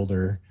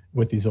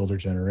with these older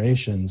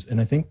generations.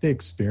 And I think the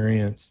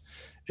experience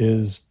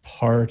is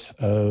part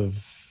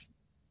of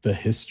the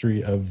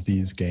history of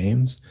these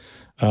games.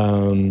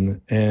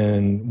 And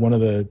one of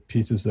the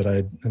pieces that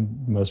I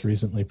most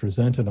recently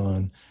presented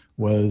on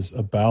was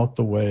about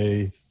the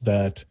way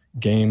that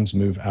games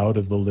move out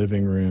of the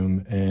living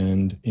room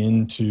and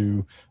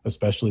into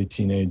especially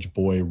teenage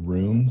boy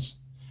rooms,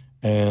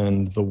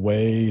 and the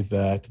way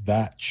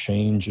that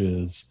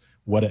changes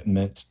what it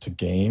meant to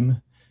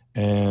game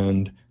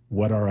and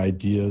what our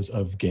ideas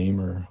of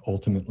gamer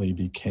ultimately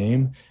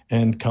became.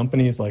 And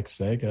companies like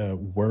Sega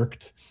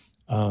worked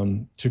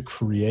to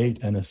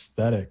create an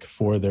aesthetic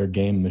for their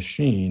game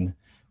machine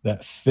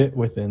that fit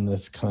within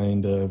this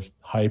kind of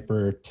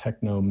hyper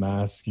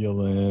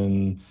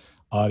techno-masculine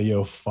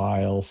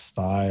audiophile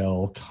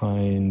style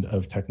kind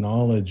of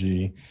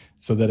technology,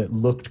 so that it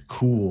looked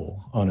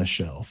cool on a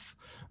shelf.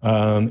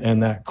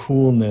 And that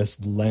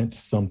coolness lent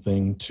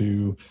something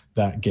to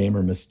that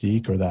gamer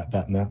mystique, or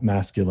that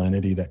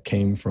masculinity that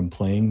came from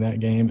playing that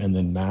game and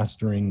then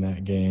mastering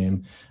that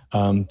game,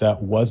 that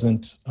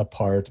wasn't a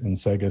part, in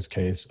Sega's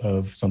case,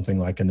 of something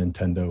like a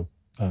Nintendo,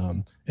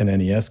 an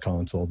NES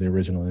console, the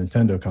original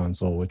Nintendo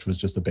console, which was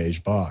just a beige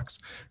box,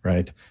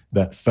 right?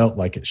 That felt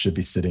like it should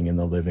be sitting in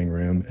the living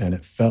room, and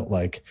it felt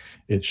like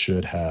it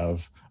should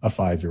have a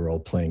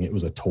 5-year-old playing. It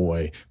was a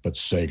toy, but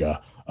Sega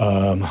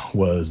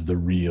was the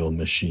real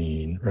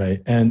machine, right?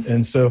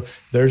 And so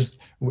there's,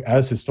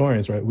 as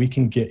historians, right, we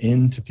can get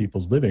into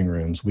people's living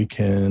rooms. We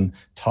can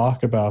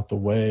talk about the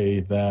way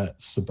that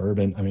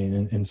suburban, I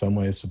mean, in some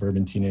ways,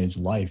 suburban teenage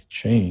life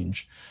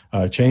changes,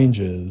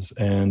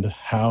 and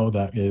how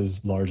that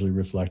is largely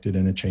reflected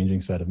in a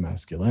changing set of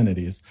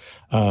masculinities.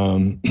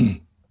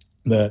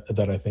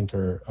 That I think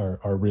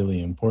are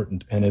really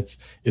important, and it's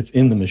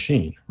in the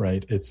machine,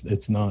 right? It's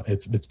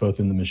both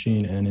in the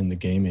machine and in the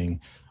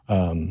gaming,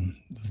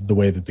 the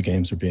way that the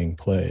games are being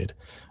played.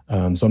 So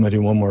I'm gonna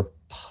do one more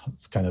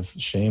kind of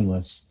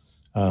shameless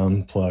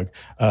plug.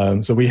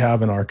 So we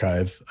have an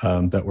archive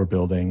that we're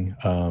building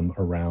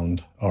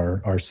around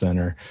our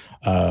center,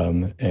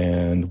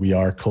 and we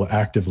are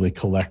actively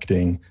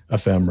collecting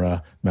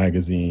ephemera,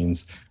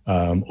 magazines,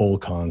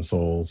 old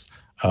consoles.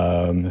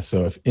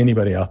 So if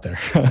anybody out there,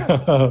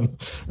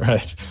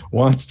 right,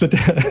 wants to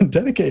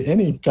dedicate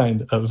any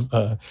kind of,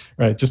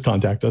 right, just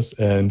contact us,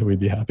 and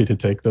we'd be happy to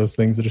take those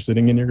things that are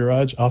sitting in your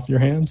garage off your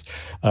hands,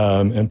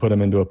 and put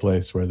them into a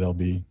place where they'll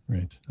be,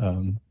 right,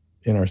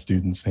 in our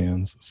students'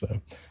 hands,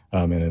 so,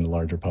 and in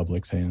larger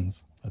public's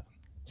hands.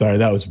 Sorry,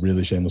 that was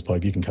really shameless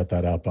plug. You can cut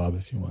that out, Bob,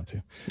 if you want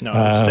to. No,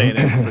 it's staying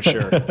in for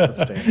sure.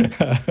 It's staying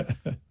in.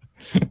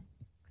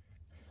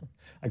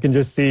 I can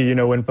just see,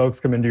 when folks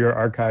come into your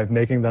archive,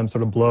 making them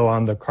sort of blow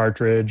on the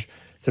cartridge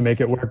to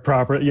make it work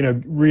properly,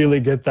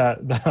 really get that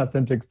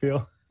authentic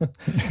feel. We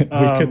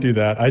could do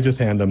that. I just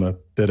hand them a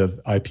bit of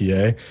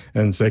IPA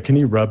and say, can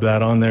you rub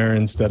that on there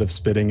instead of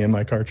spitting in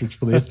my cartridge,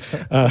 please?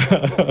 I'll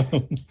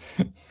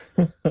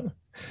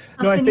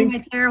send you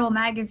my terrible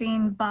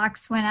magazine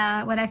box when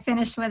I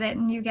finish with it,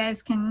 and you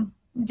guys can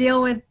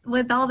deal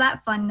with all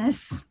that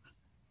funness.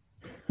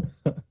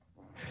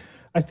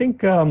 I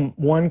think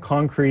one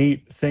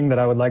concrete thing that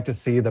I would like to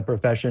see the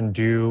profession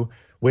do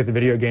with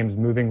video games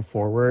moving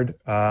forward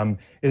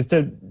is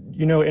to,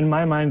 in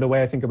my mind, the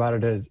way I think about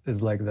it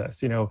is like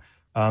this.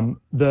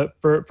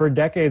 For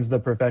decades, the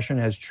profession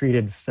has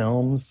treated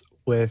films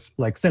with,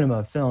 like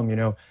cinema,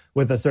 film,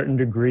 with a certain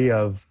degree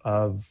of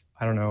I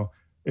don't know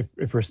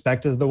if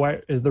respect is the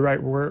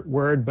right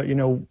word, but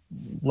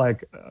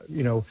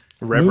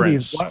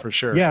reverence, movies, for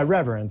sure. Yeah,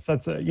 reverence.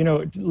 That's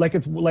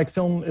it's like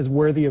film is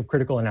worthy of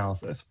critical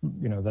analysis.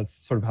 That's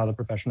sort of how the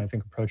profession, I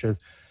think,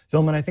 approaches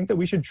film, and I think that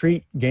we should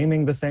treat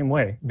gaming the same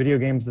way, video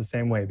games the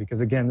same way,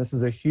 because again, this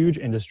is a huge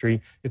industry.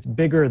 It's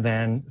bigger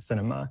than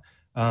cinema,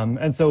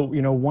 and so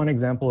one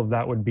example of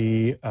that would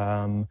be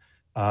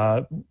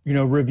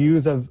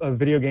reviews of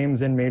video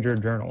games in major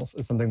journals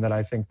is something that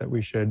I think that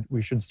we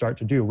should start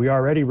to do. We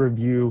already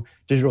review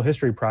digital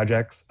history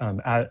projects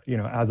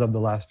as of the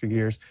last few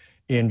years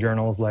in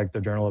journals like the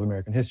Journal of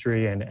American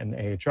History and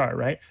AHR,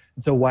 right?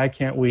 And so why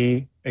can't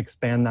we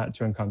expand that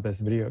to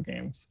encompass video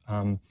games?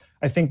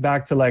 I think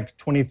back to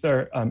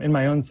in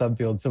my own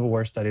subfield, Civil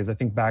War Studies, I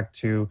think back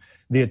to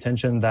the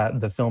attention that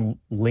the film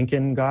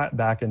Lincoln got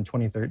back in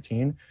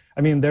 2013.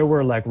 I mean, there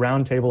were like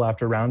roundtable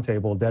after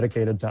roundtable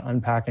dedicated to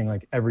unpacking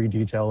like every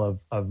detail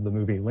of the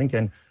movie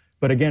Lincoln.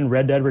 But again,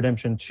 Red Dead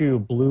Redemption 2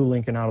 blew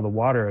Lincoln out of the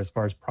water as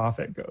far as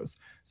profit goes.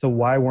 So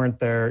why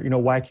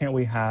can't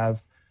we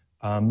have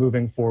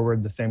moving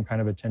forward the same kind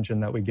of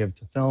attention that we give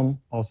to film,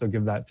 also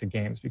give that to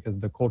games, because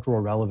the cultural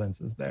relevance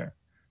is there.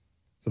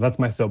 So that's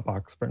my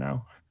soapbox for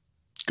now.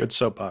 Good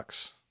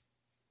soapbox.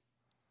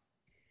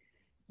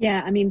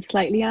 Yeah, I mean,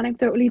 slightly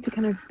anecdotally to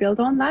kind of build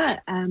on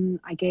that,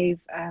 I gave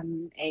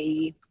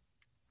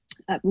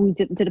we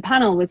did a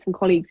panel with some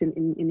colleagues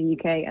in the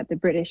UK at the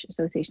British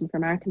Association for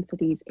American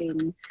Studies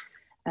in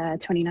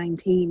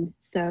 2019.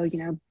 So,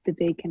 the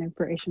big kind of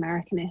British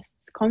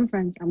Americanists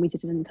conference, and we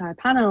did an entire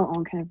panel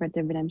on kind of Red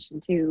Dead Redemption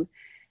 2.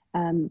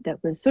 That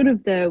was sort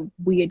of the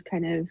weird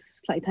kind of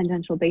slightly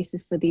tangential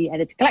basis for the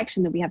edited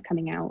collection that we have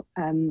coming out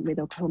with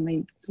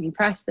Oklahoma Free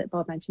Press that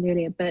Bob mentioned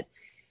earlier. But,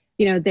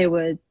 there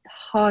were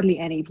hardly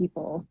any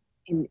people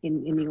in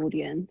the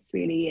audience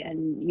really.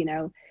 And,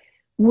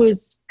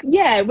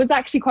 it was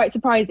actually quite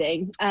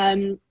surprising.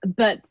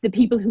 But the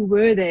people who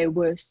were there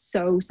were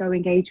so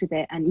engaged with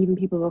it. And even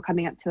people were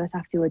coming up to us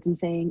afterwards and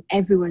saying,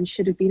 everyone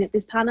should have been at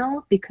this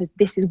panel, because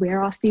this is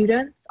where our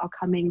students are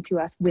coming to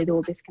us with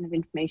all this kind of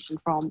information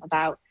from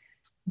about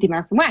the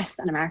American West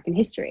and American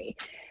history.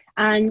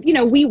 And,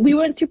 we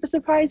weren't super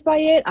surprised by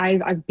it.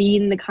 I've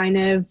been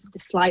the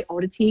slight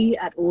oddity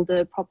at all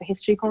the proper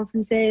history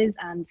conferences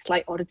and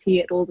slight oddity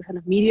at all the kind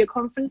of media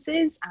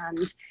conferences.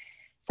 And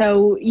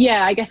so,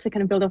 yeah, I guess to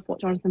kind of build off what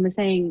Jonathan was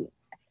saying,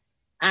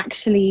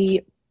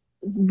 actually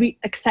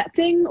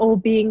accepting or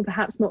being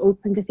perhaps more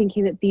open to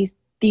thinking that these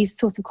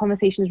sorts of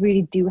conversations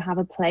really do have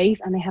a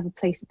place, and they have a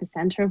place at the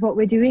center of what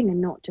we're doing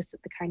and not just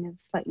at the kind of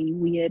slightly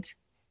weird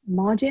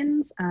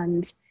margins.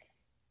 And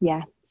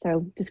yeah,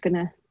 so just going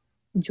to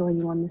join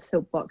you on the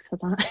soapbox for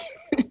that.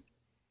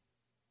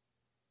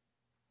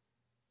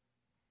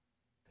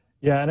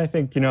 Yeah, and I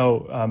think,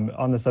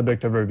 on the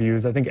subject of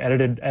reviews, I think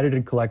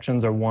edited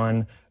collections are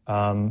one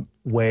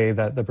way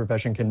that the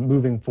profession can,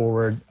 moving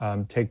forward,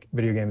 take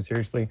video games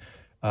seriously.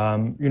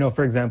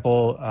 For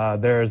example,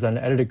 there's an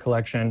edited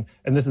collection,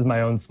 and this is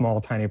my own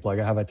small, tiny plug.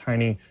 I have a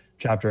tiny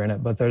chapter in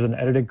it, but there's an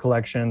edited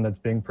collection that's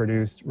being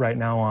produced right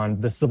now on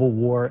the Civil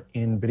War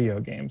in video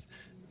games.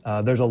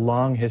 There's a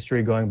long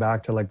history going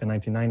back to like the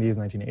 1990s,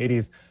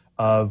 1980s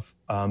of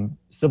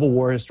Civil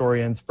War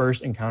historians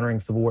first encountering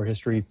Civil War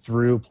history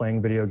through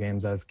playing video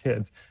games as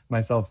kids,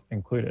 myself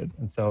included.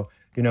 And so,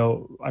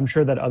 I'm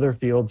sure that other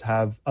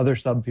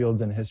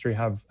subfields in history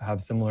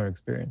have similar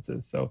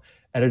experiences. So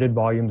edited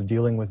volumes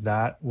dealing with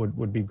that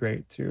would be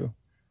great too.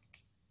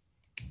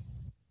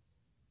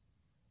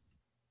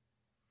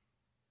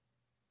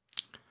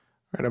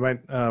 All right, I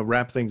might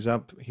wrap things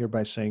up here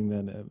by saying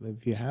that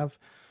if you have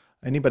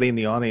anybody in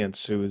the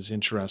audience who is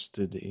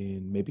interested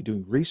in maybe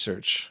doing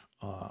research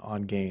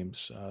on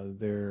games,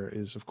 there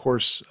is, of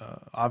course,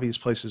 obvious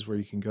places where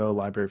you can go.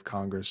 Library of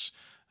Congress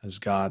has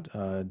got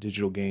a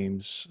digital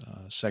games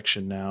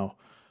section now.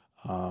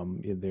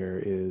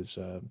 There is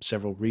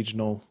several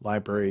regional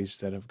libraries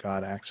that have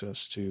got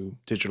access to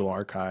digital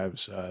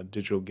archives,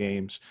 digital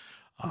games.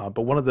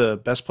 But one of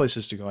the best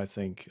places to go, I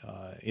think,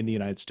 in the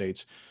United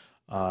States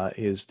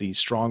is the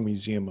Strong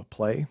Museum of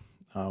Play,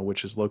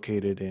 which is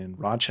located in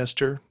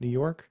Rochester, New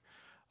York.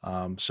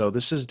 So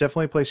this is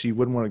definitely a place you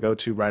wouldn't want to go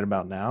to right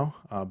about now,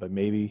 but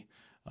maybe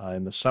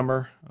in the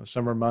summer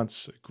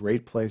months.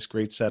 Great place,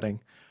 great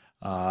setting.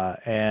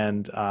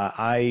 And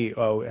I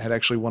had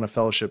actually won a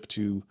fellowship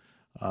to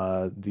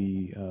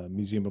the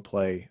Museum of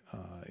Play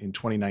in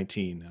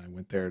 2019. I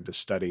went there to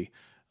study.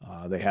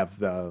 They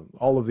have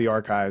all of the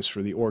archives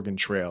for the Oregon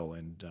Trail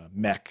and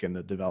MEC and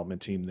the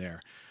development team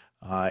there.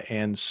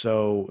 And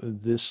so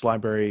this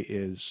library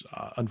is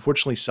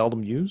unfortunately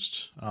seldom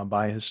used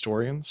by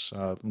historians.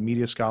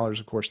 Media scholars,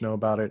 of course, know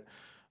about it.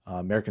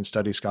 American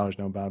Studies scholars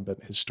know about it,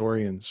 but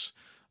historians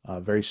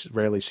very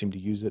rarely seem to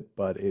use it,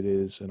 but it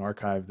is an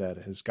archive that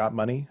has got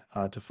money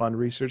to fund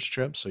research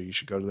trips. So you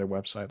should go to their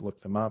website,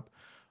 look them up.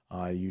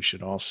 You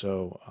should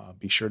also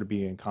be sure to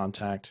be in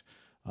contact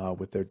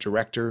with their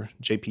director,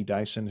 J.P.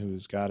 Dyson,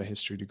 who's got a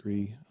history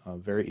degree,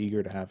 very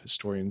eager to have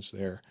historians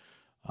there.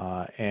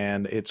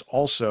 And it's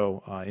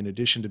also, in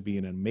addition to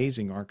being an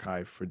amazing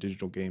archive for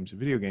digital games and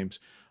video games,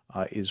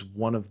 is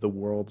one of the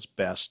world's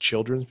best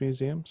children's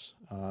museums.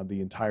 The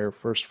entire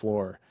first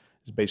floor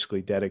is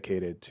basically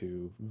dedicated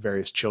to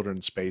various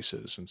children's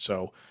spaces. And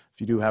so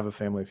if you do have a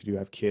family, if you do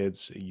have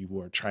kids,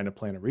 you are trying to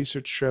plan a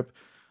research trip,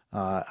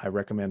 I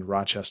recommend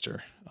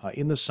Rochester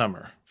in the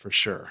summer for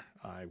sure.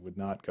 I would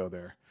not go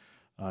there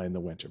in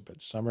the winter,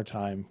 but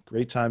summertime,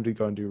 great time to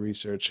go and do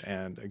research,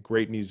 and a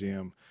great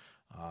museum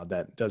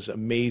that does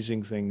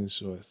amazing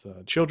things with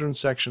children's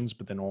sections,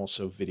 but then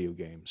also video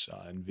games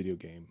and video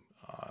game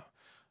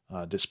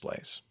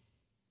displays.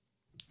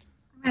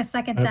 I'm going to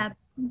second that.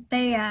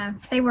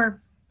 They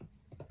were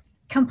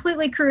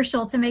completely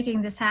crucial to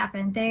making this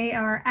happen. They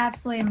are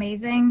absolutely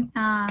amazing.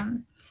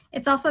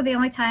 It's also the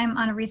only time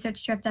on a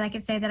research trip that I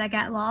could say that I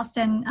got lost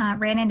and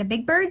ran into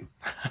Big Bird.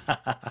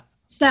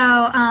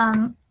 So,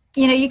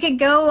 you could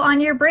go on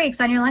your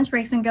breaks, on your lunch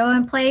breaks, and go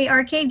and play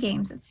arcade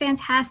games. It's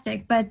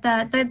fantastic. But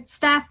the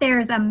staff there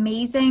is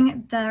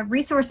amazing. The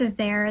resources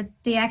there,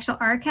 the actual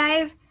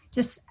archive,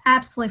 just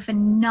absolutely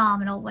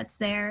phenomenal what's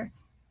there.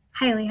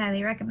 Highly,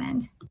 highly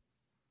recommend.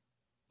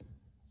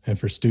 And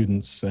for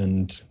students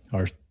and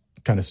our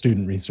kind of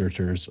student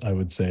researchers, I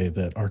would say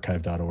that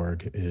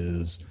archive.org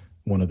is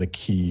one of the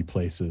key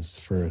places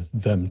for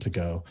them to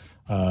go,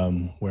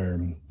 where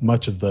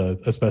much of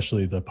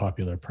especially the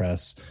popular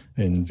press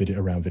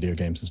around video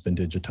games has been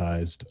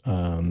digitized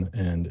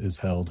and is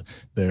held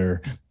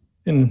there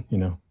in,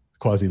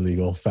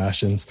 quasi-legal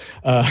fashions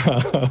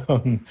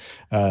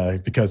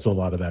because a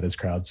lot of that is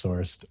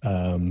crowdsourced.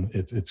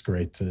 It's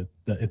great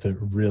it's a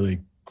really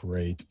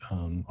great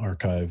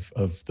archive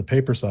of the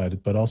paper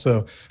side, but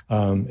also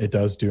it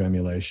does do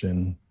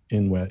emulation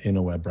in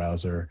a web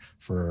browser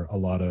for a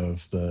lot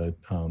of the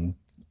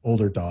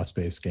older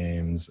DOS-based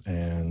games,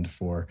 and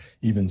for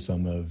even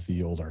some of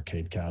the old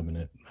arcade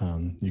cabinet,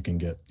 you can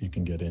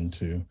get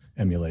into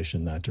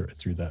emulation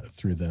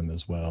through them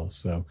as well.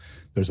 So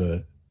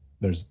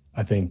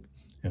I think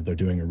they're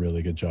doing a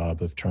really good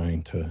job of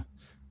trying to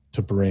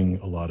bring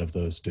a lot of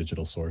those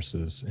digital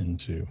sources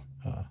into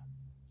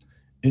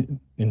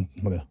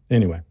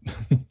anyway.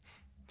 All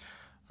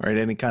right.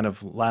 Any kind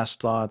of last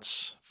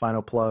thoughts,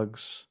 final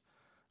plugs,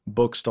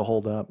 books to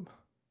hold up?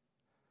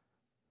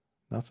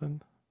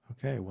 Nothing?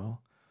 Okay,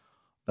 well,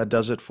 that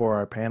does it for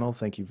our panel.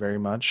 Thank you very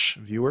much,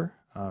 viewer,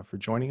 for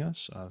joining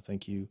us.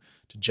 Thank you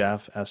to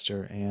Jeff,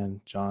 Esther,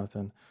 and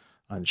Jonathan,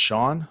 and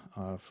Sean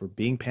for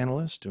being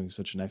panelists, doing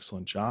such an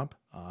excellent job.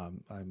 I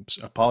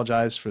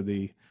apologize for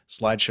the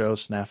slideshow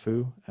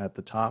snafu at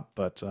the top,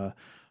 but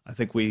I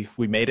think we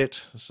made it,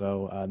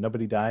 so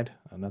nobody died,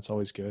 and that's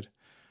always good.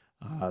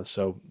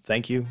 So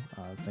thank you.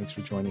 Thanks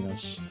for joining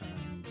us,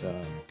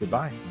 and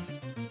goodbye.